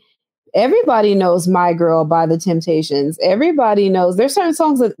day, everybody knows My Girl by the Temptations. Everybody knows, there's certain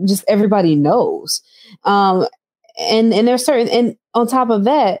songs that just everybody knows. And there's certain, and on top of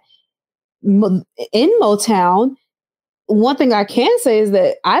that, in Motown, one thing I can say is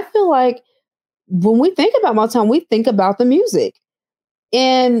that I feel like when we think about Motown, we think about the music.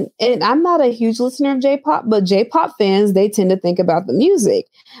 And I'm not a huge listener of J-pop, but J-pop fans, they tend to think about the music.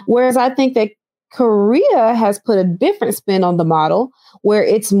 Whereas I think that Korea has put a different spin on the model where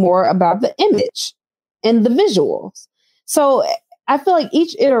it's more about the image and the visuals. So I feel like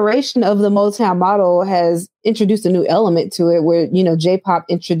each iteration of the Motown model has introduced a new element to it where, you know, J-pop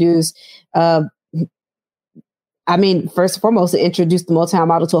introduced, first and foremost, it introduced the Motown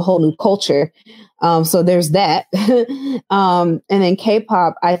model to a whole new culture. So there's that. And then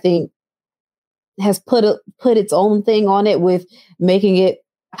K-pop, I think, has put its own thing on it with making it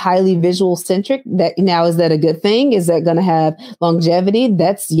highly visual centric. That now, is that a good thing? Is that going to have longevity?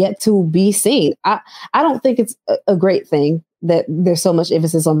 That's yet to be seen. I don't think it's a great thing that there's so much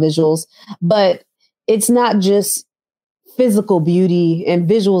emphasis on visuals, but it's not just physical beauty and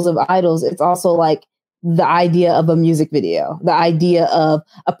visuals of idols. It's also like the idea of a music video, the idea of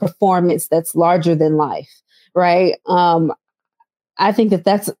a performance that's larger than life, right? I think that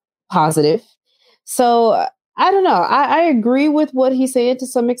that's positive. So I don't know. I agree with what he's saying to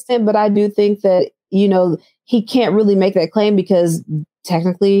some extent, but I do think that, you know, he can't really make that claim because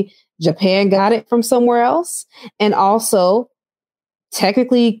technically Japan got it from somewhere else. And also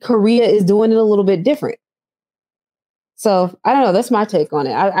technically Korea is doing it a little bit different. So I don't know. That's my take on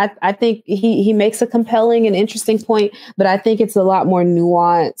it. I think he makes a compelling and interesting point, but I think it's a lot more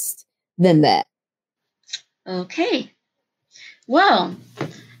nuanced than that. Okay. Well,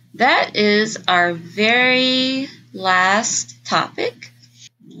 that is our very last topic.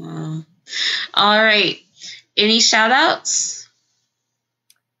 All right. Any shout outs?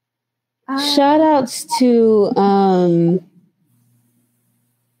 Shout outs to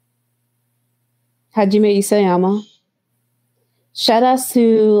Hajime Isayama. Shout outs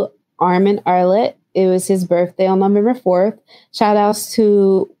to Armin Arlet. It was his birthday on November 4th. Shout outs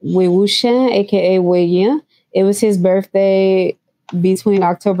to Wei Wuxian, aka Wei Yin. It was his birthday between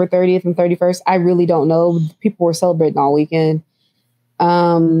October 30th and 31st. I really don't know. People were celebrating all weekend.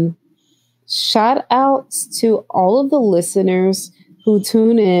 Shout outs to all of the listeners who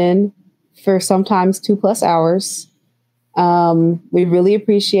tune in for sometimes 2+ hours. We really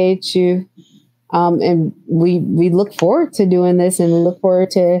appreciate you. And we look forward to doing this, and we look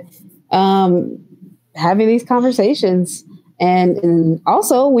forward to having these conversations. And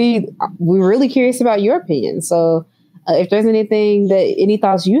also, we're really curious about your opinion. So if there's any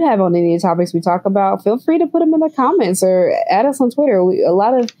thoughts you have on any of the topics we talk about, feel free to put them in the comments or add us on Twitter. A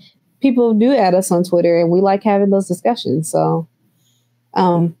lot of people do add us on Twitter, and we like having those discussions. So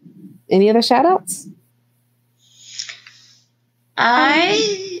any other shout outs?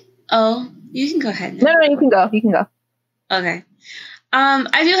 You can go ahead now. No, you can go. You can go. Okay.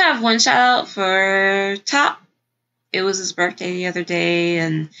 I do have one shout out for Top. It was his birthday the other day,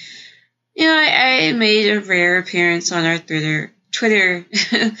 and I made a rare appearance on our Twitter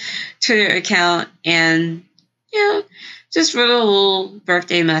account, and just wrote a little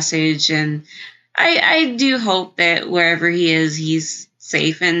birthday message. And I do hope that wherever he is, he's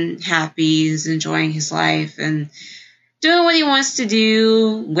safe and happy, he's enjoying his life and doing what he wants to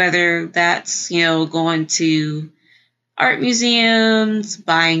do, whether that's, going to art museums,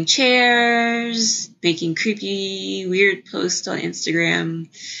 buying chairs, making creepy, weird posts on Instagram.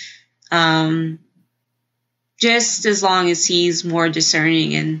 Just as long as he's more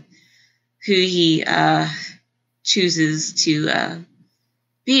discerning in who he chooses to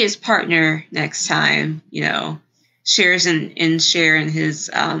be his partner next time, share in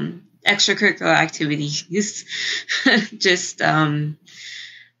his extracurricular activities. Just but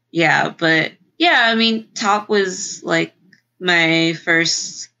I mean, Top was like my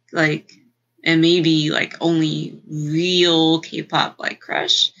first and maybe only real K-pop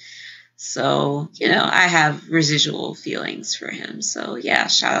crush. So, I have residual feelings for him. So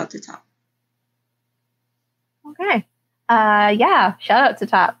shout out to Top. Okay. Shout out to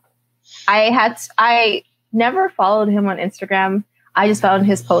Top. I never followed him on Instagram. I just found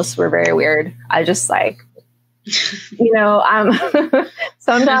his posts were very weird. I just sometimes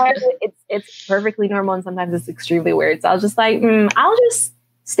it's perfectly normal and sometimes it's extremely weird. So I was just I'll just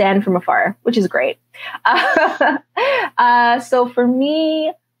stand from afar, which is great. So for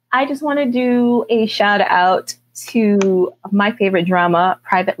me, I just want to do a shout out to my favorite drama,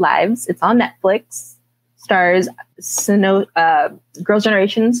 Private Lives. It's on Netflix. Stars Girls'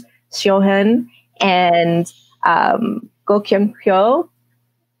 Generation's Seohyun and Go Kyung-hyo,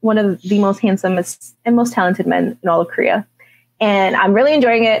 one of the most handsomest and most talented men in all of Korea. And I'm really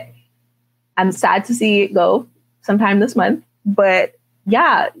enjoying it. I'm sad to see it go sometime this month. But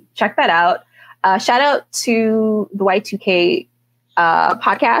check that out. Shout out to the Y2K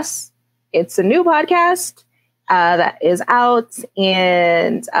podcast. It's a new podcast that is out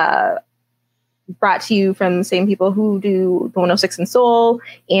and brought to you from the same people who do the 106 in Seoul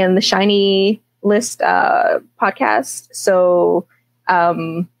and the Shiny List podcast. So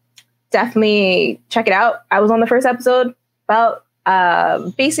definitely check it out. I was on the first episode about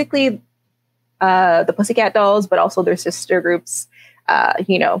basically the Pussycat Dolls, but also their sister groups,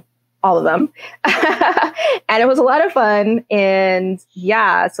 all of them. And it was a lot of fun. And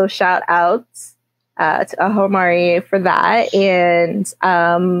so shout out to Ahomari for that. And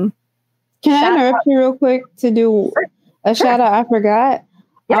can I interrupt you real quick to do a shout out? I forgot.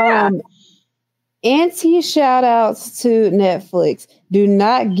 Anti shout outs to Netflix. Do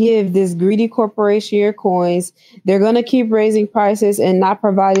not give this greedy corporation your coins. They're going to keep raising prices and not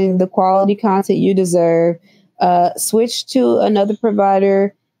providing the quality content you deserve. Switch to another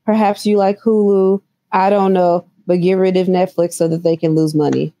provider. Perhaps you like Hulu. I don't know, but get rid of Netflix so that they can lose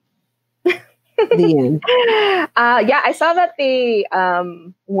money. The end. I saw that they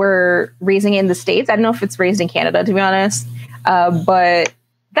were raising it in the States. I don't know if it's raised in Canada, to be honest. But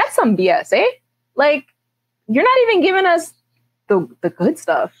that's some BS, eh? You're not even giving us the good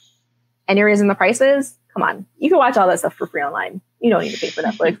stuff, and you're raising the prices. Come on, you can watch all that stuff for free online. You don't need to pay for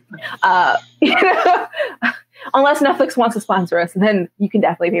Netflix, unless Netflix wants to sponsor us. Then you can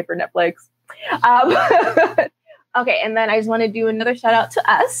definitely pay for Netflix. Okay, and then I just want to do another shout out to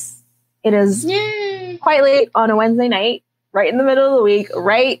us. It is quite late on a Wednesday night, right in the middle of the week,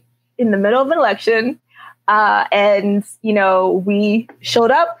 right in the middle of an election. And, you know, we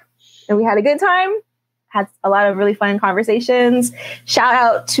showed up and we had a good time, had a lot of really fun conversations. Shout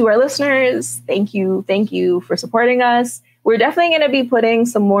out to our listeners. Thank you. Thank you for supporting us. We're definitely going to be putting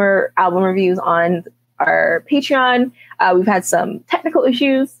some more album reviews on our Patreon. We've had some technical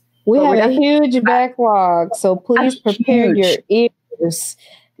issues. We have a huge backlog, so please prepare your ears.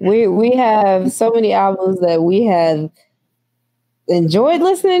 We have so many albums that we have enjoyed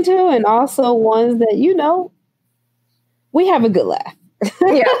listening to, and also ones that, you know, we have a good laugh.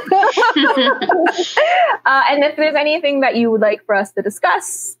 Yeah. And if there's anything that you would like for us to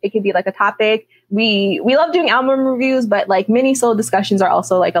discuss, it could be like a topic. We love doing album reviews, but like mini-sode discussions are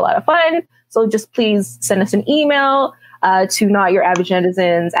also like a lot of fun. So just please send us an email to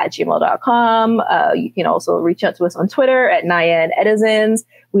notyouraverage-netizens@gmail.com. You can also reach out to us on Twitter at @NayaNetizens.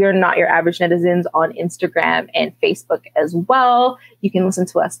 We are Not Your Average Netizens on Instagram and Facebook as well. You can listen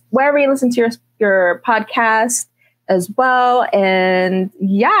to us wherever you listen to your podcast as well. And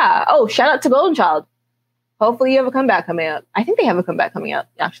yeah. Oh, shout out to Golden Child. Hopefully you have a comeback coming up. I think they have a comeback coming up,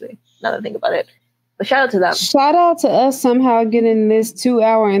 actually, now that I think about it. But shout out to them. Shout out to us somehow getting this 2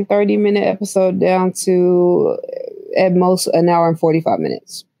 hour and 30-minute episode down to at most an hour and 45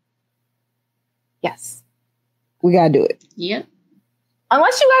 minutes. Yes. We got to do it. Yep.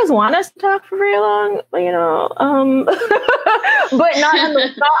 Unless you guys want us to talk for very long, you know, but not on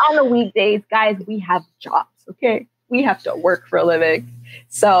the weekdays, guys. We have jobs, okay? We have to work for a living.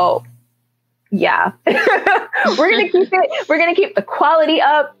 So, yeah. We're going to keep the quality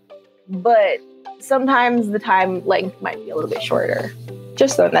up, but sometimes the time length might be a little bit shorter.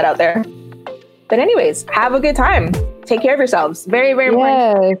 Just throwing that out there. But anyways, have a good time. Take care of yourselves. Very, very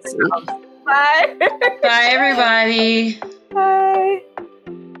important. Yes. Bye. Bye, everybody. Bye.